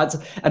with the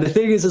bantam. And the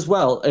thing is as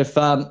well, if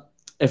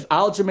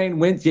Aljamain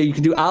wins, yeah, you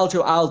can do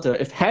Aldo.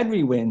 If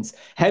Henry wins,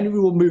 Henry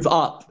will move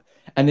up.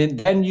 And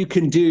then you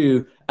can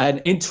do an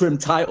interim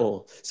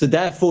title. So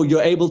therefore,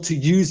 you're able to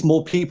use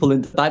more people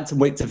in the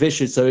bantamweight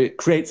division. So it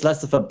creates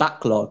less of a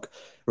backlog,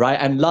 right?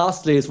 And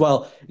lastly, as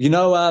well, you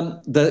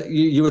know,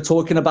 you were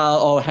talking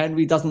about,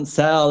 Henry doesn't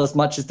sell as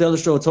much as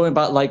Dillashaw. We're talking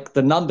about like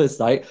the numbers,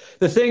 right?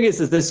 The thing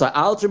is this, right?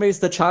 Aljamain's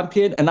the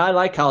champion, and I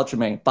like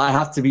Aljamain, but I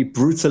have to be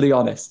brutally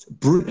honest.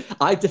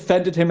 I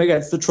defended him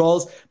against the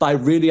trolls, but I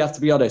really have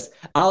to be honest.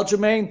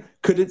 Aljamain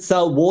couldn't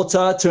sell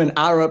water to an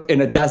Arab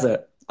in a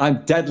desert.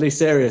 I'm deadly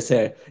serious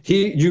here.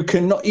 You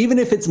cannot, even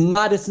if it's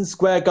Madison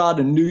Square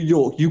Garden, New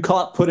York, you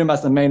can't put him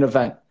as the main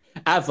event,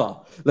 ever.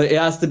 Like, it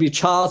has to be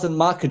Charles and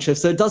Makhachev.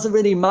 So it doesn't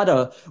really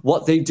matter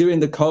what they do in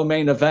the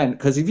co-main event,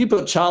 because if you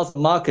put Charles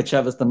and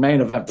Makhachev as the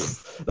main event,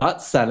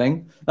 that's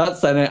selling.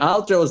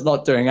 Aljo is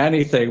not doing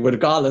anything,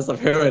 regardless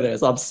of who it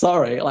is. I'm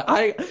sorry. Like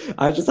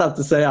I just have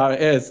to say how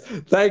it is.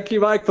 Thank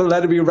you, Mike, for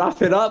letting me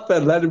wrap it up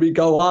and letting me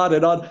go on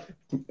and on.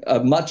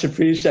 Much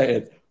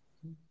appreciated.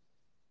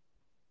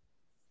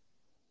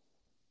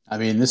 I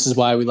mean, this is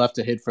why we left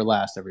a hit for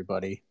last,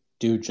 everybody.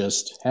 Dude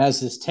just has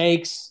his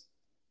takes.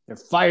 They're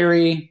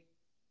fiery.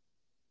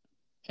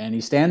 And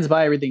he stands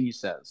by everything he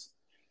says.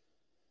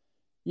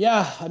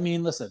 Yeah, I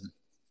mean, listen.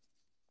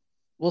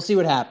 We'll see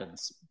what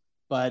happens.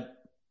 But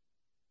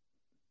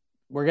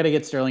we're going to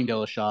get Sterling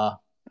Dillashaw.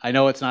 I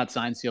know it's not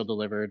signed, sealed,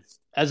 delivered.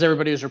 As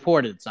everybody has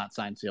reported, it's not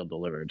signed, sealed,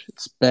 delivered.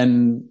 It's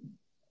been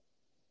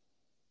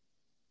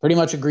pretty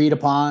much agreed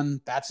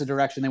upon. That's the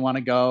direction they want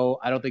to go.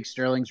 I don't think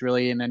Sterling's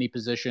really in any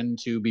position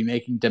to be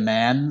making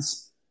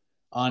demands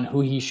on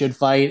who he should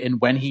fight and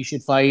when he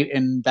should fight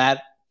and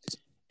that.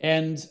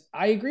 And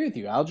I agree with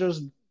you.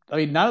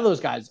 None of those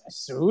guys.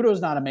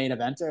 Cejudo's not a main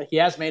eventer. He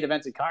has main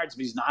evented cards,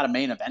 but he's not a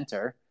main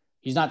eventer.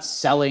 He's not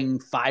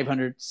selling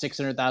 500,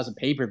 600,000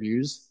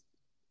 pay-per-views.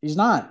 He's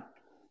not.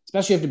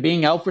 Especially after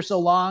being out for so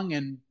long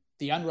and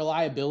the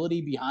unreliability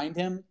behind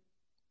him.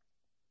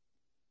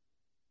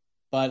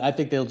 But I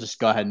think they'll just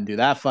go ahead and do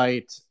that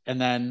fight.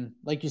 And then,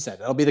 like you said,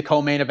 it'll be the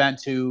co-main event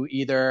to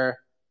either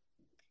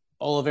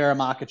Oliveira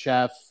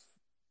Makhachev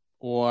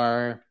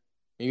or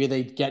maybe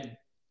they get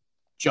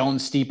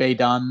Jones-Stipe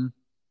done.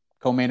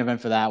 Co-main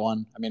event for that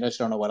one. I mean, I just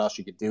don't know what else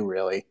you could do,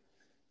 really.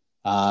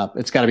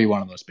 It's got to be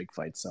one of those big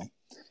fights. So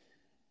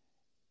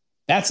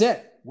that's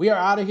it. We are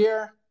out of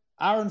here.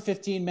 Hour and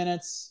 15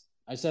 minutes.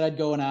 I said I'd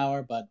go an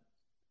hour, but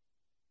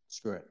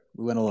screw it.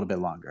 We went a little bit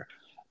longer.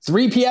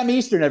 3 p.m.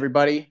 Eastern,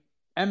 everybody.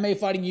 MMA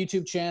Fighting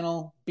YouTube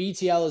channel.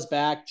 BTL is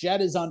back. Jed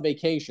is on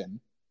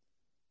vacation,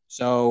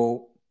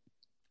 so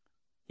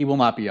he will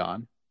not be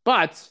on.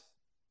 But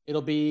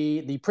it'll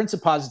be the Prince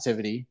of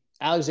Positivity,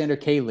 Alexander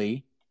K.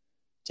 Lee,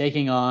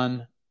 taking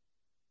on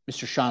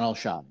Mr. Sean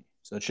Al-Shami.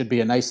 So it should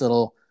be a nice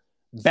little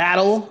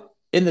battle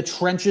in the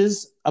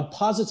trenches of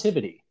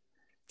positivity.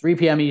 3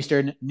 p.m.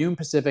 Eastern, noon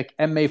Pacific,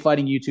 MMA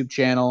Fighting YouTube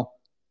channel.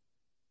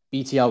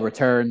 BTL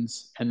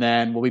returns, and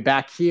then we'll be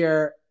back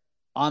here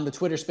on the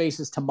Twitter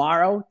Spaces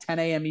tomorrow, 10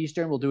 a.m.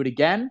 Eastern. We'll do it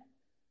again.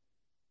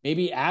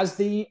 Maybe as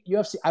the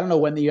UFC, I don't know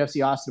when the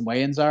UFC Austin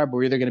weigh-ins are, but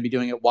we're either going to be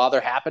doing it while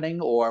they're happening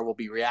or we'll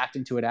be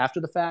reacting to it after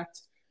the fact.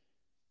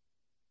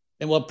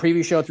 Then we'll have a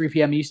preview show 3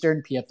 p.m.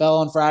 Eastern,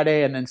 PFL on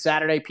Friday, and then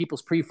Saturday,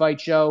 People's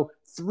Pre-Fight Show,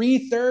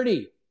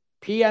 3:30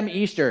 p.m.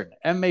 Eastern,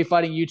 MMA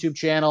Fighting YouTube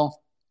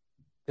channel,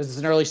 because it's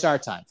an early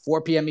start time.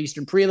 4 p.m.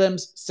 Eastern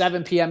prelims,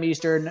 7 p.m.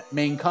 Eastern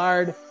main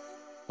card.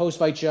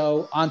 Post-fight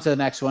show, on to the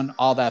next one,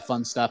 all that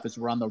fun stuff as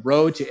we're on the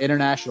road to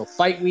International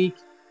Fight Week.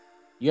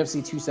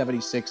 UFC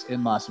 276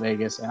 in Las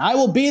Vegas. And I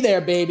will be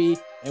there, baby.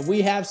 And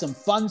we have some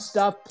fun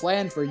stuff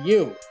planned for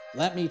you,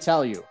 let me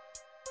tell you.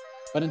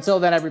 But until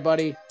then,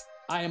 everybody,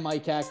 I am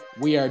Mike Heck.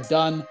 We are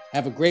done.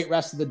 Have a great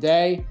rest of the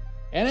day.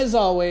 And as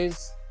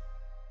always,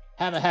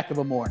 have a heck of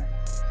a morning.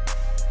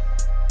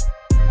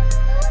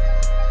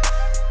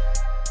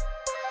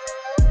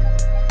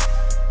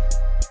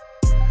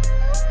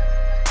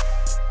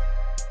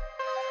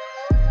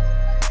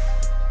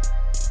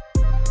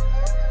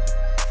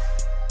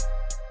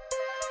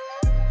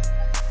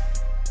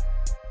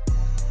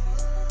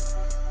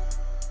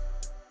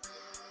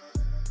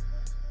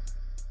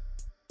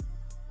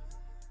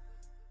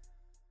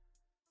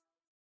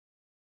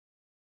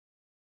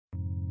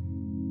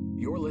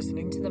 You're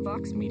listening to the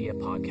Vox Media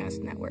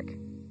Podcast Network.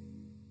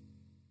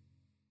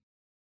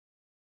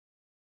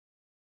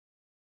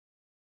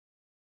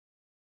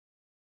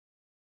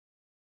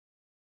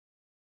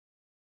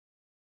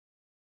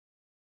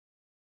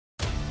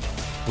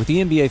 With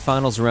the NBA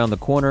Finals around the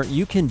corner,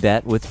 you can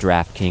bet with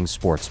DraftKings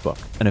Sportsbook,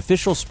 an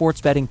official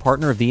sports betting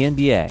partner of the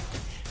NBA.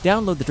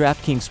 Download the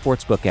DraftKings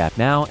Sportsbook app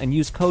now and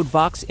use code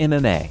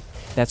VOXMMA.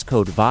 That's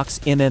code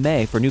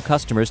VOXMMA for new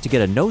customers to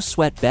get a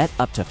no-sweat bet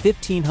up to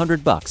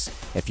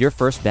 $1,500 if your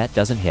first bet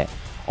doesn't hit.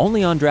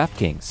 Only on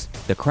DraftKings.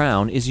 The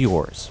crown is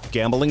yours.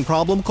 Gambling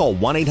problem? Call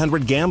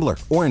 1-800-GAMBLER.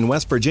 Or in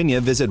West Virginia,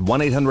 visit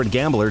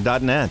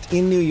 1-800-GAMBLER.net.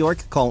 In New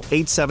York, call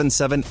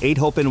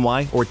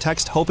 877-8-HOPE-NY or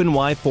text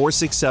HOPE-NY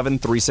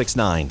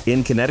 467-369.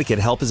 In Connecticut,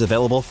 help is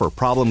available for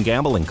problem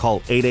gambling. Call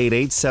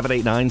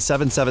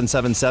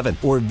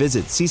 888-789-7777 or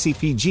visit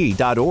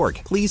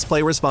ccpg.org. Please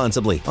play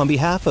responsibly. On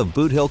behalf of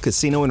Boot Hill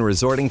Casino and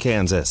Resort in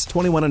Kansas,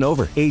 21 and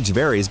over. Age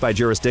varies by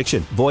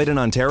jurisdiction. Void in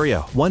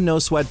Ontario. One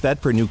no-sweat bet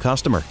per new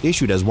customer.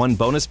 Issued as one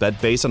bonus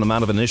bet based on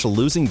amount of initial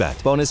losing bet.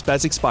 Bonus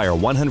bets expire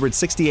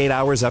 168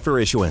 hours after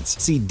issuance.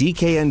 See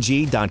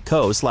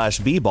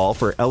dkng.co/bball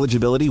for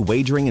eligibility,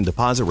 wagering, and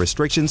deposit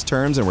restrictions,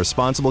 terms, and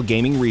responsible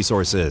gaming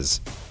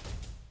resources.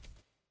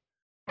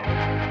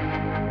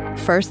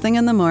 First thing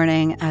in the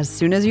morning, as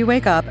soon as you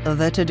wake up,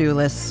 the to-do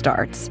list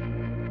starts.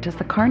 Does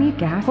the car need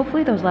gas?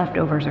 Hopefully those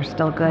leftovers are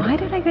still good. Why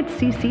did I get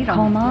CC'd on?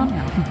 Call Mom?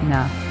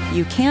 No.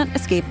 You can't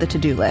escape the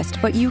to-do list,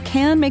 but you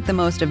can make the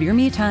most of your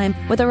me time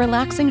with a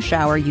relaxing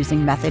shower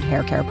using Method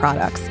Hair Care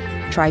products.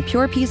 Try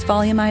Pure Peace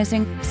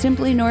Volumizing,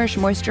 Simply Nourish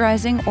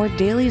Moisturizing, or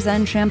Daily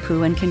Zen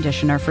Shampoo and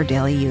Conditioner for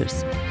daily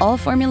use. All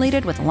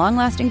formulated with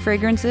long-lasting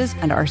fragrances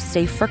and are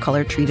safe for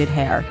color-treated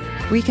hair.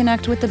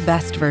 Reconnect with the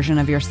best version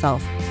of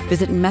yourself.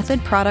 Visit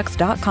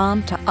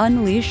methodproducts.com to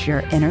unleash your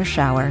inner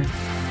shower.